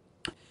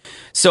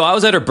 So I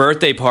was at her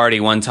birthday party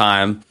one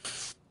time,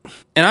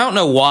 and I don't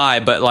know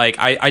why, but like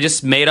I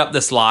just made up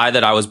this lie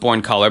that I was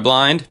born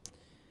colorblind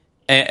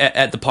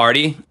at the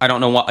party. I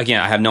don't know what.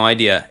 Again, I have no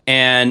idea.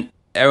 And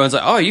everyone's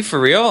like, "Oh, are you for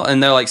real?"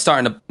 And they're like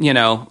starting to,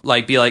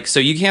 be like, "So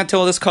you can't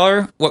tell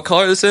what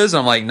color this is?" And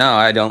I'm like, "No,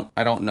 I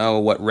don't know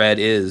what red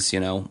is."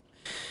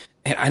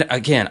 And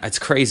again, it's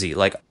crazy.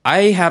 Like,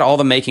 I had all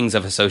the makings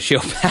of a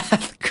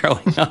sociopath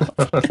growing up.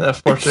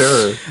 For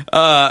sure.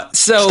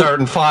 So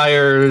starting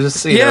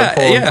fires,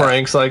 pulling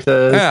pranks like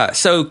this. Yeah.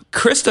 So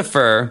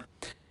Christopher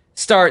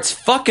starts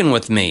fucking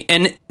with me,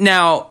 and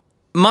now,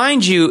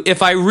 mind you,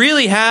 if I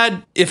really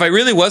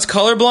was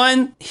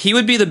colorblind, he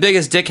would be the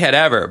biggest dickhead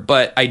ever.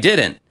 But I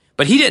didn't.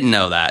 But he didn't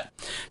know that.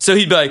 So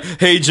he'd be like,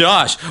 "Hey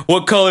Josh,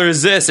 what color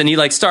is this?" And he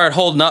like started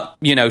holding up,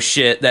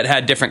 shit that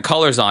had different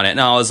colors on it, and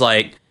I was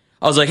like,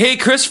 "Hey,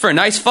 Christopher,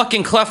 nice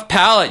fucking cleft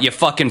palate, you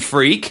fucking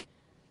freak."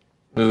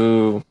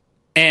 Ooh.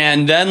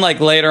 And then, like,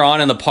 later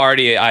on in the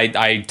party,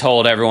 I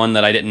told everyone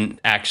that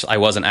I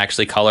wasn't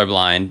actually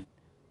colorblind.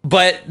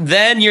 But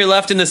then you're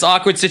left in this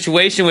awkward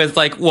situation with,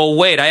 like, well,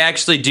 wait, I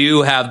actually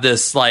do have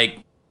this, like,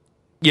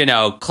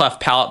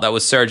 cleft palate that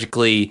was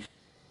surgically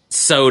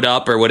sewed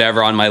up or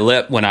whatever on my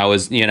lip when I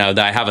was, that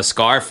I have a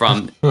scar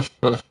from.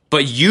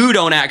 But you're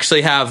not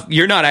actually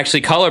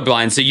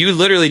colorblind, so you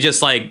literally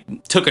just,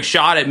 like, took a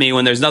shot at me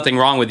when there's nothing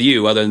wrong with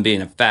you other than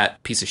being a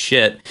fat piece of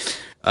shit.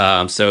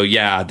 So,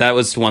 yeah, that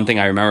was one thing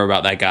I remember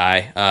about that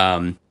guy.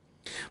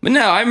 But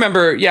no, I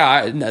remember,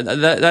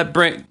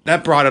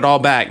 that brought it all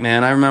back,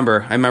 man. I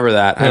remember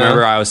that. Yeah. I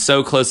remember I was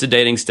so close to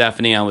dating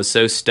Stephanie. I was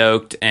so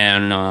stoked,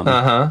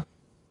 and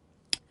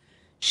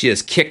she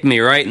just kicked me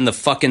right in the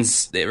fucking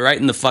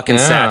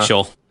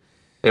satchel.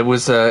 It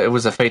was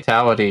a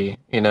fatality.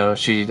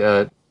 She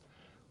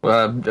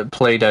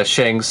played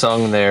Shang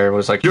Tsung there. It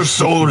was like, your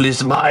soul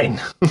is mine.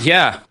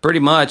 Yeah, pretty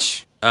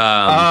much.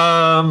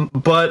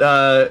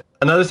 But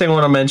another thing I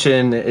want to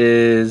mention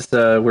is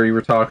where you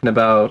were talking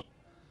about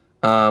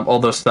all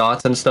those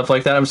thoughts and stuff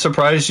like that. I'm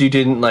surprised you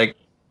didn't like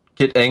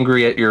get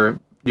angry at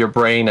your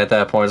brain at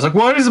that point. It's like,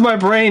 why does my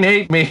brain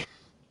hate me?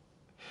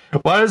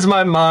 Why does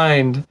my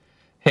mind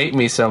hate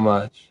me so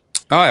much?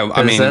 Oh,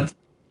 I mean,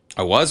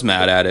 I was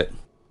mad at it.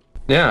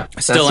 Yeah, I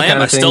still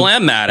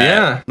am mad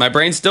at it. My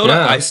brain still.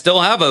 Yeah. I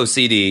still have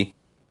OCD.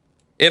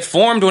 It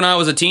formed when I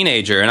was a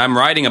teenager, and I'm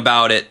writing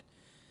about it.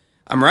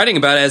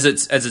 As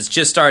it's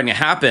just starting to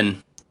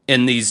happen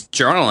in these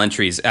journal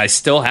entries. I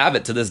still have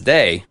it to this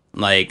day.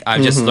 Like,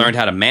 I've just learned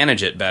how to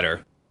manage it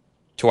better,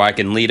 to where I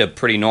can lead a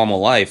pretty normal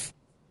life.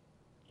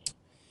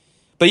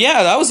 But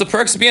yeah, that was the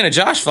perks of being a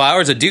Josh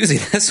Flowers, a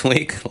doozy this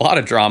week. A lot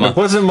of drama. It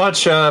wasn't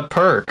much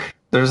perk.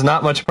 There's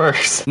not much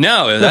perks.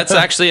 No, that's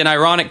actually an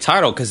ironic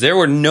title, because there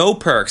were no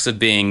perks of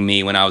being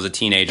me when I was a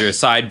teenager,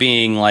 aside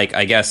being, like,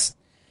 I guess...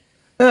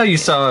 You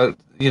saw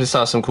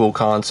some cool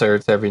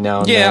concerts every now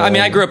and then. Yeah, I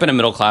mean, I grew up in a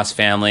middle-class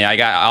family. I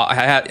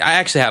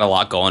actually had a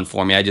lot going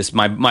for me.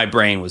 My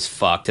brain was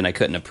fucked, and I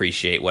couldn't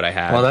appreciate what I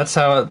had. Well, that's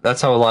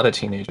how a lot of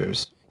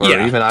teenagers were.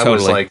 Yeah, even I totally.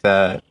 was like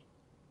that.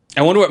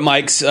 I wonder what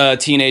Mike's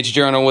teenage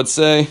journal would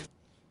say.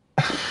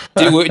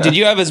 Did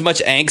you have as much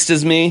angst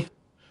as me?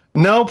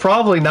 No,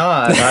 probably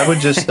not. I would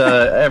just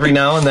every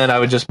now and then I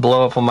would just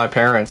blow up on my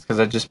parents because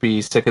I'd just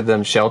be sick of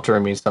them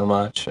sheltering me so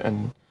much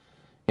and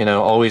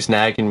always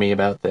nagging me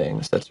about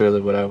things. That's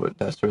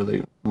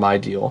really my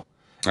deal.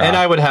 And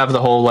I would have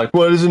the whole like,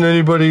 why doesn't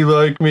anybody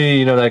like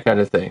me? That kind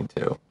of thing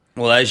too.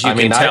 Well, as you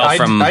can tell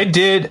from I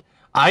did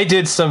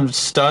some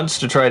stunts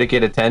to try to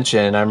get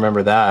attention. I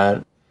remember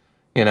that.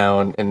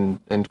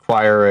 And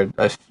choir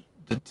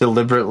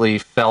deliberately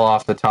fell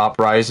off the top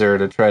riser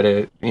to try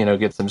to,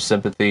 get some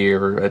sympathy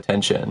or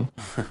attention.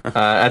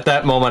 At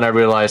that moment, I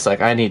realized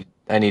like I need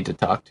to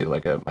talk to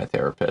like my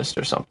therapist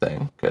or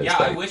something. Yeah,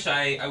 like,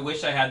 I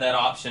wish I had that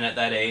option at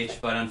that age,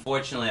 but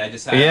unfortunately, I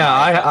just had. Yeah,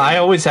 I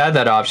always had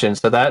that option,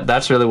 so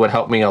that's really what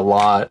helped me a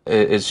lot.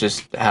 Is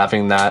just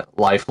having that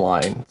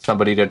lifeline,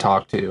 somebody to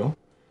talk to,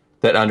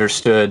 that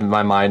understood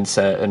my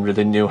mindset and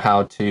really knew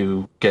how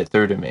to get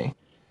through to me.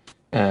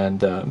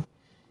 And I'm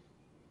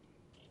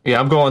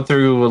going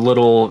through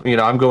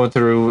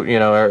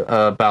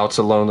bouts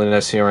of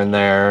loneliness here and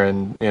there,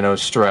 and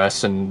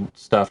stress and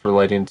stuff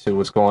relating to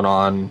what's going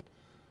on,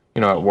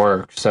 at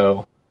work.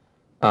 So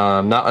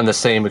not on the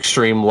same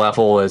extreme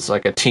level as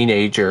like a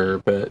teenager,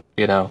 but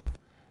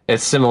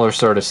it's similar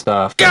sort of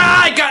stuff. God,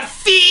 I got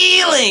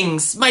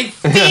feelings. My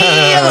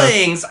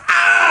feelings.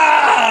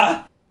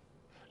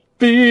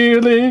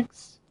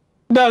 Feelings,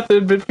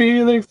 nothing but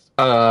feelings.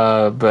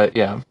 But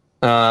yeah.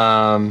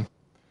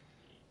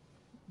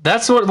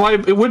 That's why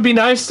it would be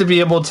nice to be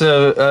able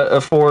to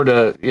afford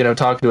to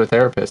talk to a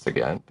therapist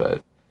again,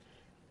 but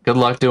good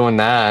luck doing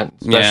that,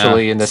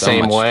 especially in the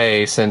same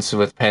way since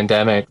with the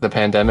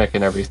pandemic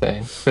and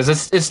everything,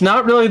 because it's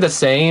not really the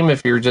same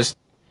if you're just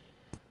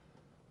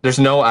there's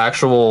no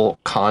actual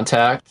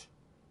contact,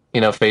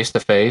 face to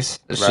face.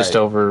 It's just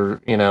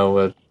over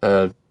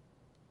a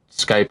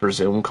Skype or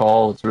Zoom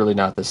call. It's really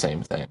not the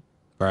same thing.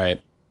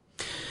 Right.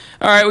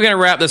 All right, we're going to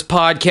wrap this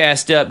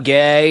podcast up,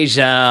 guys.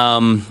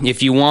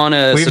 If you want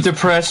to... We've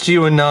depressed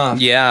you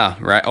enough. Yeah,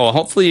 right. Well,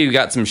 hopefully you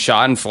got some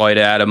schadenfreude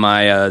out of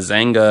my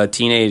Zanga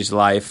teenage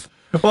life.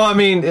 Well, I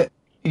mean,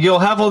 you'll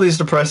have all these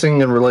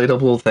depressing and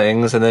relatable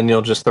things, and then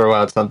you'll just throw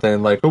out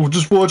something like, oh,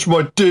 just watch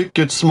my dick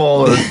get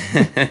smaller.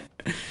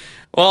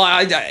 Well,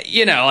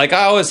 I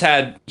always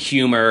had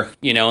humor,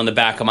 in the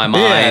back of my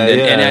mind,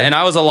 and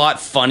I was a lot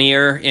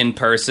funnier in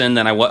person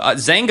than I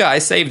was. Zanga, I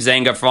saved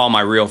Zanga for all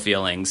my real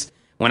feelings.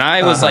 When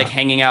I was like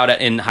hanging out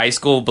in high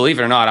school, believe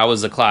it or not, I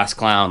was a class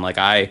clown. Like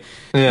I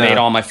made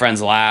all my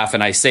friends laugh,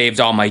 and I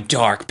saved all my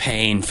dark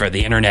pain for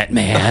the internet,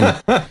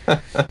 man.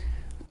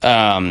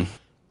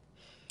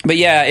 But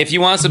yeah, if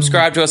you want to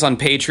subscribe to us on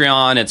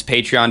Patreon, it's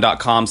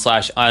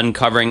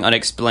patreon.com/uncovering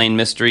unexplained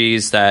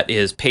mysteries. That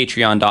is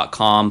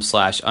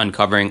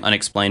patreon.com/uncovering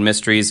unexplained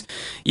mysteries.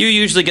 You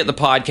usually get the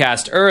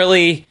podcast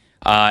early,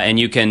 and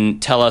you can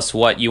tell us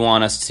what you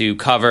want us to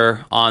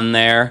cover on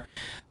there.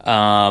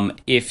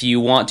 If you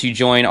want to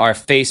join our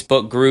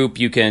Facebook group,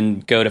 you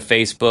can go to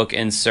Facebook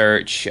and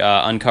search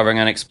Uncovering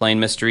Unexplained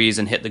Mysteries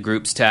and hit the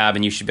groups tab,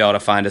 and you should be able to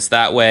find us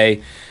that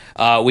way.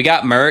 We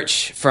got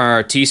merch for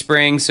our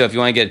Teespring, so if you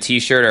want to get a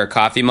t-shirt or a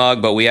coffee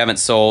mug, but we haven't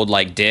sold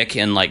like dick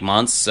in like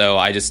months, so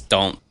I just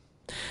don't.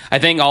 I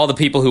think all the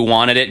people who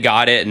wanted it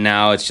got it, and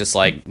now it's just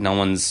like no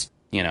one's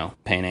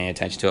paying any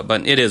attention to it,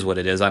 but it is what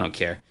it is. I don't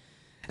care.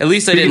 At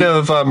least Speaking I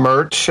didn't. of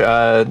merch,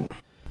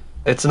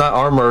 it's not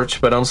our merch,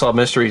 but Unsolved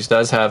Mysteries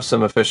does have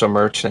some official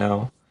merch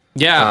now.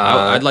 Yeah,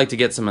 I'd like to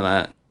get some of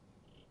that.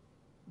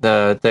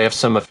 They have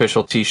some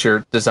official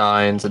t-shirt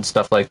designs and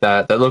stuff like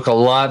that look a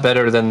lot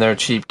better than their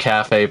cheap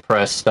cafe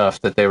press stuff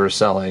that they were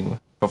selling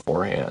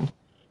beforehand.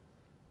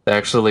 They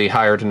actually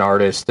hired an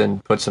artist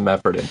and put some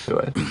effort into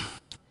it.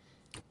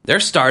 They're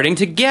starting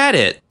to get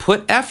it.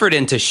 Put effort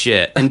into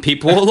shit, and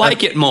people will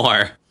like it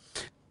more.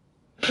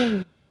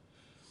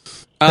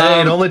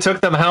 Hey, it only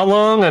took them how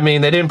long? I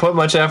mean, they didn't put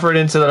much effort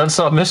into the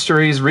Unsolved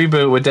Mysteries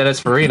reboot with Dennis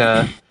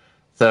Farina.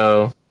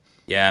 So...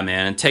 Yeah,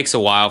 man, it takes a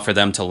while for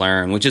them to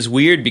learn, which is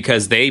weird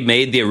because they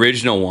made the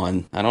original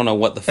one. I don't know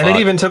what the fuck. And it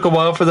even took a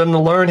while for them to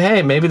learn,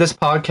 hey, maybe this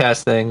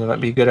podcast thing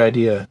might be a good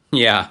idea.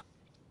 Yeah.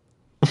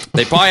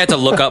 They probably had to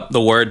look up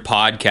the word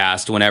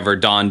podcast whenever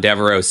Don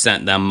Devereaux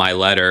sent them my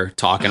letter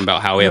talking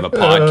about how we have a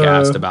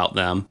podcast about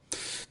them.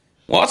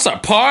 What's a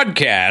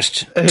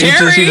podcast?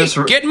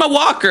 Terry, get my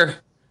walker.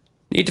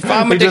 Need to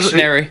find my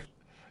dictionary.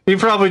 He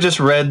probably just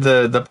read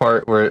the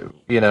part where,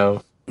 you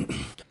know...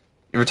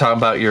 You were talking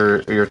about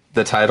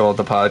the title of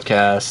the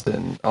podcast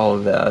and all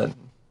of that.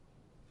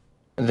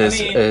 And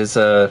his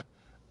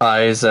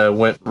eyes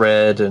went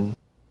red and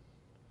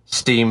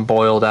steam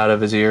boiled out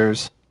of his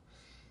ears.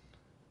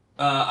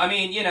 I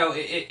mean, you know,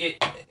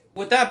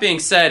 with that being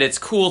said, it's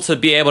cool to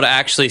be able to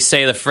actually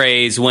say the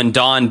phrase when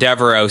Don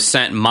Devereaux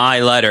sent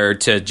my letter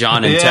to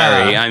John and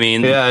Terry. I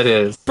mean, yeah, it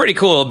is pretty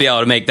cool to be able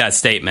to make that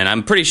statement.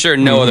 I'm pretty sure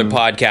no other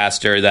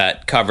podcaster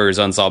that covers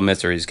Unsolved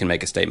Mysteries can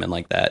make a statement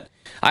like that.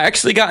 I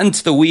actually got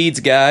into the weeds,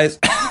 guys.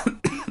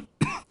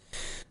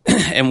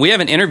 And we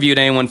haven't interviewed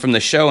anyone from the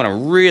show in a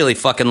really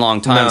fucking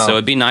long time, so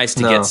it'd be nice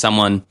to get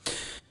someone.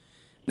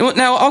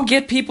 Now, I'll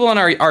get people on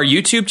our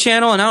YouTube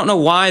channel, and I don't know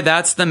why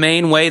that's the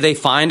main way they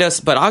find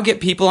us, but I'll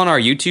get people on our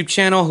YouTube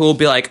channel who will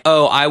be like,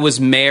 oh, I was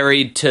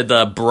married to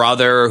the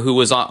brother who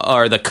was on,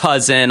 or the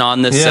cousin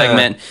on this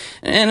segment.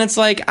 And it's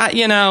like,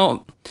 you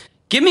know,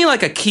 give me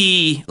like a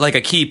key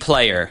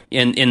player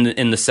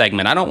in the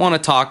segment. I don't want to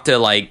talk to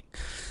like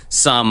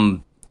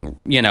some...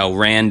 you know,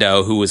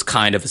 rando who was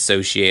kind of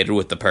associated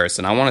with the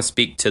person. I want to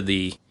speak to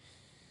the,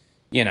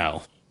 you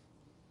know,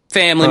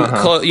 family,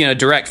 you know,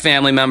 direct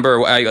family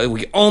member.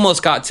 We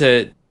almost got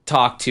to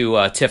talk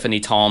to Tiffany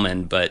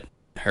Tallman, but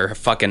her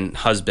fucking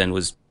husband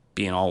was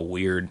being all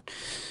weird.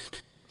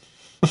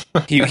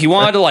 He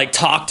wanted to like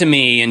talk to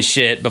me and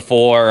shit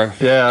before.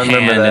 Yeah, I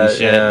remember that. And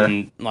shit,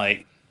 and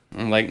like.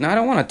 I'm like, no, I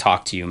don't want to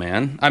talk to you,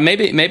 man.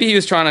 Maybe he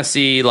was trying to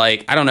see,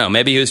 like, I don't know.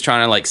 Maybe he was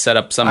trying to, like, set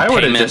up some payment. I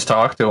would have just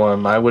talked to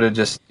him. I would have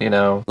just, you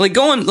know... Like,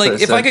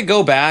 if I could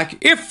go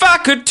back... If I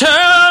could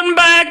turn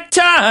back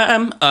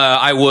time...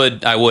 I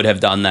would have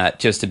done that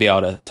just to be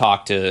able to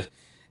talk to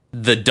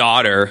the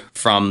daughter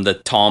from the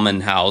Tallman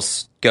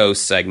House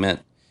ghost segment.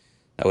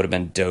 That would have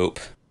been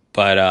dope.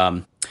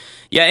 But,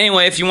 yeah,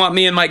 anyway, if you want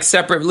me and Mike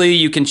separately,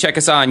 you can check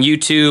us out on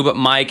YouTube.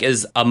 Mike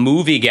is a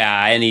movie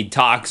guy, and he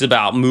talks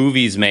about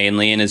movies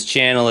mainly, and his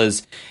channel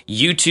is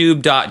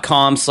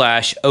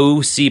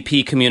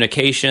youtube.com/OCP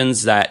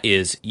Communications. That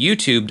is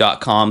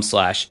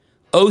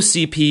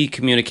youtube.com/OCP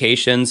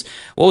Communications.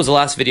 What was the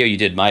last video you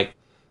did, Mike?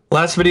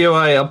 Last video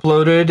I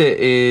uploaded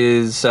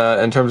is,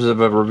 in terms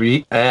of a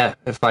review,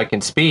 if I can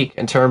speak,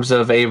 in terms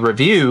of a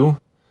review,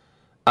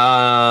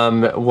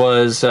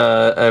 was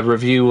a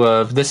review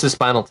of This is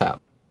Spinal Tap.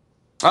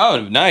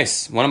 Oh,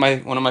 nice! One of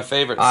my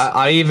favorites.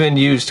 I even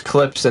used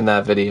clips in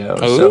that video,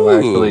 so I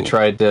actually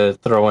tried to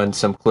throw in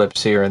some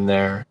clips here and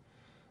there,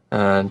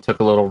 and took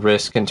a little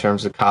risk in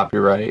terms of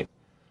copyright.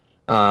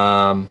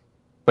 But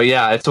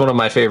yeah, it's one of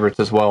my favorites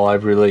as well. I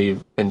really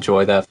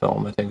enjoy that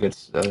film. I think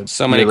it's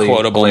so many really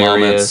quotable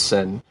moments,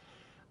 and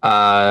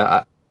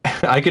I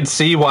could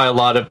see why a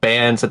lot of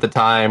bands at the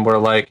time were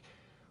like,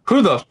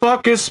 "Who the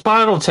fuck is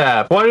Spinal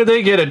Tap? Why do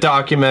they get a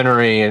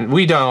documentary and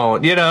we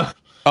don't?" You know.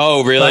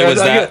 Oh, really?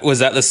 Was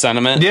that the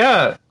sentiment?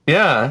 Yeah.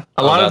 A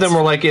lot of them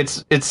were like,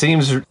 it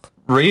seems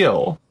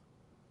real.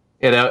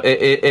 You know,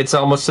 it's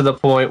almost to the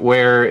point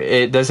where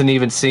it doesn't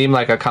even seem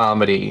like a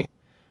comedy.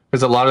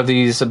 Because a lot of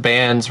these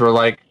bands were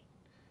like,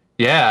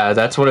 yeah,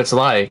 that's what it's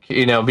like.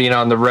 You know, being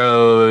on the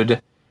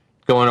road,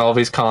 going to all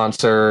these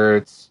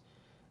concerts,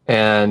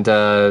 and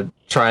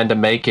trying to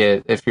make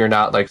it if you're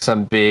not like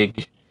some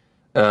big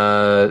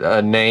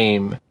a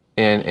name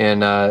in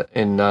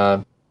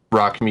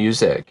rock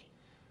music.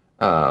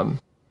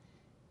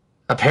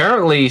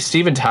 Apparently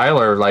Steven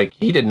Tyler, like,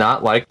 he did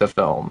not like the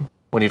film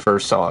when he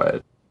first saw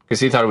it because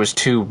he thought it was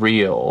too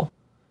real,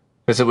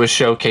 because it was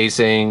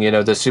showcasing, you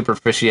know, the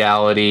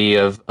superficiality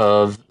of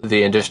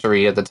the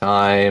industry at the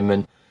time,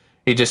 and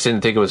he just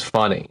didn't think it was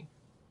funny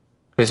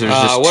because it was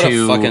just what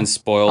too a fucking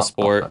spoil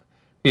sport.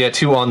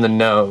 Too on the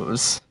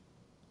nose.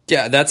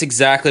 Yeah, that's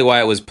exactly why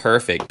it was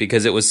perfect,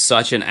 because it was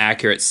such an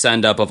accurate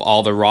send up of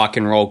all the rock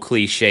and roll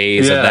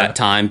cliches of that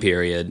time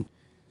period.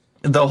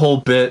 The whole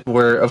bit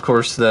where, of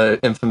course, the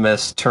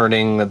infamous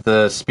turning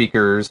the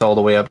speakers all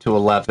the way up to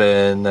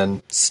 11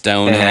 and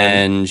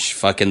Stonehenge,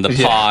 fucking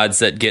the pods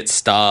that get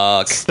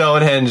stuck.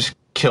 Stonehenge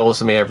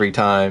kills me every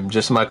time.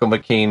 Just Michael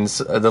McKean's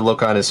the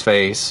look on his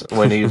face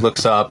when he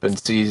looks up and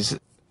sees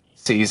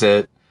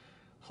it.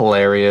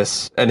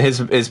 Hilarious. And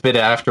his bit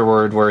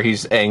afterward where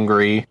he's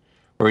angry,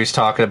 where he's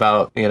talking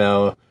about, you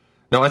know,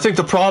 no, I think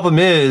the problem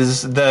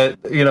is that,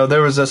 you know,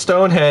 there was a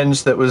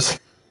Stonehenge that was...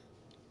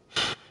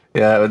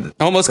 Yeah,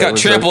 almost got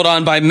trampled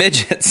on by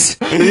midgets.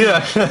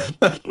 Yeah,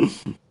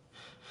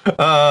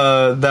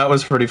 that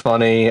was pretty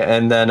funny.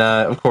 And then,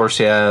 of course,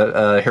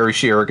 Harry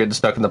Shearer getting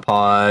stuck in the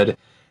pod,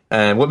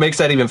 And what makes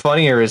that even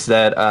funnier is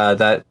that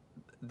that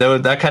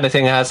kind of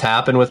thing has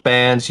happened with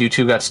bands.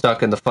 U2 got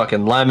stuck in the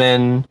fucking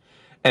lemon.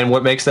 And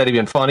what makes that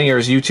even funnier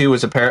is U2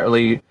 was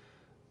apparently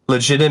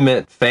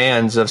legitimate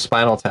fans of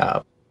Spinal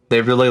Tap.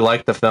 They really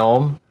liked the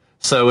film.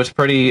 So it's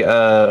pretty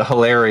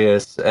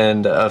hilarious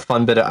and a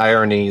fun bit of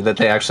irony that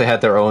they actually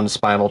had their own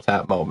Spinal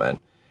Tap moment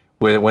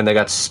when they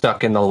got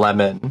stuck in the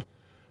lemon.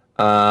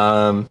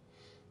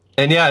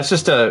 And yeah, it's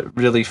just a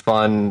really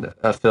fun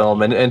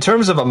film. And in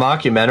terms of a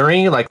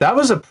mockumentary, like that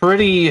was a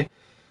pretty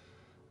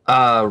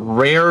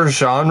rare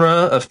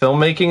genre of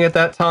filmmaking at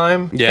that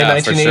time in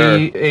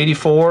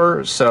 1984.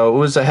 Sure. So it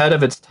was ahead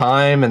of its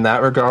time in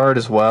that regard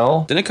as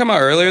well. Didn't it come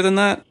out earlier than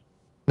that?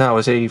 No, it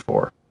was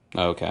 84.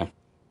 Oh, okay.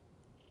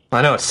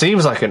 I know it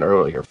seems like an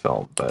earlier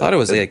film, but I thought it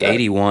was like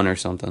 81 or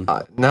something.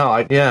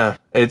 Yeah,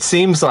 it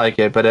seems like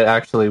it, but it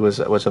actually was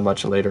a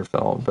much later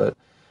film. But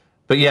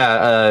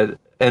yeah,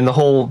 and the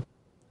whole.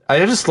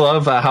 I just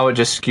love how it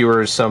just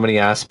skewers so many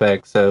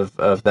aspects of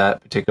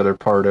that particular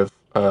part of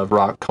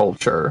rock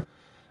culture.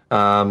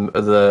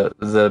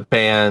 The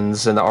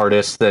bands and the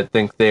artists that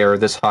think they are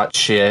this hot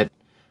shit,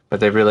 but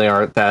they really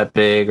aren't that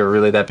big or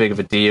really that big of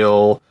a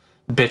deal,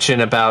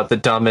 bitching about the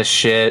dumbest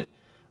shit,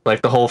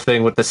 like the whole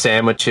thing with the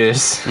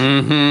sandwiches.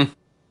 Mm-hmm.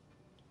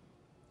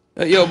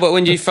 But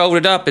when you fold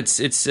it up, it's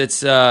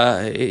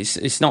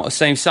not the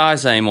same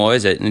size anymore,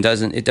 is it? And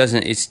it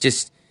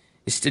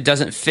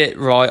doesn't fit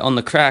right on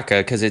the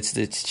cracker because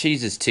its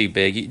cheese is too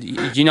big.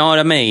 You know what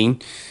I mean?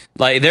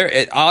 Like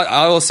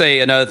I will say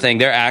another thing.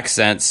 Their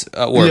accents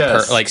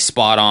were like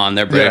spot on.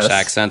 Their British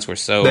accents were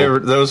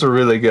those were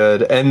really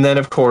good. And then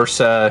of course,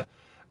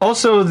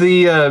 also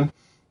the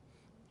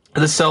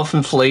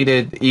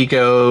self-inflated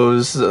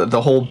egos.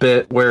 The whole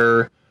bit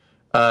where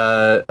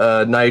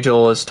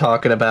Nigel is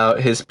talking about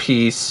his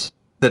piece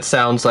that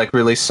sounds like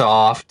really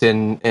soft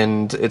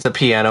and it's a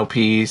piano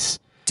piece.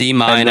 D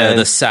minor,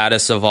 the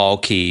saddest of all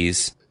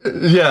keys.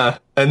 Yeah,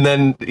 and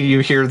then you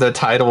hear the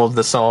title of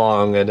the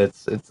song, and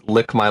it's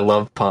 "Lick My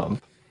Love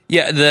Pump."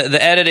 Yeah,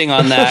 the editing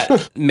on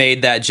that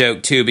made that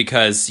joke too,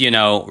 because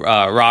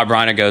Rob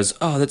Reiner goes,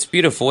 "Oh, that's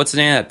beautiful. What's the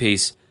name of that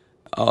piece?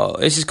 Oh,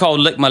 it's just called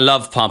Lick My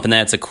Love Pump," and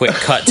then it's a quick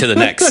cut to the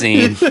next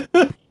scene.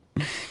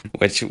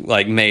 Which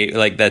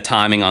made the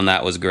timing on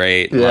that was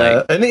great.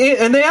 Yeah, and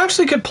they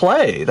actually could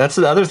play. That's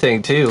the other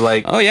thing too.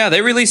 Like, oh yeah,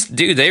 they released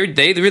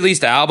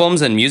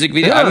albums and music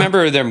videos. Yeah. I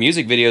remember their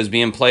music videos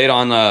being played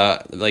on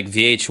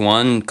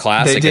VH1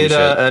 Classic. They did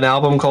an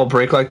album called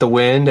 "Break Like the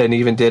Wind" and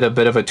even did a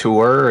bit of a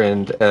tour.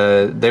 And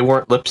they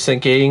weren't lip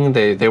syncing.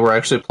 They were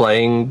actually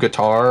playing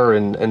guitar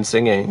and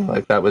singing.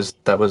 Like those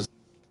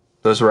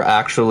were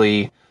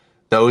actually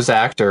those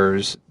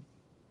actors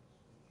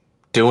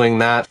doing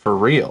that for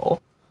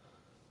real.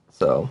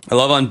 So I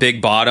love on Big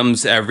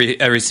Bottoms,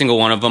 every single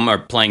one of them are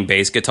playing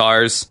bass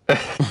guitars.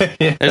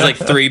 Yeah. There's like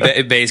 3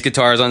 bass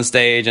guitars on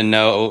stage and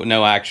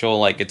no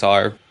actual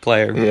guitar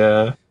player.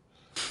 Yeah.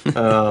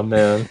 Oh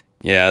man.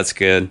 Yeah, that's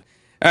good.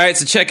 All right,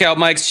 so check out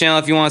Mike's channel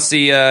if you want to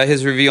see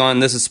his review on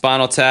This Is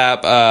Spinal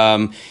Tap.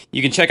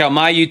 You can check out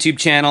my YouTube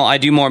channel. I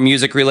do more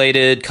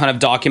music-related, kind of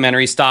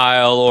documentary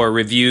style or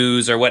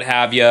reviews or what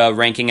have you,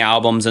 ranking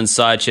albums and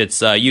such.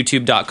 It's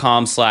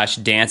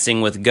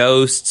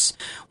youtube.com/dancingwithghosts.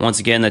 Once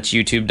again, that's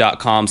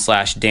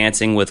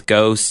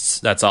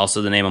youtube.com/dancingwithghosts. That's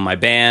also the name of my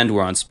band.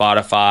 We're on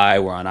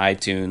Spotify. We're on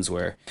iTunes.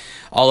 We're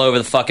all over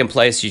the fucking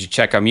place. You should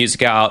check our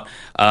music out.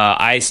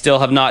 I still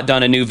have not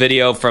done a new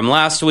video from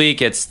last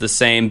week. It's the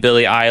same.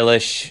 Billie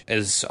Eilish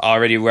is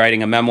already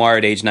writing a memoir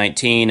at age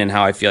 19 and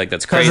how I feel like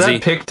that's crazy. Has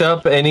that picked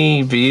up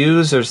any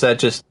views, or is that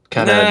just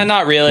kind of... Nah,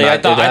 not really. I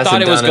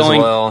thought it was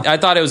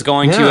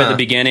going to at the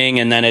beginning,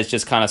 and then it's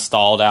just kind of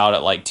stalled out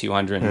at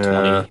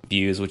 220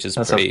 views, which is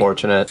that's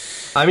unfortunate.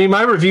 I mean,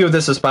 my review of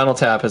This Is Spinal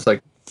Tap has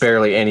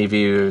barely any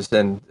views,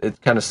 and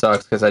it kind of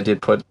sucks because I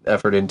did put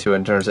effort into it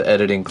in terms of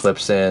editing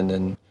clips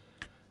in,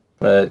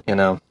 but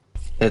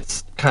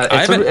it's kind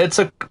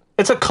of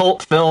it's a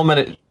cult film, and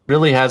it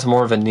really has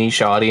more of a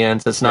niche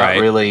audience. It's not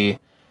really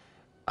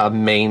a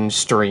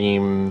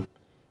mainstream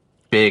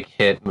big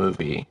hit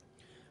movie.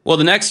 Well,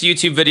 the next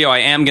YouTube video I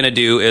am going to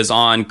do is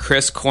on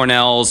Chris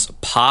Cornell's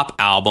pop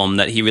album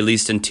that he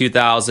released in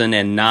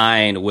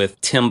 2009 with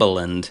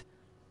Timbaland.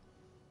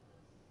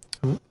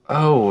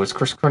 Oh, it's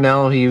Chris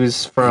Cornell. He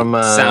was from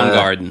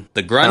Soundgarden,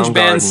 the grunge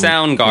band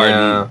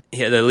Soundgarden.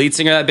 Yeah. The lead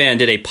singer of that band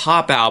did a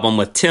pop album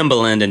with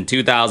Timbaland in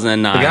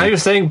 2009. The guy who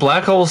sang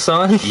Black Hole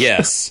Sun?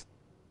 Yes.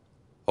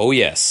 Oh,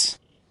 yes.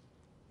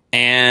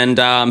 And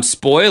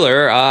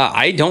spoiler,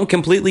 I don't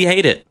completely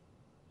hate it.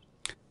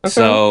 Okay.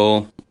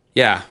 So,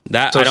 yeah.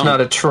 So it's not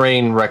a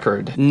train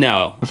record?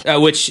 No.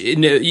 Which,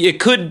 it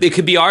could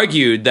be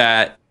argued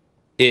that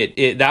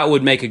that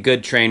would make a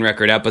good train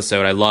record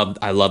episode. I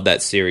love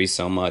that series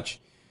so much.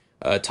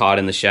 Todd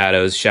in the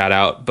Shadows, shout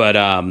out. But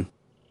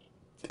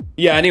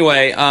yeah,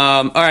 anyway,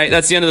 all right,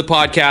 that's the end of the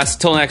podcast.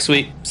 Till next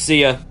week.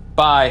 See ya.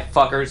 Bye,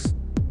 fuckers.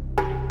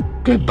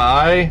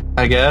 Goodbye,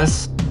 I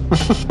guess.